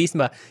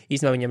 Īstenībā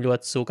viņam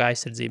ļoti sūkā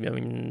aizsardzība, jo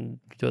viņi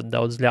ļoti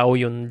daudz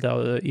ļauj un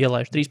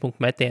ielaiž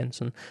 3-punktu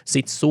metienus un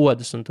sit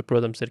sodus, un tur,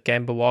 protams, ir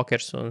Kemba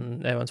Walkers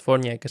un Evans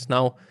Fournier, kas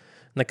nav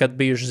nekad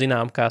bijuši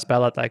zinām kā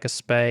spēlētāji, kas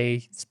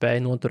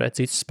spēj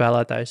noturēt citus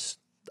spēlētājus,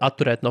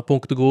 atturēt no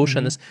punktu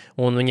gūšanas,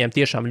 un viņiem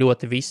tiešām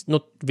ļoti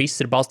viss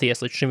ir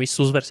balstījies līdz šim,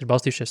 viss uzvars ir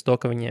balstījušies to,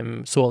 ka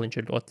viņiem soliņš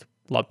ir ļoti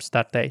labi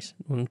startējis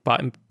un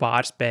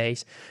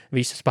pārspējis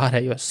visus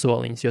pārējos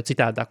soliņus, jo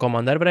citādā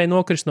komanda arī varēja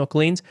nokrist no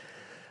klīns,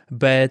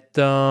 bet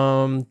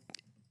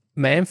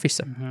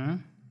Memphisa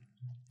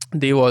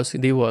divi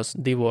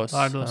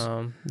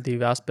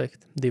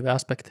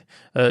aspekti.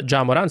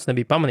 Ja Morants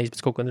nebija pamanījis,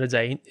 bet kaut ko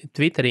redzēja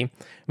Twitterī,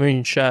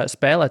 viņš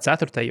spēlē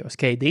 4.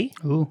 KD,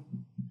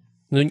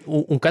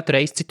 un katru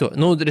reizi citu,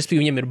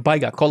 respektīvi viņam ir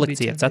baigā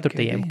kolekcija 4.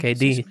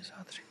 KD.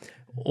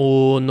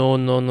 Un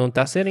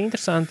tas ir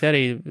interesanti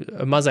arī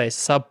mazais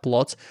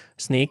subplots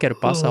sneakeru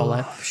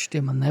pasaulē.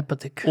 Šitie man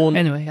nepatika.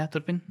 Anyway,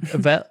 turpin.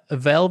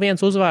 vēl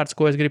viens uzvārds,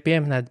 ko es gribu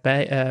pieminēt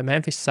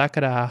Memphis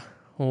sakarā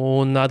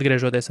un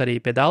atgriežoties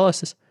arī pie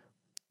Dallasas,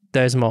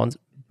 Desmonds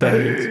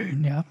Bains.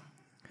 Jā.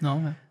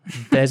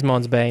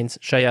 Desmonds Bains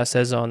šajā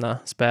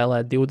sezonā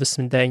spēlē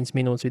 29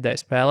 minūtes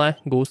vidēji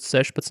spēlē, gūst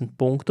 16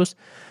 punktus,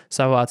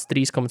 savāc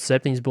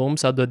 3,7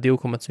 bumbas, atdod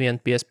 2,1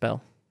 piespēli.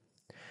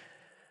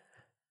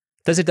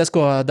 Tas ir tas,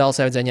 ko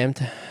Dallasai vajadzēja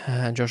ņemt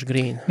Josh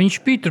Green.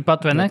 Viņš bija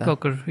turpat, vai ne? Kaut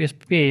kur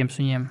pieejams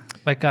viņiem,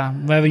 vai kā?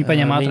 Vai viņi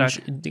paņēma ātrāk?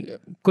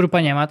 Kuru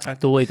paņēma ātrāk?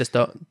 Tūlīt es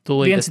tev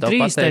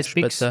pateikšu.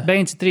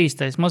 Bains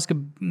 3. Mums, ka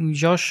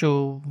Joshu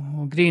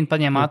Green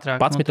paņēma ātrāk.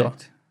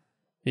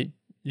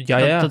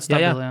 11.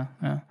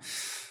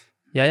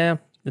 Jā.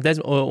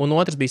 Un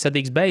otrs bija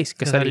Sadīgs Bejs,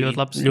 kas arī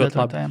ļoti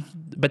labi.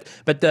 Bet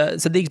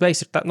Sadīgs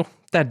Bejs ir tā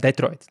ir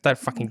Detroit. Tā ir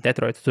fucking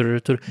Detroit.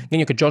 Tur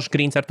gan jau, ka Josh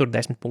Greens ar tur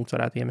 10 punktus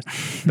varētu iemest.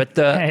 Bet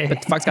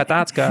fakts kā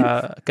tāds,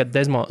 ka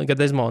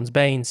Desmonds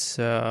Bains,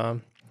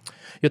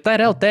 jo tā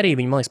ir L. Terry,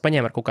 viņi, man liekas,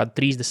 paņēma ar kaut kādu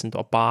 30.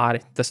 pāri.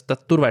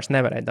 Tur vairs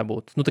nevarēja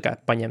dabūt. Tā kā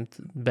paņemt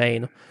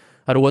Bainu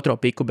ar otro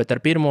piku, bet ar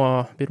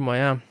pirmo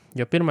jā.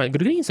 Jo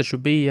Greens taču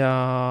bija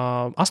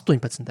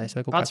 18.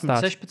 vai kaut kāds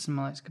tāds. 16,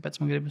 man liekas, kāpēc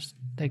man gribas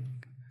teikt.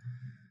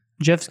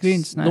 Jeffs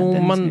Greens. Nu,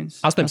 man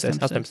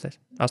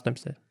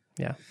 18.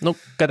 Jā. Nu,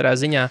 katrā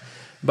ziņā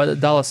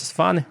Dallasas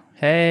fani,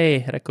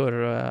 hei, kur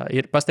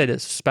ir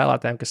pasteidies uz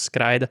spēlētājiem, kas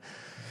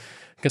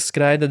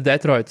skraida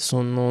Detroitas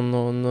un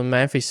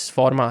Memphis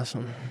formās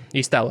un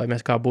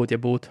iztēlojamies, kā būtu,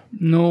 ja būtu.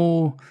 Nu,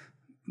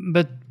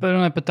 bet par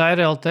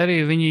Tyrell Terry,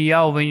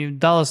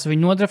 Dallas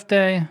viņu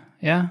nodraftēja,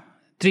 ja?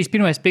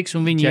 3. piks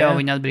un viņi jau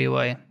viņu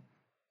atbrīvoja.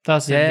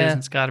 Tas ir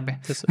diezgan skarbi.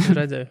 Tas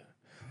redzēju.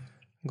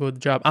 Good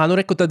job. Nu,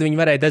 reku, tad viņi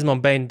varēja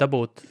Desmond Bainu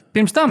dabūt.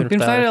 Pirms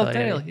Tyrell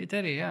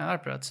Terry, jā,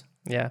 ārprāts.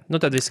 Jā, nu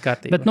tad viss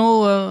kārtībā. Bet,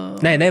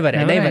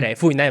 Nevarēja.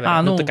 Fuj,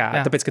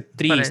 nevarēja. Tāpēc, ka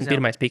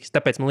 31. piks,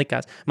 tāpēc man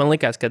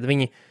likās, kad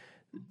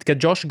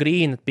Josh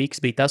Green piks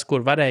bija tas,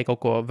 kur varēja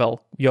kaut ko vēl,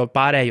 jo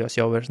pārējos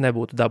jau vairs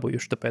nebūtu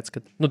dabūjuši, tāpēc,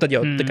 ka, tad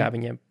jau tā kā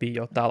viņiem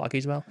bija jau tālāk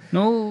izvēle.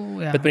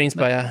 Jā. Bet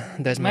principā, jā,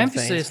 Desmond Bains.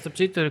 Memphis, starp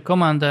citu, ir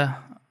komanda,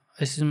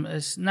 es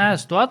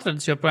neesmu to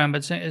atradis joprojām,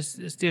 bet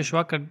es tieši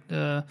vakar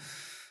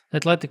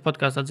Athletic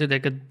podkāstā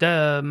dzirdēju, ka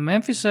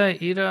Memphisai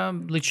ir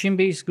līdz šim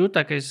bijis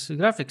grūtākais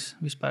grafiks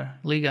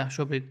vispār līgā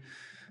šobrīd.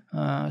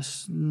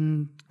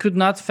 Could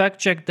not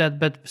fact check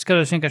that, bet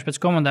skatos vienkārši pēc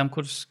komandām,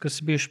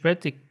 kas bijuši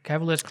pretī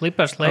Cavaliers,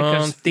 Clippers,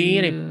 Lakers.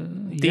 Tīri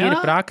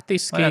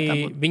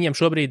praktiski, viņiem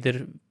šobrīd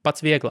ir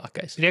pats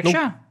vieglākais.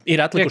 Priekšā?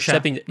 Ir atlikuši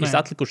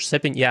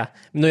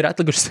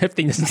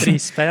 73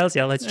 spēles,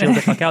 jā, let's chill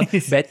the fuck out.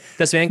 Bet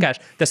tas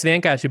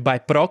vienkārši by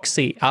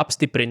proxy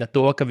apstiprina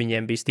to, ka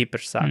viņiem bija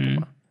stiprs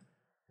sākumā.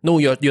 Nu,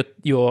 jo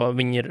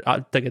viņi ir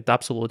tagad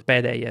absolūti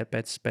pēdējie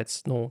pēc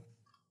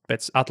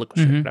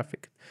atlikušiem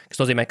grafika. Kas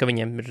nozīmē, ka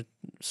viņiem ir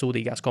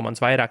sūdīgās komandas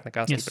vairāk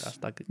nekā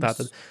stiprās. Tā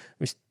tad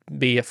viss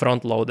bija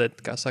front-loaded,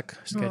 kā saka,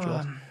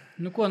 schedule.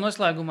 Nu, ko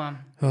noslēgumā?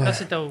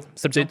 Kas ir tev?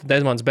 Starp citu,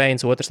 Desmonds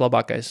Bains, otrs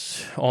labākais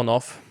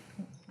on-off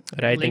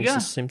ratings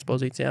uz 100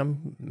 pozīcijām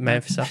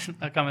Memphisā.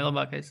 Kam ir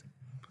labākais?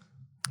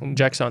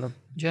 Jacksonam.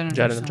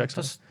 Jaredam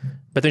Jacksonam.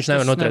 Bet viņš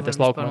nevar noturēties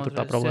laukumā, tur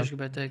tā problēma. Es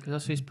gribēju teikt, ka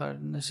tas vispār,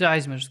 es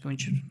aizmirstu, ka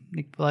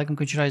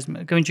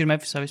viņš ir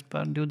Memphisā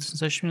vispār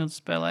 26 minūtes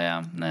spēlējā.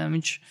 Nē,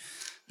 viņš,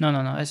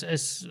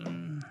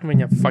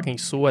 Viņam fucking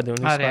sodi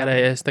un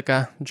vispārējais, tā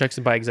kā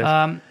Jackson baigzēs.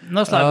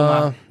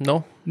 Noslēgumā,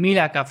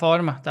 mīļākā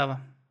forma tava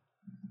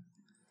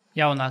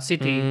jaunā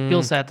City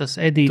pilsētas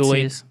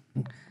edīcijas.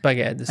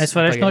 Pagaidis. Es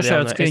varēšu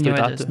nošērot skriņu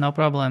vajadzēs, nav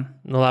problēma.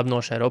 Nu labi,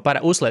 nošēro.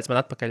 Uzliec man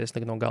atpakaļ, es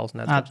tagad no galas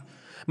neatceros.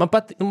 Man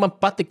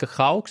patika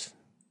Hawks.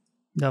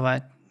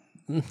 Davai.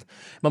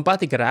 Man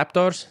patika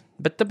Raptors,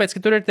 bet tāpēc,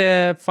 ka tur ir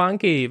tie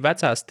funky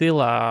vecā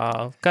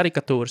stilā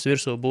karikatūras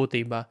virsū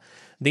būtībā.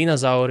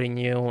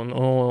 Dinozauriņi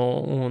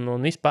un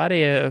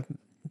vispārējie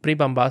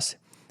pribambasi.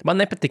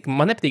 Man nepatīk.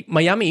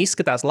 Miami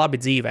izskatās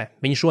labi dzīvē.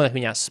 Viņi šonakt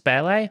viņās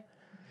spēlēja.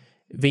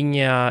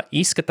 Viņa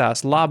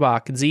izskatās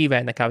labāk dzīvē,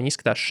 nekā viņa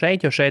izskatās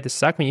šeit, jo šeit, es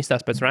saku, viņa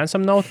izskatās pēc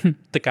ransom note,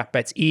 tā kā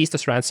pēc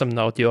īstas ransom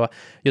note,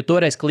 jo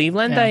toreiz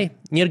Clevelandai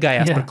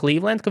ņirgājās par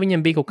Cleveland, ka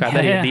viņiem bija kaut kāda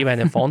arī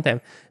dīvainiem fontiem,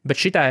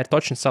 bet šitā ir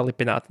točni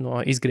salipināta no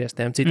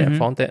izgrieztiem citiem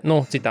fontiem,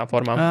 citām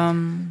formām.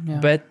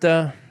 Bet,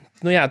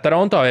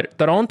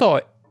 Toronto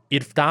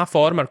ir tā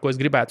forma, ar ko es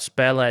gribētu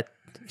spēlēt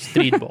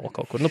streetball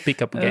kaut kur,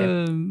 pick-up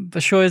game.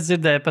 Par šo es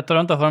dzirdēju, par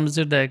Toronto formu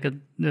dzirdēju, ka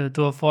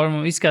to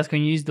formu izskatās, ka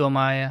viņi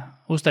izdomāja,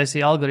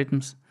 uztaisīja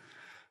algoritmus.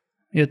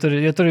 Jo tur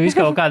ir visu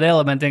kaut kādi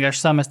elementi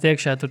vienkārši samest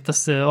iekšā. Tur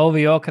tas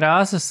OVO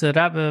krāsas,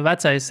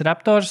 vecais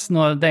Raptors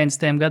no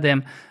 90. gadiem,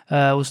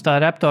 uz tā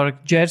Raptora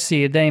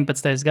jersey ir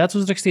 19. gads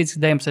uzrakstīts,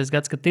 19.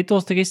 gads, kad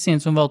tituls tika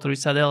izcīnīts un vēl tur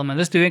visādi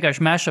elementi. Es tur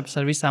vienkārši mashups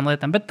ar visām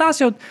lietām. Bet tas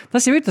jau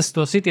ir tas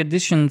to City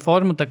Edition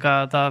formu, tā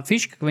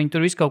fiška, ka viņi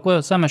tur visu kaut ko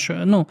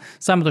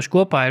sametuši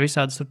kopā ir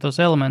visādas tur tos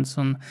elementus.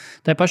 Un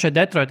tai pašai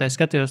Detroitai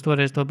skatījos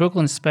toreiz to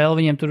Brooklynas spēli,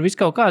 viņiem tur visu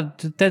kaut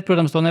kādu,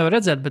 protams, to nevar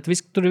redzēt, bet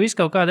tur ir visu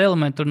kaut kādi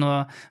elementi tur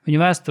no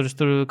viņu vēstures.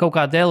 Tur kaut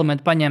kādi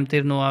elementi paņemti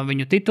ir no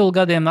viņu titulu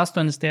gadiem,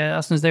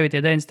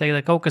 89. 90. gadā,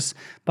 kaut kas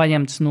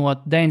paņemts no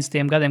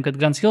 90. gadiem, kad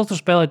Grants Hills tur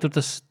spēlēja, tur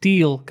tas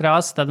tīla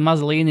krāsa, tāda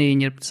maza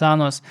līnija ir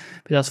sānos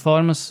pie tās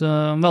formas,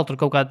 vēl tur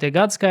kaut kādi tie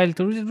gadskaļi,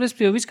 tur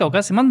viss kaut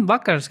kas. Man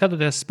vakar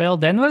skatoties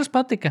spēli Denveras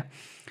patika.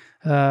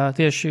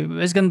 Tieši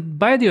es gan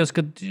baidījos,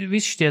 ka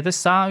visi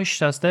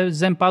tās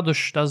zem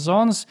padušas tās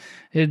zonas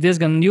ir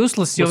diezgan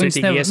useless, jo viņas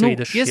nevar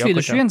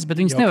iesvīduši viens, bet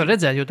viņas nevar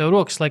redzēt, jo tev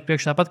rokas laik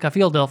priekšā tāpat kā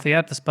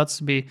Philadelphia, tas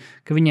pats bija,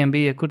 ka viņiem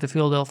bija, kur te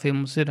Philadelphia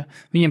mums ir.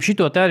 Viņiem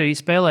šito te arī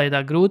spēlēja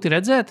tā grūti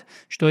redzēt,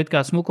 šito it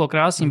kā smuko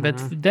krāsiņu,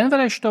 bet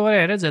Denverē šito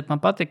varēja redzēt,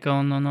 man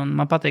patika, un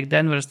man patīk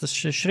Denveras tas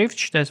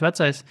šrifts, šitais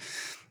vecais.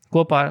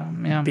 Kopā,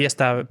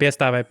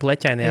 piestāvēja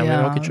pleķainajām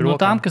Jokiču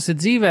rokām. Tām, kas ir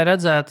dzīvē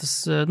redzētas,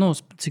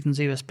 cik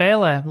dzīvē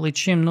spēlē,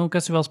 līdz šim,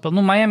 kas ir vēl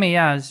spēlē. Miami,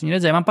 viņi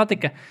redzēja, man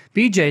patika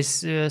PJs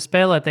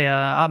spēlē tajā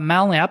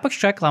melnajā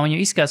apakščeklā, un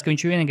izskatās, ka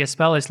viņš vienīgais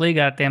spēlēs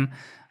līgā ar tiem,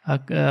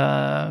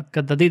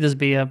 kad Adidas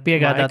bija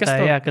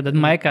piegādātāji, kad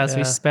Maikās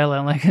viss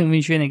spēlē, un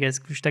viņš vienīgais,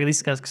 kurš tagad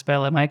izskatās, ka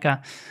spēlē Maikā.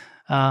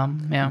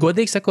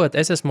 Godīgi sakot,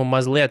 es esmu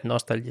mazliet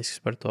nostalģisks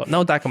par to.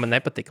 Nav tā, ka man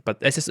nepatika.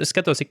 Es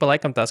skatos ik pa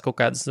laikam tās kaut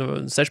kādas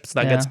 16.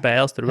 gada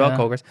spēles, tur vēl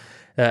kaut kas.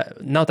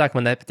 Nav tā, ka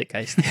man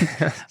nepatika.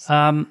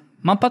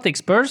 Man patīk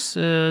Spurs.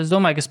 Es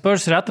domāju, ka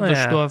Spurs ir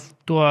atraduši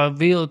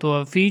to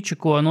feature,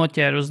 ko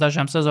noķēra uz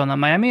dažām sezonām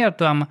Miami ar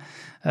tām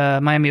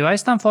Miami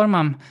vaistām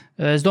formām.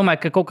 Es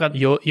domāju, ka kaut kāda...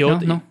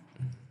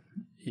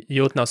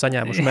 Jūt nav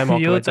saņēmuši memo,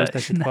 ka vajadzēs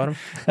taisīt formu.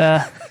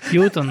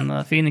 Jūt un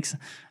Phoenix.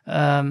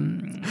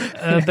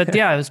 Bet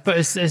jā,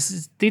 es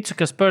ticu,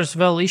 ka Spurs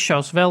vēl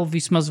izšaus vēl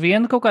vismaz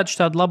vienu kaut kādu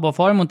tādu labo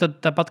formu, un tad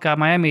tāpat kā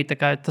Miami,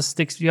 tas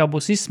jau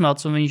būs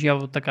izsmelts, un viņš jau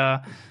tā kā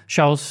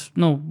šaus,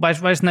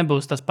 vairs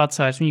nebūs tas pats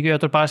vairs. Viņi jau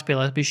tur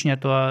pārspīlēs bišķiņ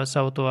ar to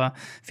savu to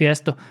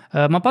fiestu.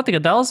 Man patika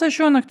Dallasē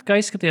šonakt, kā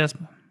izskatījās.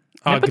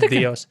 Ak,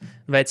 Dievs,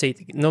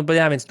 vecīti.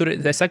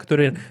 Es saku,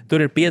 tur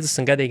ir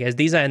 50-gadīgais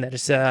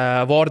dizaineris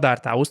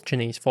Vordārtā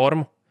uzčinījis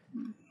formu.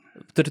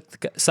 Tur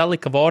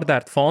salika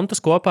Vordārta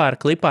fontus kopā ar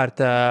klipārt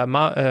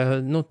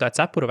tā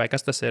cepuru, vai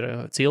kas tas ir,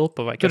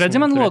 cilpa vai kas. Tu redzi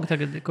man logu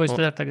tagad, ko es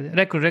daru tagad?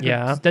 Rekur,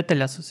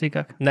 detaļās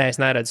sīkāk. Nē,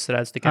 es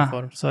redzu tikai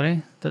formu. Sorry.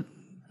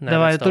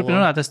 Davai, turpin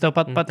runāt, es tev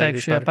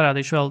pateikšu,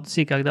 parādīšu vēl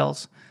sīkāk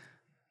Dallas.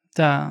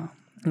 Tā...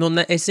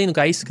 es zinu,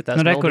 kā izskatās.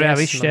 Rekur,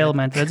 visi šie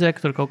elementi redzēja,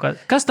 ka tur kaut kā...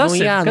 Kas tas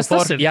ir? Kas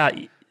tas ir? Jā,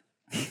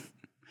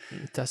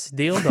 tas ir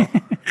dildo.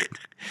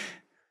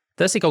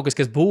 Tas ir kaut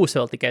kas būs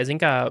vēl tikai, zin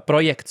kā,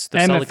 projekts. Tur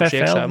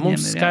salikuši iekšā.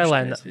 Mums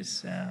Skyline.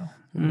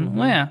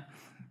 Jā.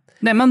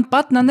 Nē, man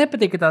pat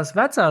nepatīk, ka tās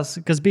vecās,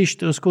 kas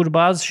bija uz kuru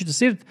bāzes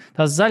šitas ir,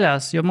 tās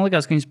zaļās, jo man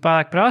likās, ka viņas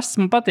pārāk prastas.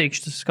 Man patīk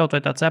šis kaut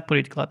vai tāds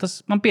cepurīt klāt. Tas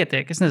man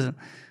pietiek, es nezinu.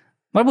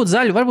 Varbūt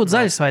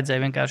zaļas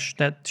vajadzēja vienkārši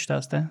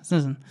šitās te. Es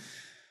nezinu.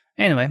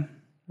 Anyway.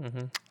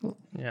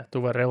 Jā,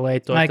 tu vari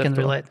relate I can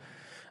relate.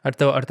 Ar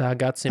tā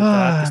gadsimta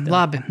artistiem.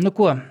 Labi,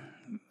 ko?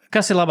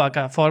 Kas ir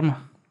labākā forma?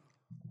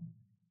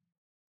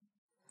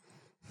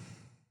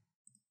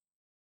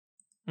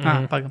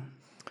 Pagam.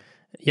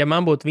 Ja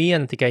man būtu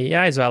viena tikai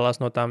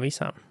jāizvēlās no tām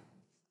visām.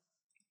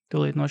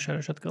 Tūlīt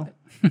nošērošu atkal.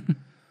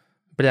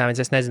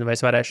 Es nezinu, vai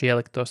es varēšu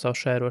ielikt to savu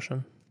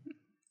šērošanu.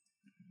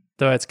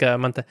 Tāpēc, ka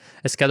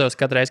es skatos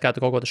katru reizi, kā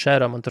tu kaut ko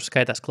šēro, man tur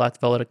skaitās klāt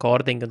vēl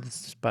recording, un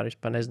es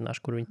vispār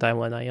nezināšu, kur viņa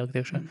timelinā ielikt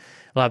iekšā.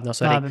 Labi, nav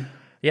svarīgi.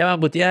 Ja man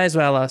būtu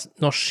jāizvēlās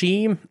no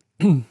šīm,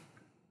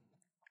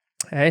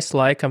 es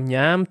laikam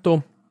ņemtu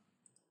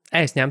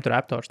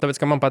Raptors. Tāpēc,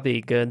 ka man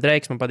patīk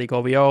Drakes, man patīk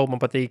OVO,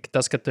 man patīk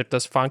tas, ka tur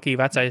tas funky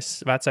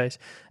vecais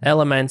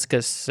elements,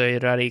 kas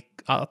ir arī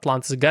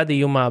Atlantas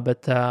gadījumā,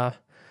 bet,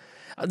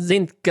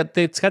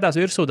 kad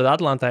skatās virsū, tad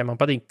Atlantai man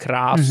patīk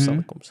krāsu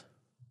salikums.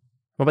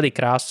 Man patīk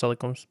krāsu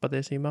salikums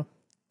patiesībā.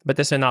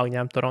 Bet es vienalga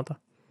ņēmu Toronto.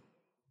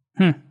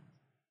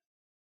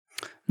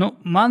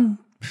 Man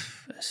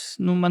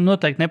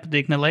noteikti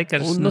nepatīk ne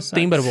Lakers.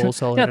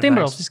 Timberwolves vēl. Jā,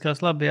 Timberwolves izskatās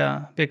labi, jā,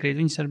 piekrīt.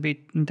 Viņi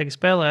tagad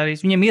spēlē arī.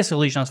 Viņiem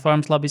iesilīšanās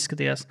formas labi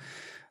izskatījās.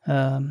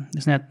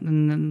 Es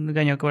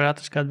gan jau, ka var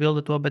atrast kādu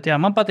bildi to, bet jā,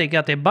 man patīk,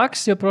 tie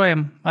Bucks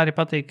joprojām arī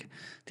patīk.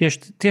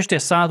 Tieši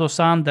tie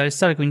sānda. Es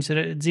ceru, ka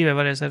viņas dzīvē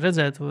varēs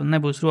redzēt.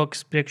 Nebūs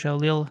rokas priekšā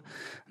liela.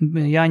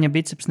 Jāņa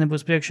biceps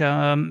nebūs priekšā.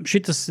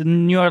 Šitas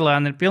New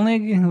Orleans ir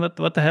pilnīgi,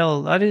 what the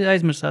hell, arī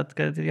aizmirsāt,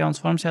 ka ir jauns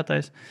formas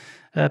jātais.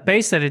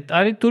 Paceri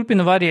arī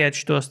turpina variēt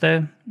šitos te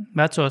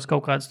vecos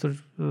kaut kādus tur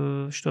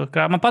šito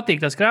krāsu. Man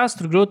patīk tās krāsas,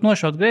 tur grūti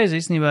nošaut greizi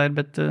īstenībā ir,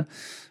 bet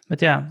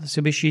jā, tas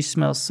jau bija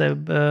izsmēls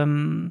sev.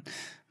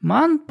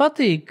 Man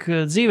patīk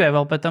dzīvē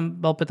vēl pēc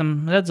tam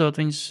redzot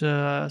viņas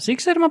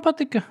Sixeri man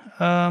patika,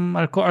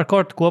 ar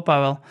kortu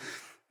kopā vēl.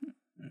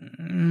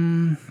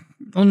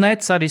 Un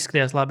Nets arī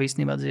izskatījās labi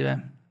īstenībā dzīvē.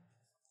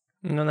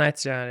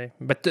 Nets, jā, arī.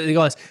 Bet,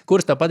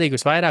 kuras tev patīk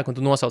visvairāk, un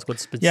tu nosauc, ko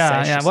tas pēc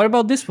Jā, what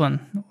about this one?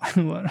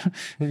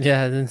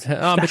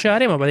 bet šā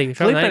arī man patīk.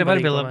 Fliperi var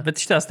bija labi, bet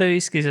šitās tev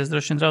izskatīsies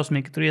droši vien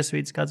drausmīgi, ka tur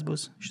iesvīts kāds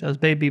būs.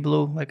 Šitās baby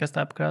blue vai kas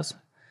tā pa krāsu.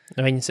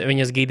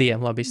 Viņas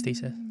gidījām labi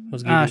iztīsies.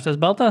 Šitās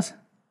baltās?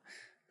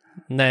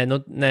 Nē,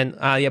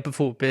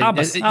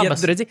 Abas.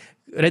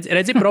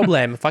 Redzi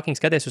problēma. Fucking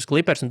skaties uz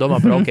Clippers un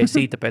domā par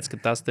OKC, tāpēc, ka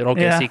tās ir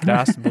OKC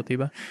krāsas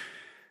būtībā.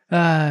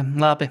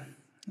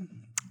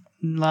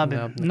 Labi.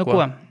 Jā,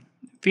 ko?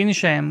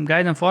 Finišējam,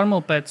 gaidam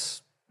formulu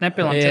pēc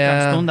nepilnām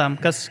 4 stundām.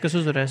 Kas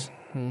uzvarēs?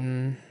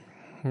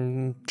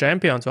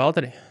 Čempions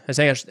Valtteri. Es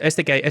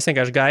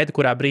vienkārši gaidu,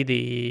 kurā brīdī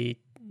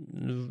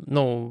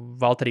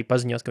Valtteri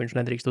paziņos, ka viņš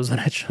nedrīkst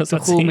uzvarēt šo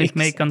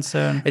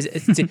sacīkstus.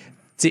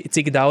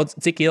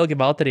 Cik ilgi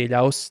Valtteri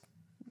ļaus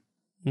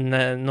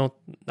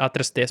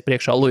atrasties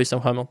priekšā Lewisam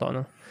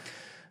Hamiltonam?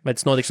 Vai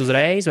tas notiks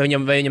uzreiz, vai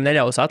viņam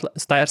neļaus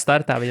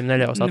startā, viņam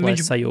neļaus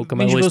atlaist sajūgu,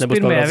 kamēr Lewis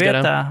nebūs pavēlts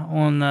garām?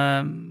 Un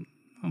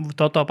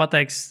to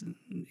pateiks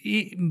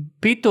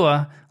pito,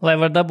 lai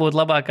var dabūt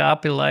labākā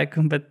apli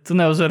laiku, bet tu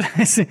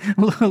neuzvarēsi,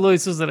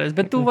 Lewis uzvarēs,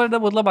 bet tu vari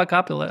dabūt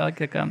labākā apli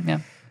laiku.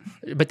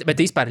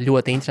 Bet vispār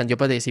ļoti interesanti,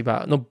 jo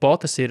patiesībā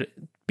Bottas ir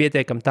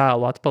pietiekami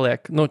tālu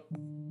atpaliek,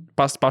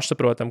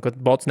 pašsaprotam, ka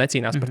Bottas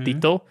necīnās par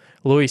titulu,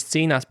 Lewis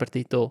cīnās par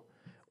titulu,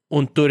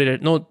 un tur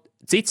ir,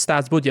 cits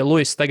stāsts būtu, ja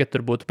Lewis tagad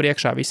tur būtu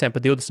priekšā visiem pa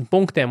 20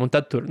 punktiem, un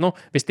tad tur,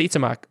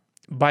 visticamāk,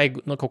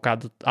 baigu kaut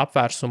kādu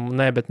apvērsumu,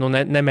 bet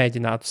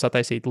nemēģinātu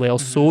sataisīt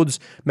lielus sūdus,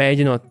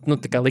 mēģinot,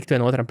 tikai likt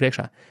vienotram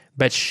priekšā.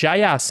 Bet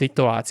šajā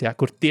situācijā,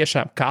 kur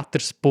tiešām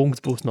katrs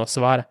punkts būs no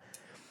svara,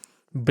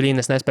 Blīn,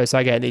 es nespēju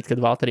sagaidīt, kad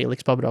Valtteri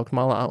liks pabraukt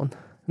malā.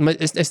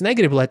 Es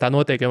negribu, lai tā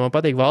notiek, jo man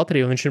patīk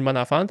Valtteri, un viņš ir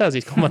manā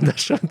fantāzijas komandā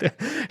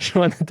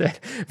šonadēļ.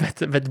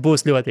 Bet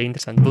būs ļoti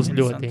interesanti.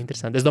 Ļoti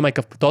interesanti. Es domāju,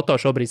 ka Toto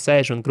šobrīd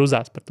sēž un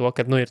gruzās par to,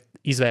 ka ir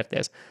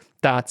izvērties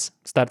tāds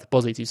starta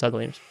pozīciju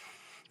sadalījums.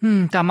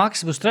 Tā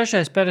Maks būs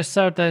 3. Peres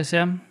 4.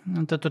 Ja?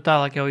 Un tad tur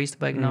tālāk jau īsti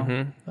baigi nav.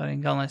 Arī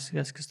galvenais,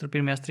 kas tur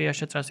pirmajās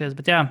 3-4 vietas.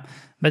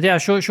 Bet jā,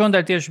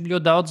 šodien tieši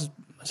ļoti daudz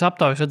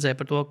aptaujas redzēja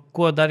par to,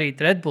 ko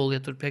darīt Red Bull, ja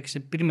tur,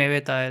 pieksim, pirmajā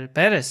vietā ir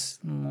Peres,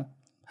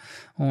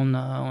 un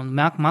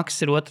Maks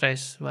ir 2.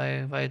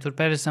 Vai tur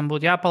Peresam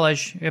būtu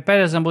jāpalaiž, ja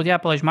Peresam būtu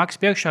jāpalaiž Maks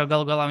priekšā,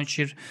 galu galā viņš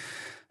ir,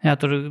 jā,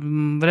 tur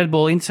Red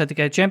Bull interesē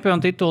tikai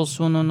čempionu tituls,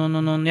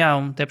 un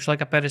tie paši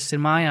laikā Peres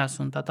ir mājās,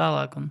 un tā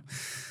tālāk.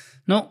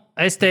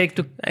 Es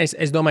teiktu...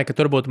 Es domāju, ka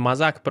tur būtu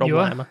mazāka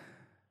problēma.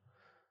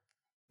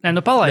 Nē,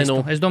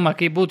 palaistu. Es domāju,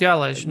 ka būtu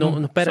jālaiž.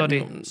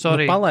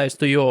 Sorry.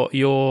 Palaistu,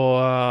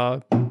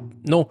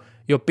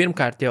 jo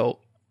pirmkārt jau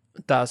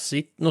tās,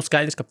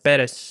 skaidrs, ka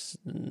Peres,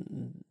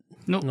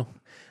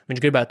 viņš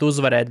gribētu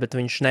uzvarēt, bet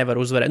viņš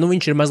nevar uzvarēt.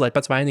 Viņš ir mazliet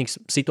pats vainīgs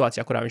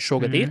situācijā, kurā viņš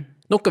šogad ir.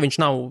 Ka viņš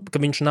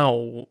nav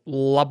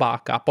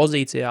labākā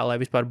pozīcijā, lai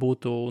vispār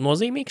būtu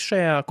nozīmīgs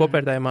šajā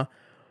kopvērtējumā.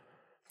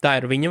 Tā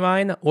ir viņa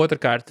vaina.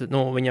 Otrkārt,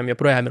 viņam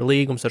joprojām ir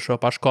līgums ar šo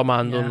pašu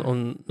komandu.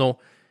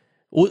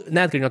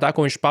 Neatkarīgi no tā,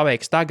 ko viņš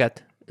paveiks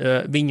tagad,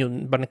 viņu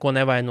par neko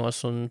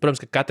nevainos. Un, protams,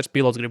 ka katrs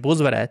pilots grib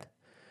uzvarēt.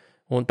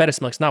 Un Peres,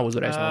 man liekas, nav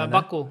uzvarējis.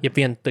 Baku. Ja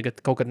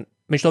tagad kaut kad...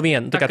 Viņš to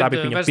vienu, tā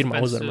bija viņa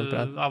pirmā uzvara,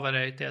 manuprāt.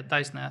 Avarēja tie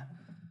taisnē.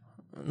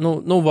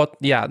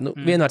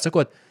 Vienmēr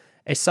sakot,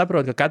 es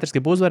saprotu, ka katrs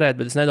grib uzvarēt,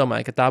 bet es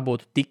nedomāju, ka tā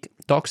būtu tik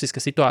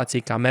toksiska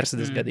situācija kā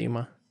Mercedes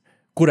gadījumā,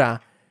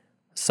 kurā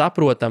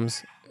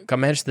saprotams, ka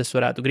Mercedes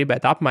varētu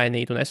gribēt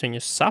apmainīt, un es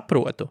viņus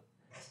saprotu,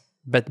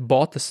 bet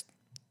Bottas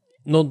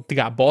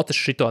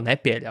šito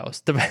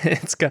nepieļaus,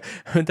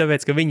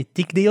 tāpēc, ka viņi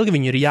tik ilgi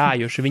viņu ir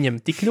jājuši, viņam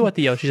tik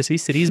ļoti jau šis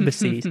viss ir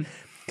izbesījis,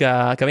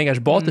 ka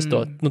vienkārši Bottas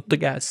to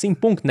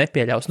 100 punktu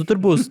nepieļaus. Tur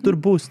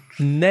būs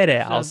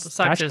nereāls.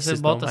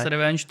 Sāksies Bottas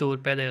revenge tour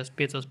pēdējos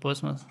 5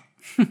 posmos.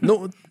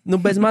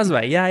 Bez maz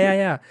vai,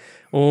 jā.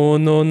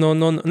 Un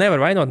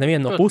nevar vainot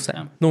nevienu no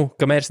pusēm.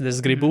 Ka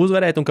Mercedes grib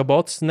uzvarēt un ka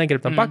Bottas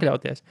negrib tam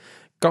pakļauties.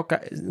 Kaut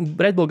kā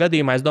Red Bull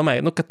gadījumā es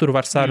domāju, ka tur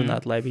var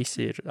sarunāt, lai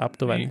visi ir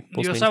aptuveni.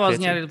 Jo savā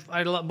ziņā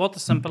ar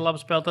Bottasam par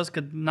labu spēli tas,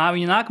 ka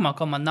viņa nākamā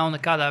komanda nav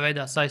nekādā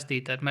veidā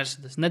saistīta ar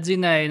Mercedes.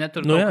 Nedzinēja, ne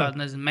tur kaut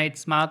kāda,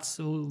 meitas,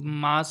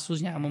 māsas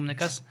uzņēmumu,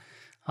 nekas.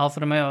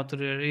 Alfa Romeo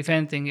tur ir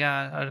eventing,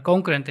 ar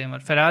konkurentiem,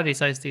 ar Ferrari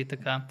saistīta.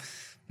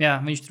 Jā,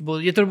 viņš tur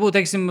būtu, ja tur būtu,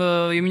 teiksim,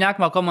 ja viņa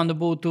nākamā komanda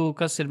būtu,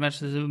 kas ir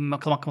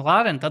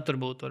McLaren, tad tur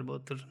būtu,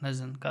 varbūt, tur,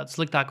 nezinu, kādu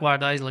sliktāku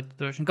vārdu aizlikt.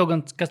 Kaut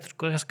gan, kas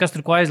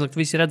tur ko aizlikt,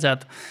 visi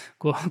redzētu,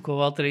 ko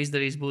Valtteri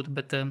izdarījis būtu,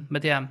 bet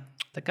jā,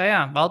 tā kā jā,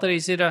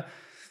 Valtterijs ir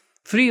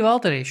free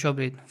Valtteri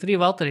šobrīd,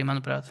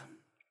 manuprāt.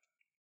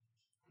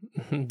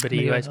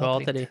 Brīvais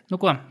Valtteri.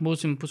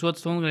 Būsim pusotru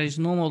stundu reiz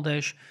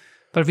nomuldējuši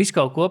par visu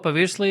kaut ko, par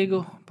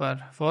virslīgu,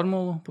 par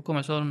formulu, par ko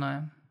mēs vēl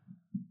runājam.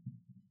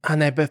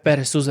 Nē,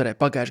 Peres uzvarēja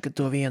pagājuši, kad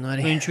to vienu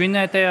arī. Viņš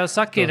vinēja tajā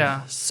Sakirā.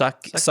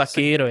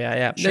 Sakiru,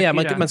 jā.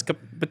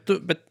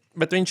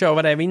 Bet viņš jau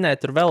varēja vinēt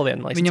tur vēl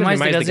vienu. Viņam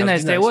aizdegās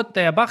zinājis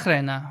tajā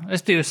Bahreinā.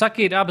 Es tīru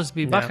Sakira, abas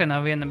bija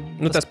Bahreinā.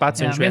 Tas pats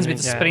viņš viens bija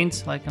tas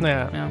sprints, laikam.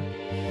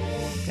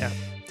 Jā.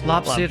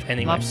 Labs ir,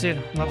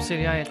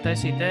 jāiet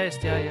taisīt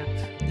ēst, jāiet.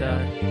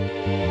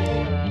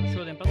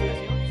 Šodien